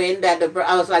not knowing that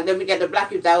I was like, let me get the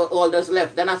black if that all that's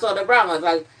left. Then I saw the brown. I was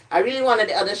like, I really wanted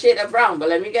the other shade of brown, but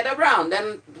let me get a brown.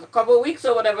 Then a couple of weeks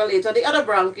or whatever later, the other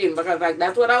brown came because like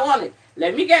that's what I wanted.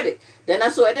 Let me get it. Then I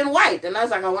saw it in white. And I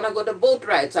was like, I want to go the boat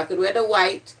ride. So I could wear the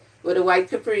white with the white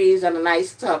capris and a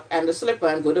nice top and the slipper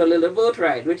and go to a little boat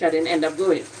ride, which I didn't end up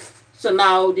going. So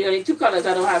now the only two colors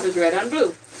I don't have is red and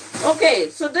blue. Okay,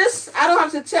 so this, I don't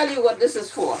have to tell you what this is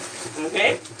for.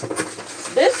 Okay?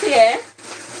 This here,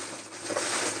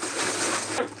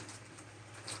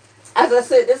 as I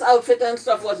said, this outfit and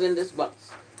stuff was in this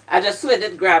box. I just slid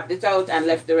it, grabbed it out, and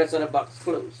left the rest of the box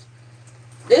closed.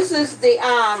 This is the,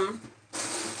 I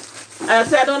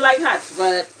said I don't like hats,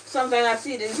 but sometimes I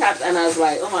see these hats and I was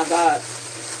like, oh my God.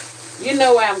 You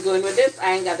know where I'm going with this.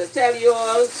 I ain't got to tell you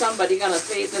all. Somebody gonna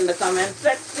say it in the comment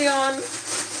section.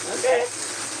 Okay?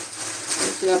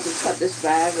 Let's have to cut this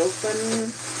bag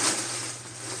open.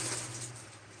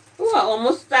 Oh, I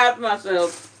almost stabbed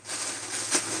myself.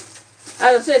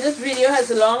 As I said, this video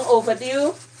has long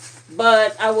overdue,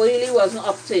 but I really wasn't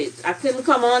up to it. I couldn't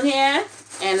come on here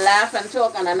and laugh and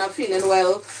talk, and I'm not feeling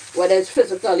well, whether it's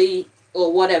physically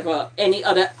or whatever, any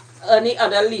other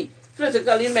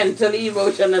physically, mentally,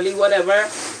 emotionally, whatever.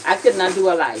 I could not do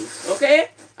a live. Okay?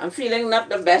 I'm feeling not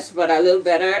the best, but a little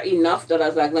better enough that I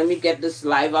was like, let me get this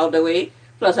live out of the way.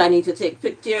 Plus, I need to take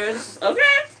pictures.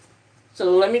 Okay? So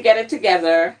let me get it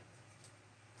together.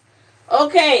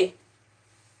 Okay.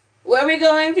 Where we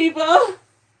going, people?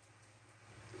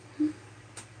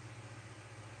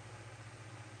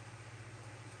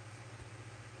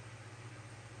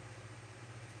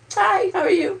 Hi, how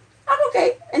are you? I'm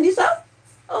okay. And yourself?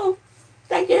 Oh,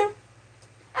 thank you.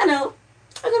 I know.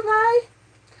 Goodbye.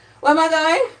 Where am I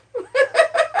going?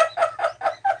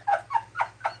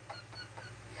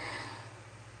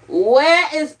 Where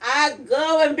is I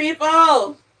going,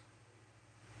 people?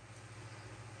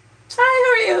 Hi,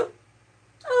 how are you?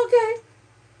 Okay.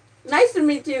 Nice to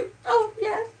meet you. Oh,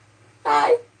 yes.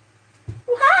 Hi.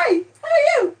 Hi. How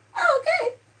are you? Oh,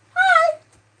 okay. Hi.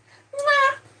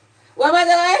 Mwah. Where am I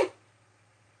going?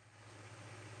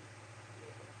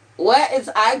 Where is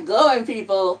I going,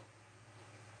 people?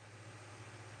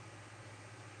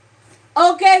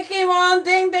 Okay, keep on.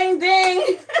 Ding, ding, ding.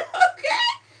 Okay.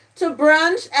 To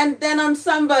brunch and then on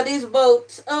somebody's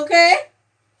boat. Okay?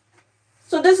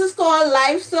 So this is called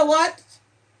Life's a what?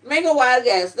 Make a wild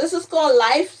guess. This is called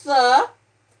Life's a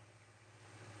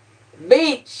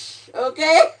Beach.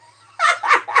 Okay?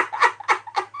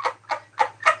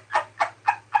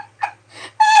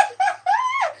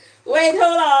 Wait,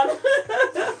 hold on.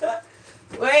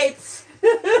 Wait.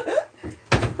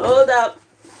 Hold up.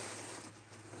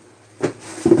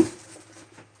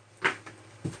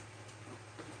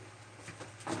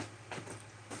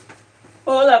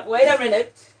 Hold up. Wait a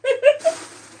minute.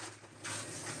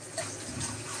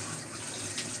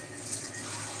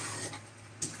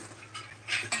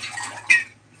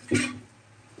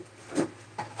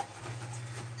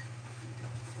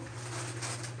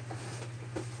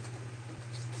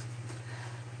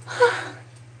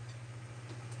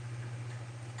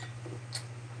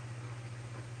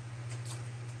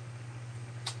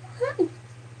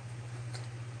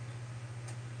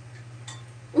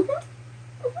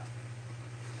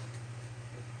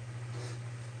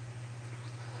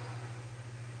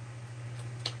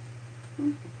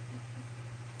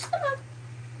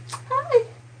 Hi.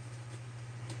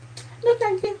 No,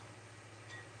 thank you.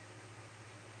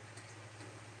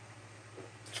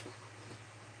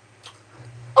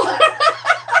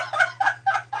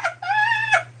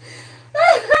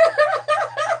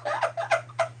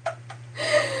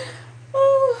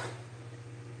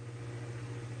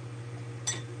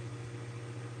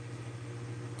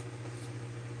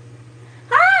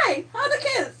 Hi. How are the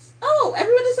kids? Oh,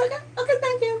 everybody's okay? Okay,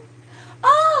 thank you.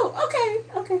 Oh, okay,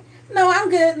 okay. No, I'm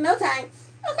good. No thanks.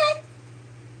 Okay.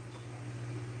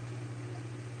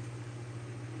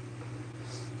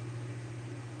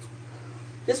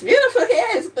 This beautiful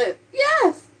hair is good.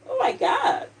 Yes. Oh my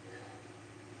God.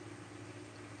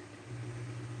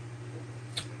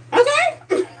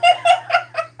 Okay.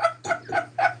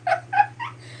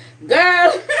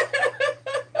 Girl.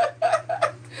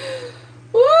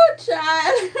 Woo,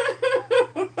 child.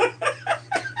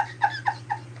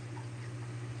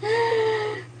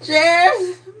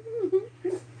 Cheers.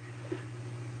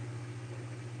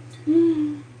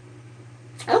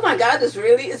 God,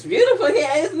 it's beautiful here,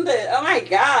 isn't it? Oh my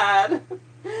God.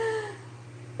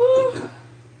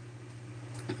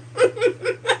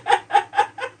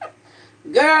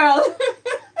 Girl.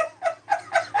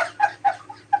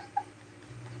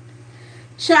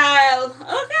 Child.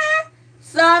 Okay.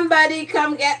 Somebody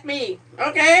come get me.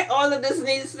 Okay? All of this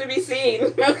needs to be seen.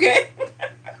 Okay?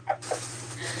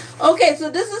 Okay,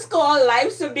 so this is called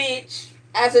Life's a Beach,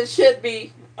 as it should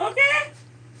be. Okay?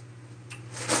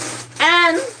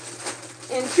 And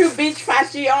in true beach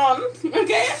fashion,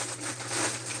 okay,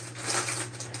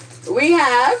 we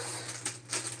have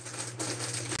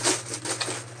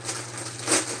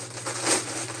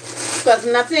because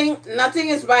nothing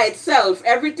is by itself.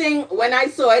 Everything, when I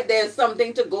saw it, there's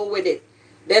something to go with it.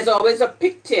 There's always a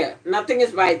picture. Nothing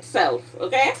is by itself.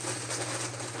 Okay?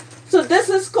 So this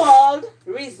is called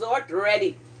Resort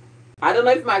Ready. I don't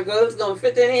know if my girl's gonna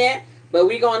fit in here, but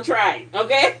we're gonna try.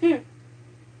 Okay?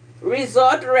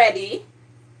 Resort Ready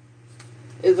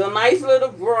is a nice little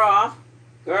bra.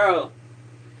 Girl,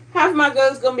 half my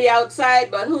girls gonna be outside,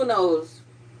 but who knows?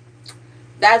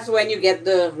 That's when you get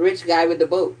the rich guy with the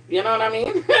boat. You know what I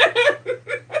mean?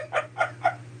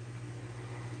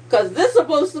 Because this is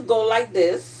supposed to go like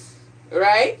this,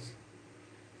 right?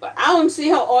 But I don't see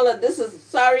how all of this is.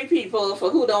 Sorry, people,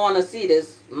 for who don't want to see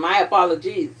this. My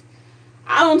apologies.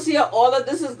 I don't see how all of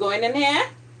this is going in here.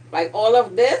 Like all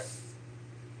of this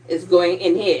is going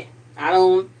in here. I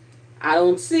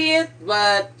don't see it,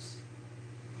 but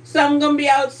some gonna be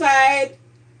outside.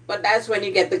 But that's when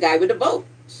you get the guy with the boat.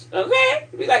 Okay?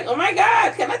 Be like, oh my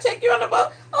God, can I take you on the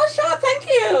boat? Oh sure, thank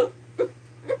you.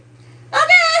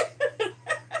 Okay.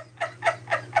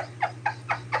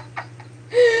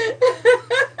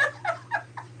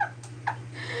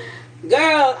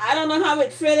 Girl, I don't know how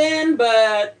it fit in,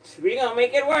 but we're gonna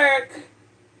make it work.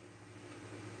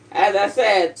 As I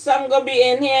said, some gonna be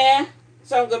in here,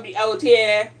 some gonna be out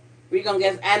here. We're gonna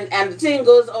get and the thing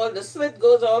goes the slit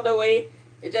goes all the way.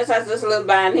 It just has this little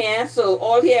band here. So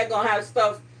all here gonna have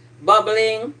stuff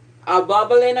bubbling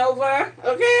over,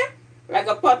 okay? Like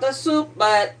a pot of soup,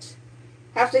 but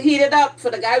have to heat it up for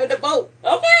the guy with the boat.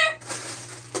 Okay?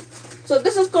 So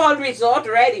this is called Resort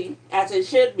Ready, as it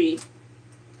should be.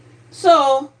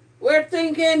 So we're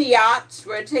thinking yachts,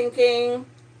 we're thinking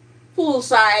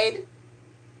poolside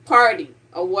party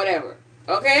or whatever.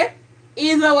 Okay?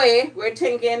 Either way, we're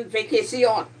thinking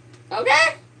vacation.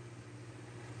 Okay?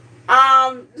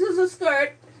 This is a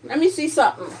skirt. Let me see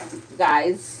something,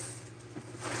 guys.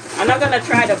 I'm not gonna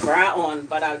try the bra on,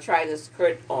 but I'll try the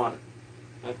skirt on.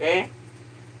 Okay?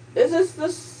 This is the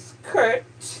skirt.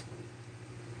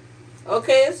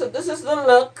 Okay, so this is the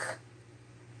look.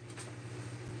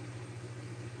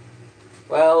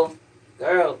 Well,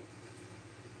 girl.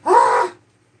 Ah!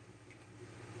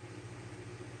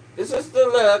 This is the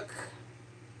look.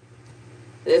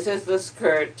 This is the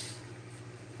skirt.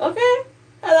 Okay?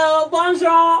 Hello,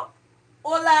 bonjour,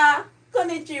 hola,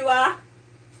 konnichiwa,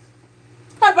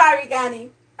 habari gani.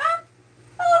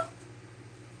 Oh.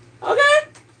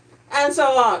 Okay? And so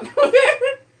on. Okay?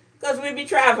 Because we be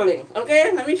traveling.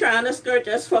 Okay? Let me try on the skirt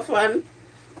just for fun.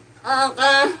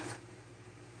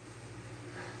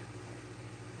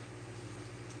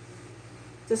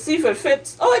 To see if it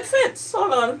fits. Oh, it fits.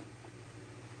 Hold on.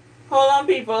 Hold on,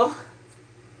 people.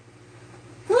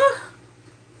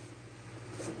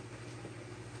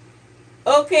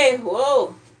 Okay,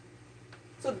 whoa.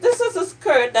 So this is a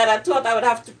skirt that I thought I would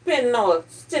have to pin or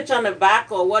stitch on the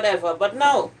back or whatever, but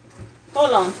no.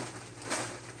 Hold on.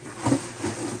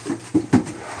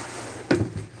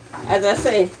 As I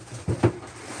say,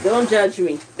 don't judge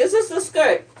me. This is the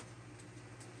skirt,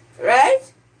 right?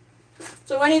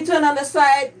 So when you turn on the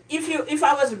side, if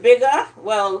I was bigger,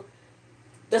 well,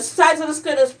 the size of the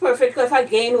skirt is perfect because if I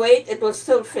gain weight, it will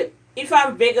still fit. If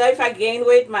I'm bigger, if I gain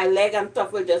weight, my leg and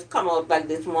stuff will just come out like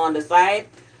this more on the side.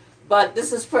 But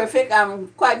this is perfect. I'm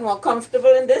quite more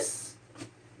comfortable in this.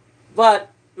 But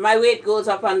my weight goes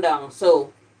up and down.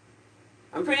 So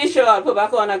I'm pretty sure I'll put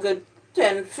back on a good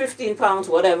 10, 15 pounds,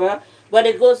 whatever. But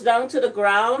it goes down to the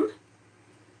ground.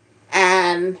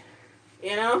 And,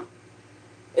 you know,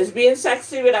 it's being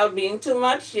sexy without being too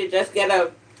much. You just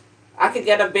I could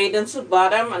get a bathing suit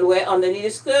bottom and wear underneath the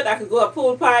skirt. I could go a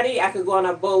pool party. I could go on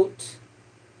a boat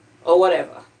or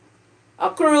whatever. A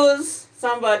cruise,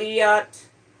 somebody yacht,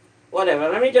 whatever.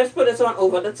 Let me just put this on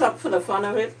over the top for the fun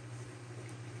of it.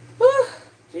 Whew,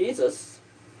 Jesus.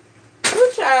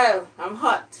 Good child. I'm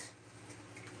hot.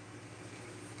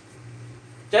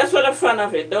 Just for the fun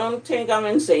of it. Don't think I'm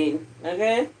insane.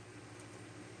 Okay?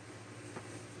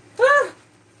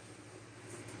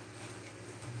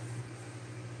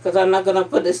 Because I'm not going to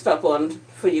put this stuff on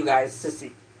for you guys to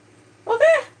see.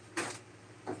 Okay?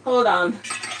 Hold on.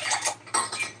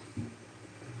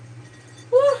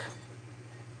 Woo.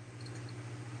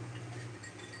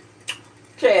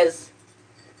 Cheers.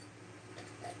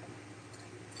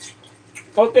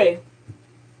 Okay.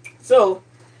 So,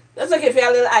 just to give you a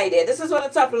little idea, this is what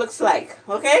the top looks like.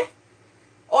 Okay?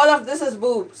 All of this is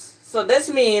boobs. So this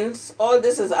means all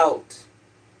this is out.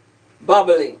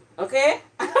 Bubbling. Okay?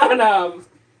 And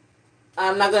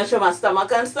I'm not going to show my stomach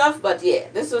and stuff, but yeah,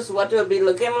 this is what it will be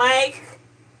looking like.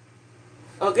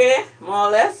 Okay? More or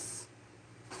less.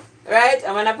 Right?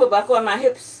 And when I put back on my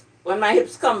hips, when my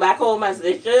hips come back home as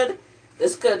they should, the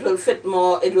skirt will fit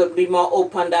more, it will be more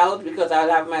opened out because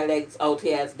I'll have my legs out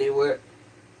here as they were.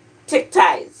 Thick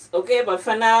ties. Okay? But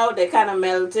for now, they kind of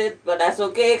melted, but that's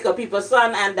okay because people's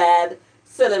son and dad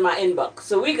still in my inbox.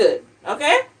 So we good.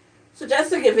 Okay? So just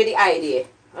to give you the idea.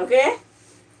 Okay?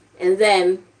 And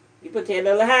then you put your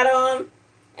little hat on,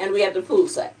 and we at the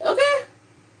poolside. Okay?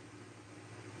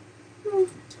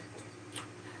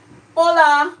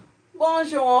 Hola.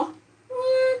 Bonjour.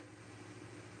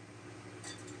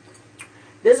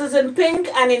 This is in pink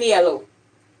and in yellow.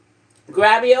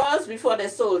 Grab yours before they're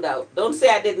sold out. Don't say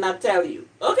I did not tell you.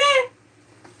 Okay?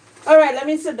 All right, let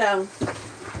me sit down.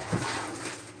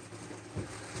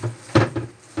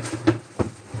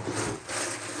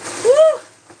 Woo!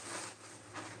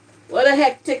 What a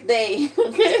hectic day.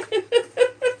 Okay?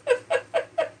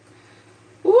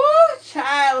 Woo,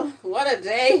 child. What a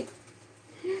day.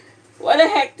 What a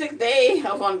hectic day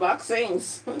of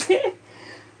unboxings. Okay?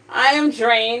 I am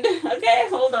drained. Okay,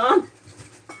 hold on.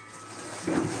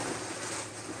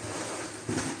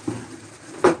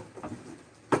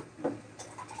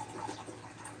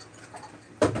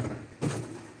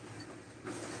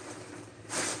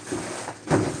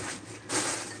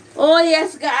 Oh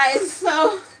yes, guys,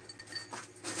 so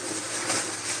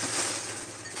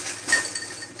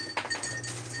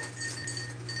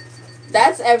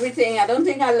that's everything. I don't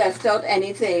think I left out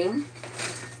anything.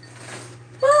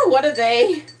 Oh, what a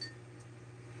day.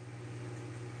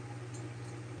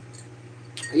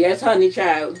 Yes, honey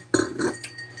child.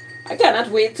 I cannot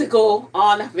wait to go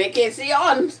on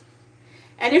vacation.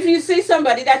 And if you see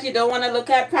somebody that you don't want to look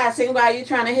at passing by you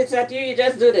trying to hit at you, you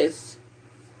just do this.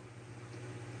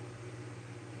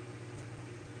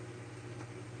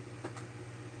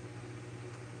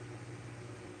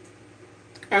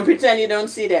 And pretend you don't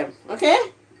see them, okay?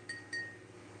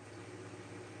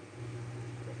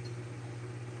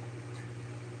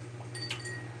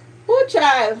 Oh,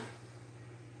 child.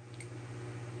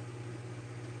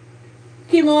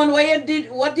 Kimon,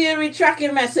 what did you retract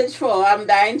your message for? I'm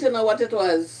dying to know what it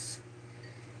was.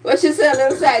 What you said,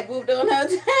 little side boob don't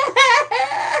hurt?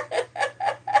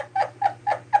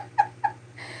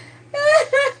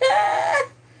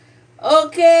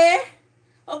 Okay.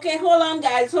 Okay, hold on,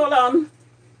 guys, hold on.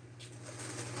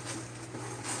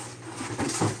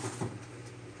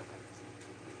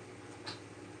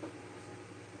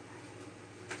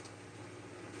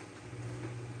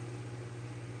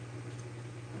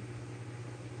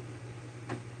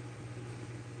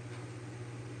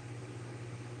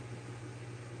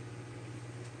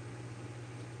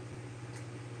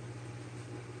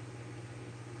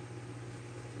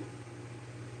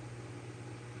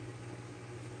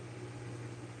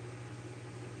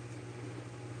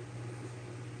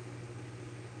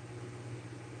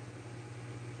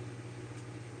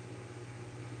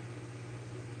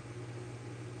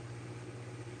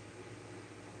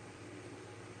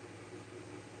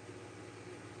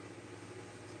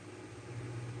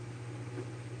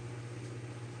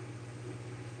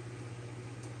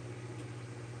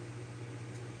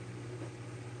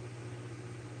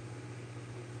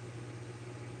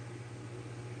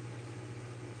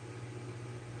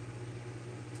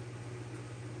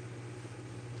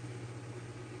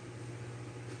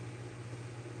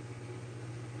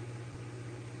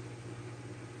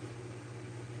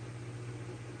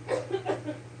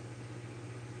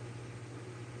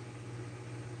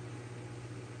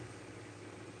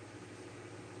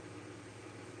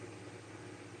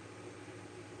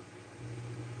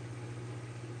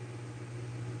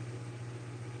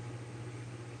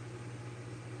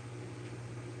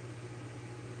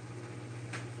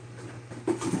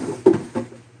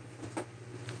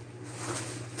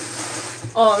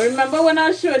 Oh, remember when I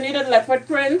was showing you the leopard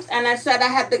print and I said I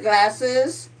had the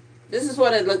glasses? This is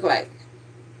what it looked like.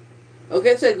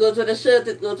 Okay, so it goes with the shirt,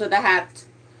 it goes with the hat.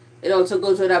 It also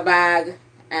goes with a bag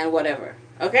and whatever.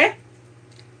 Okay?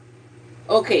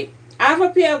 Okay. I have a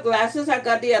pair of glasses I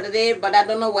got the other day, but I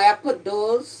don't know where I put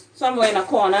those. Somewhere in a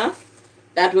corner.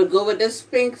 That would go with this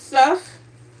pink stuff.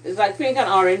 It's like pink and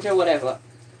orange or whatever.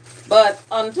 But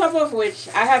on top of which,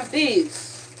 I have these.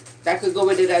 That could go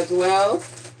with it as well.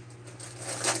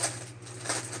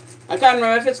 I can't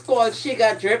remember if it's called She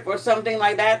Got Drip or something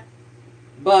like that.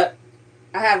 But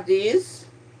I have these.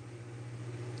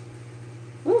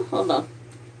 Ooh, hold on.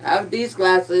 I have these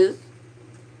glasses.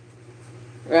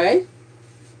 Right?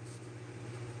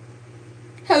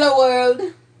 Hello world.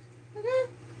 Okay.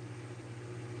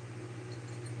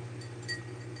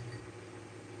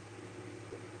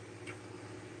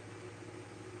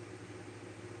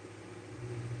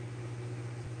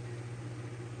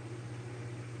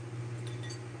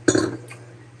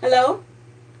 Hello?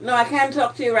 No, I can't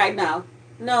talk to you right now.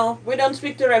 No, we don't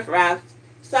speak to Ref Raft.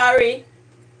 Sorry.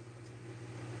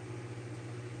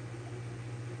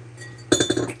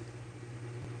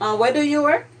 Where do you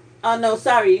work? Oh, no,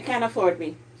 sorry. You can't afford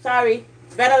me. Sorry.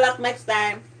 Better luck next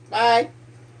time. Bye.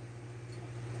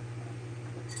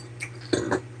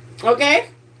 Okay?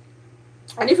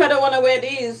 And if I don't want to wear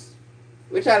these,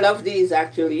 which I love these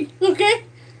actually, okay?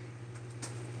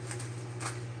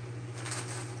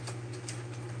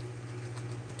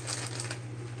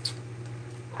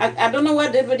 I don't know what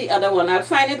I did with the other one. I'll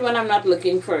find it when I'm not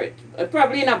looking for it.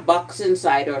 Probably in a box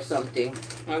inside or something.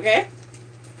 Okay?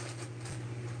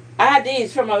 I had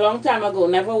these from a long time ago.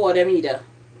 Never wore them either.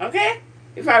 Okay?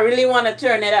 If I really want to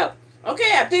turn it up.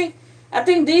 Okay, I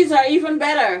think these are even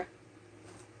better.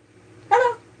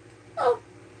 Hello.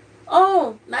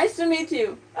 Oh, nice to meet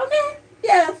you. Okay,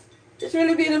 yes. It's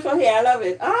really beautiful here. I love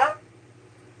it. Uh-huh.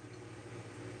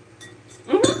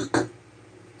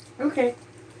 Mm-hmm. Okay.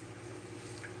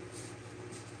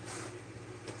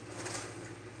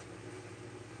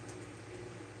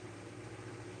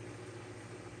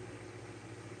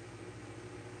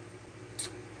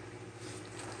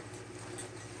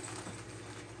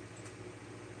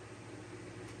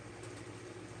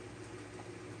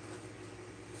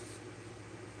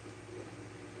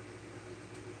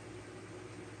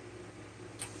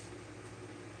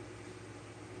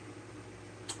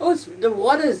 Oh, the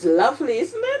water is lovely,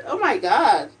 isn't it? Oh my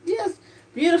God. Yes.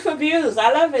 Beautiful views.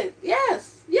 I love it.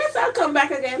 Yes. Yes, I'll come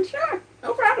back again. Sure.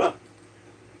 No problem.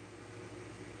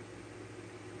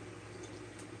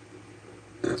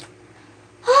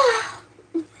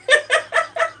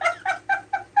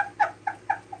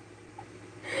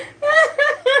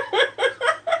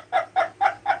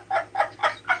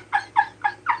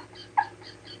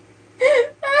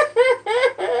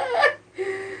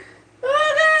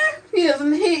 He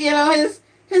doesn't,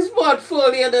 his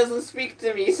portfolio doesn't speak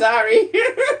to me. Sorry.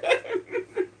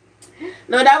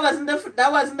 No, that wasn't the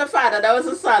father. That was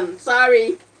the son.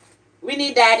 Sorry. We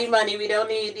need daddy money. We don't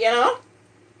need,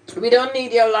 we don't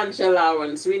need your lunch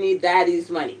allowance. We need daddy's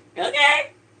money.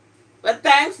 Okay? But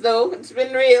thanks though. It's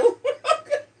been real.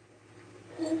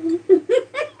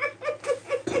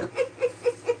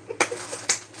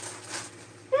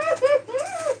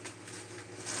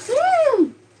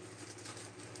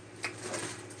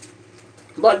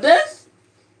 But this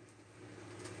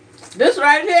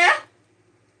right here,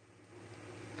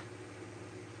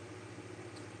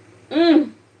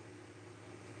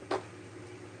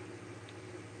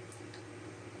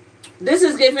 this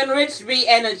is giving Rich B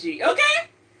energy. Okay,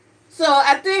 so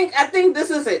I think this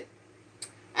is it.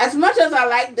 As much as I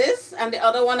like this and the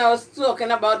other one I was talking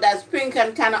about that's pink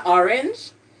and kind of orange,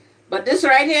 but this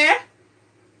right here,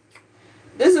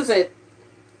 this is it.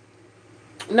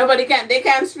 They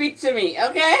can't speak to me,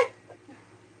 okay?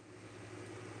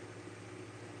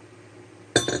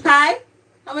 Hi,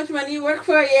 how much money you work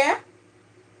for a year?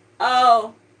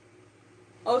 Oh,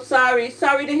 sorry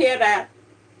to hear that.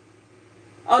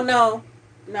 Oh, no.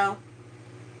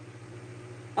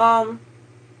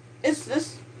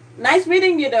 It's nice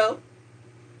meeting you though.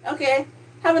 Okay,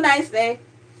 have a nice day.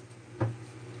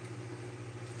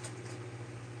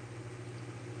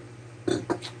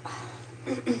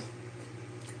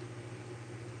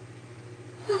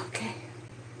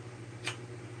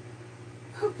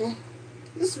 Okay.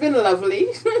 It's been lovely.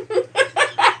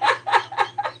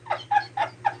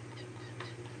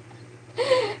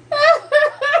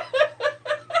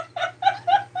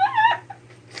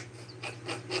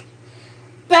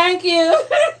 Thank you.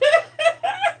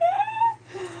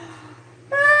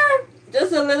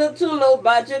 Just a little too low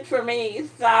budget for me.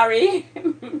 Sorry.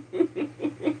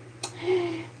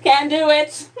 Can't do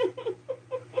it.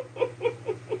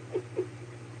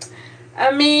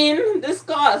 I mean,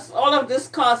 all of this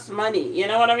costs money. You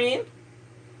know what I mean?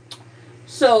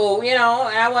 So,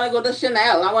 I want to go to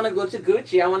Chanel. I want to go to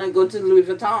Gucci. I want to go to Louis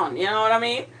Vuitton. You know what I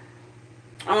mean?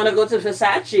 I want to go to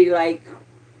Versace. Like,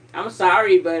 I'm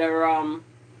sorry, but,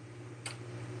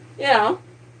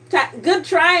 good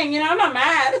trying. I'm not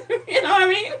mad. You know what I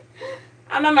mean?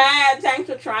 I'm not mad. Thanks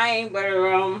for trying, but,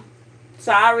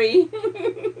 Sorry.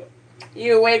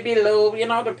 You're way below,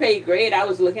 the pay grade I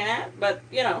was looking at. But,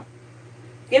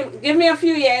 give me a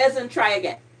few years and try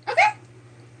again. Okay?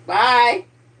 Bye.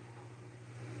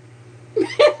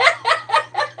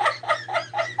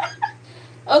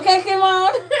 Okay, come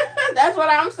on. That's what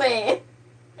I'm saying.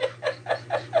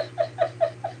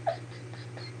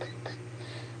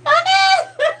 Okay.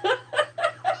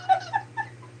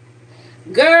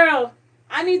 Girl,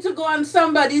 I need to go on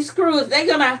somebody's cruise. They're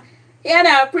gonna,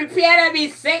 prepare to be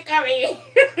sick of me.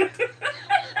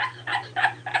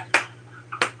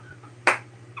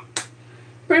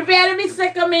 Prepare to be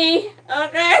sick of me.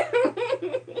 Okay?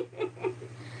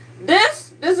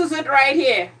 This is it right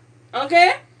here.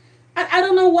 Okay? I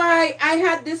don't know why I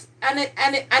had this and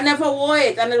I never wore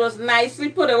it, and it was nicely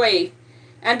put away.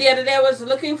 And the other day I was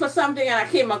looking for something and I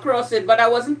came across it, but I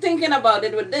wasn't thinking about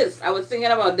it with this. I was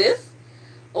thinking about this,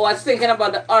 or I was thinking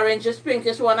about the orangish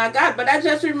pinkish one I got, but I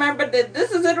just remembered that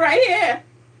this is it right here.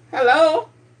 Hello?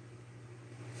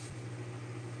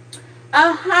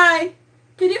 Hi.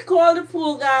 Can you call the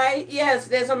pool guy? Yes,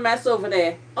 there's a mess over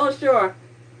there. Oh, sure.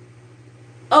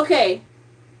 Okay.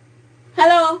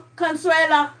 Hello,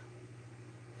 Consuela.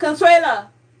 Consuela,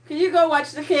 can you go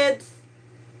watch the kids?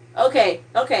 Okay.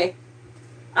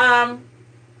 Can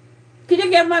you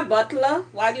get my butler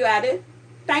while you're at it?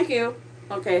 Thank you.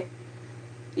 Okay.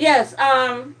 Yes,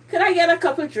 could I get a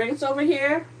couple of drinks over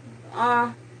here?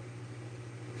 Yeah,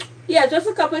 just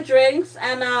a couple of drinks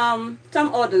and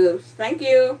some hors d'oeuvres. Thank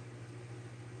you.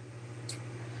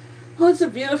 Oh, it's a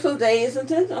beautiful day, isn't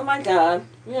it? Oh my God,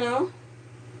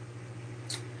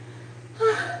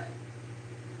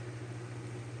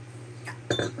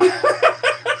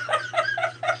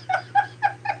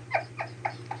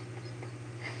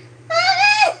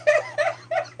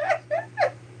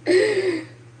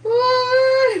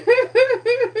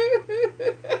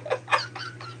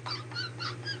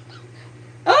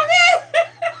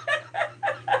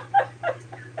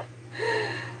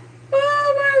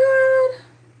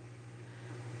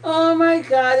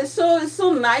 God, it's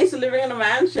so nice living in a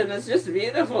mansion. It's just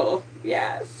beautiful.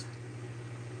 Yes.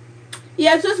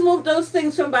 Yes, just move those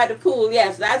things from by the pool.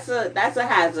 Yes, that's a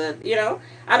hazard.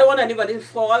 I don't want anybody to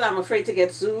fall. I'm afraid to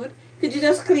get sued. Could you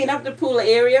just clean up the pool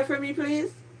area for me,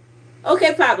 please?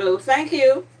 Okay, Pablo. Thank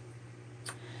you.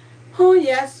 Oh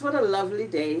yes, what a lovely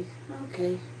day.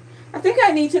 Okay, I think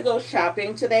I need to go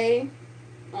shopping today.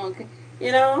 Okay,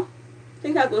 I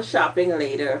think I'll go shopping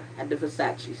later at the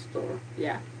Versace store.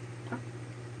 Yeah.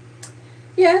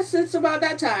 Yes, it's about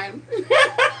that time.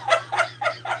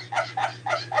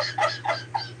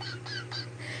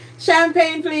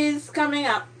 Champagne, please, coming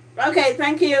up. Okay,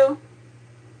 thank you.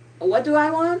 What do I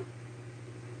want?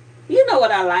 You know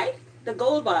what I like. The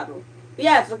gold bottle.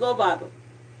 Yes, the gold bottle.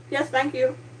 Yes, thank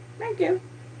you. Thank you.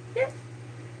 Yes.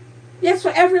 Yes,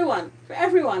 for everyone. For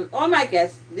everyone. All my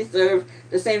guests deserve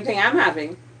the same thing I'm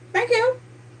having. Thank you.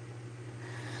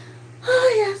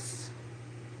 Oh, yes.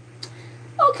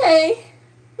 Okay.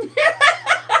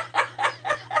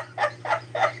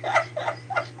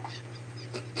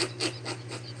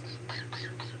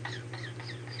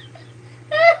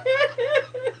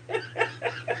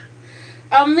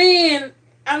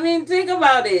 I mean, think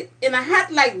about it. In a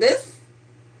hat like this,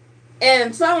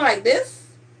 and something like this,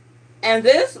 and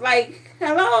this, like,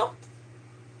 hello?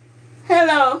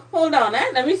 Hello? Hold on,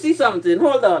 Let me see something.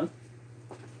 Hold on.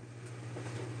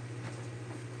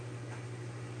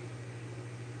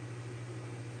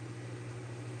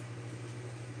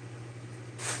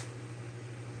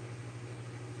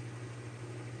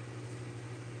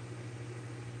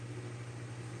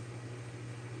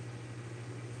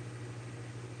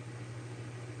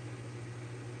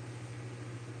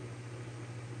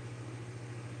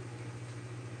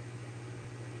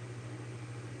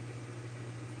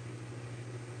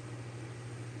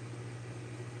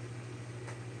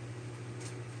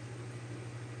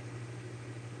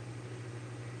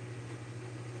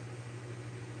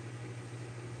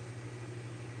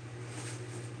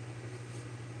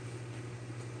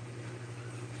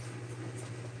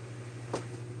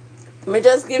 Let me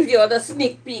just give you all the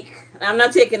sneak peek. I'm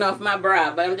not taking off my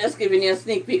bra, but I'm just giving you a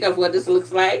sneak peek of what this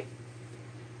looks like.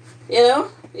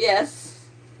 Yes.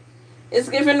 It's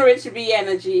giving Rich B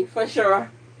energy, for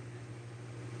sure.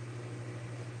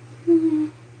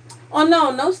 Oh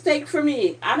no steak for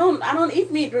me. I don't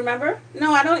eat meat, remember?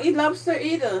 No, I don't eat lobster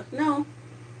either. No.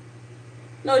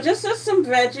 No, just some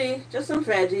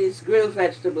veggies, grilled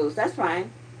vegetables. That's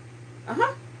fine.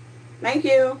 Uh-huh. Thank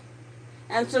you.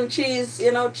 And some cheese,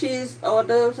 cheese hors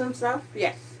d'oeuvres and stuff.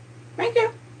 Yes. Thank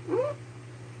you.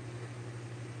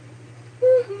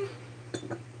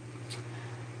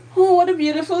 Oh, what a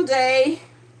beautiful day.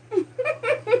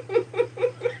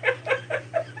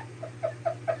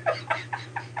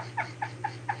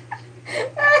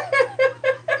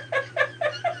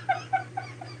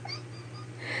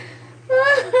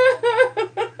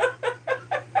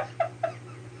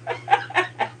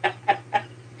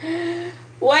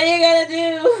 What are you gonna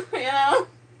do? You know?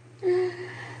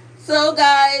 So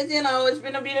guys, it's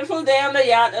been a beautiful day on the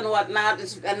yacht and whatnot.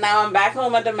 And now I'm back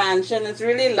home at the mansion. It's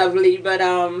really lovely, but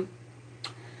I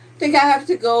think I have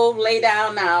to go lay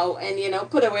down now and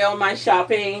put away all my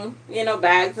shopping,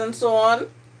 bags and so on.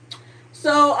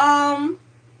 So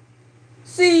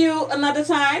see you another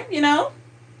time,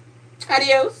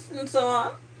 Adios and so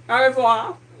on. Au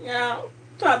revoir,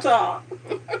 ta-ta.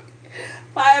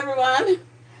 Bye everyone.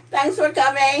 Thanks for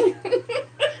coming.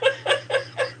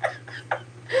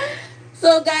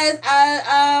 So guys,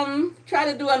 I'll try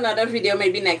to do another video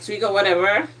maybe next week or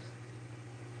whatever.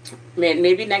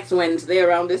 Maybe next Wednesday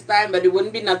around this time, but it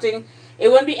wouldn't be nothing. It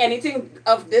wouldn't be anything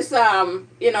of this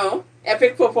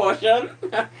epic proportion.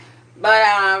 But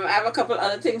I have a couple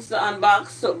other things to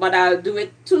unbox. But I'll do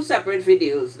it 2 separate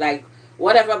videos, like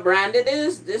whatever brand it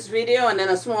is, this video and then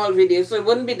a small video. So it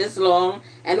wouldn't be this long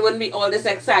and it wouldn't be all this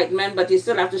excitement, but you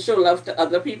still have to show love to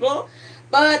other people.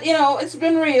 But it's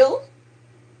been real.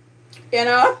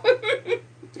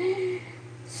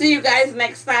 See you guys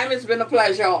next time. It's been a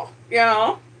pleasure.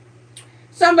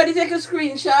 Somebody take a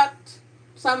screenshot.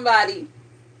 Somebody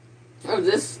of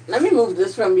this. Let me move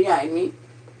this from behind me.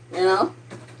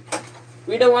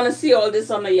 We don't want to see all this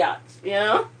on the yacht.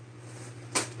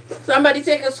 Somebody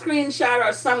take a screenshot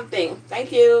or something.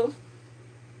 Thank you.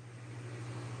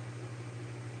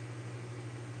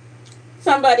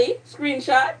 Somebody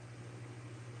screenshot.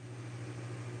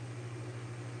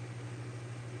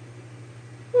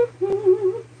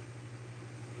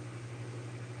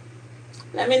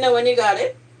 Let me know when you got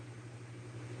it.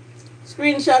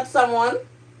 Screenshot someone.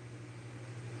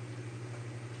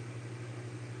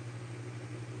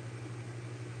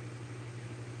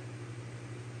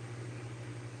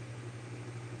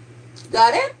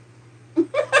 Got it?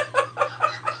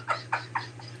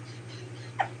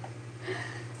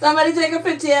 Somebody take a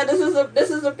picture. This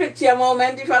is a picture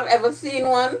moment if I've ever seen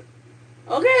one.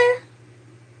 Okay.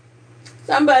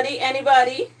 Somebody,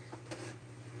 anybody,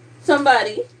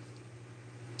 somebody.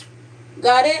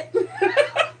 Got it?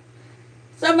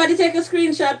 Somebody take a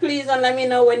screenshot, please, and let me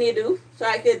know when you do, so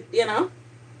I could,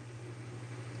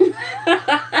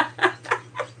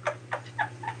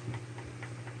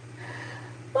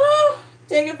 Oh,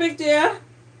 take a picture.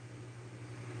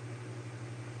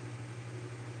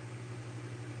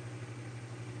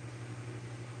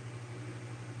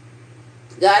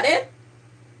 Got it?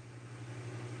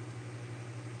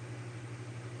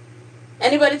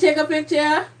 Anybody take a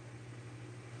picture?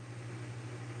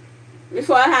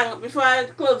 Before I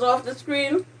close off the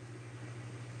screen.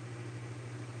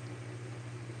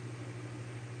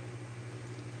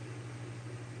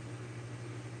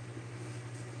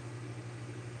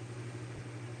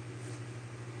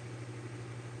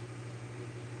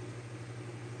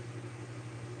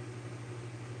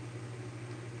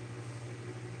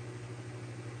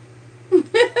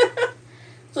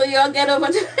 So y'all get over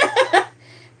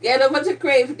to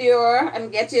Crave Dior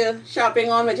and get your shopping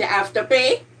on with your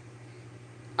afterpay.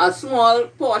 A small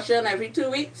portion every 2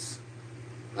 weeks.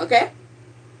 Okay?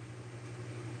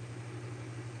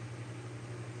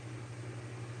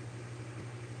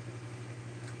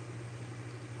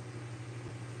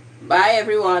 Bye,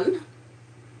 everyone.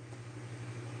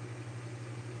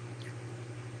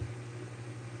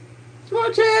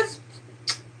 Smooches.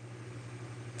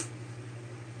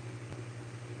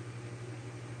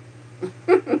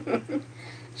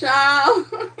 Ciao.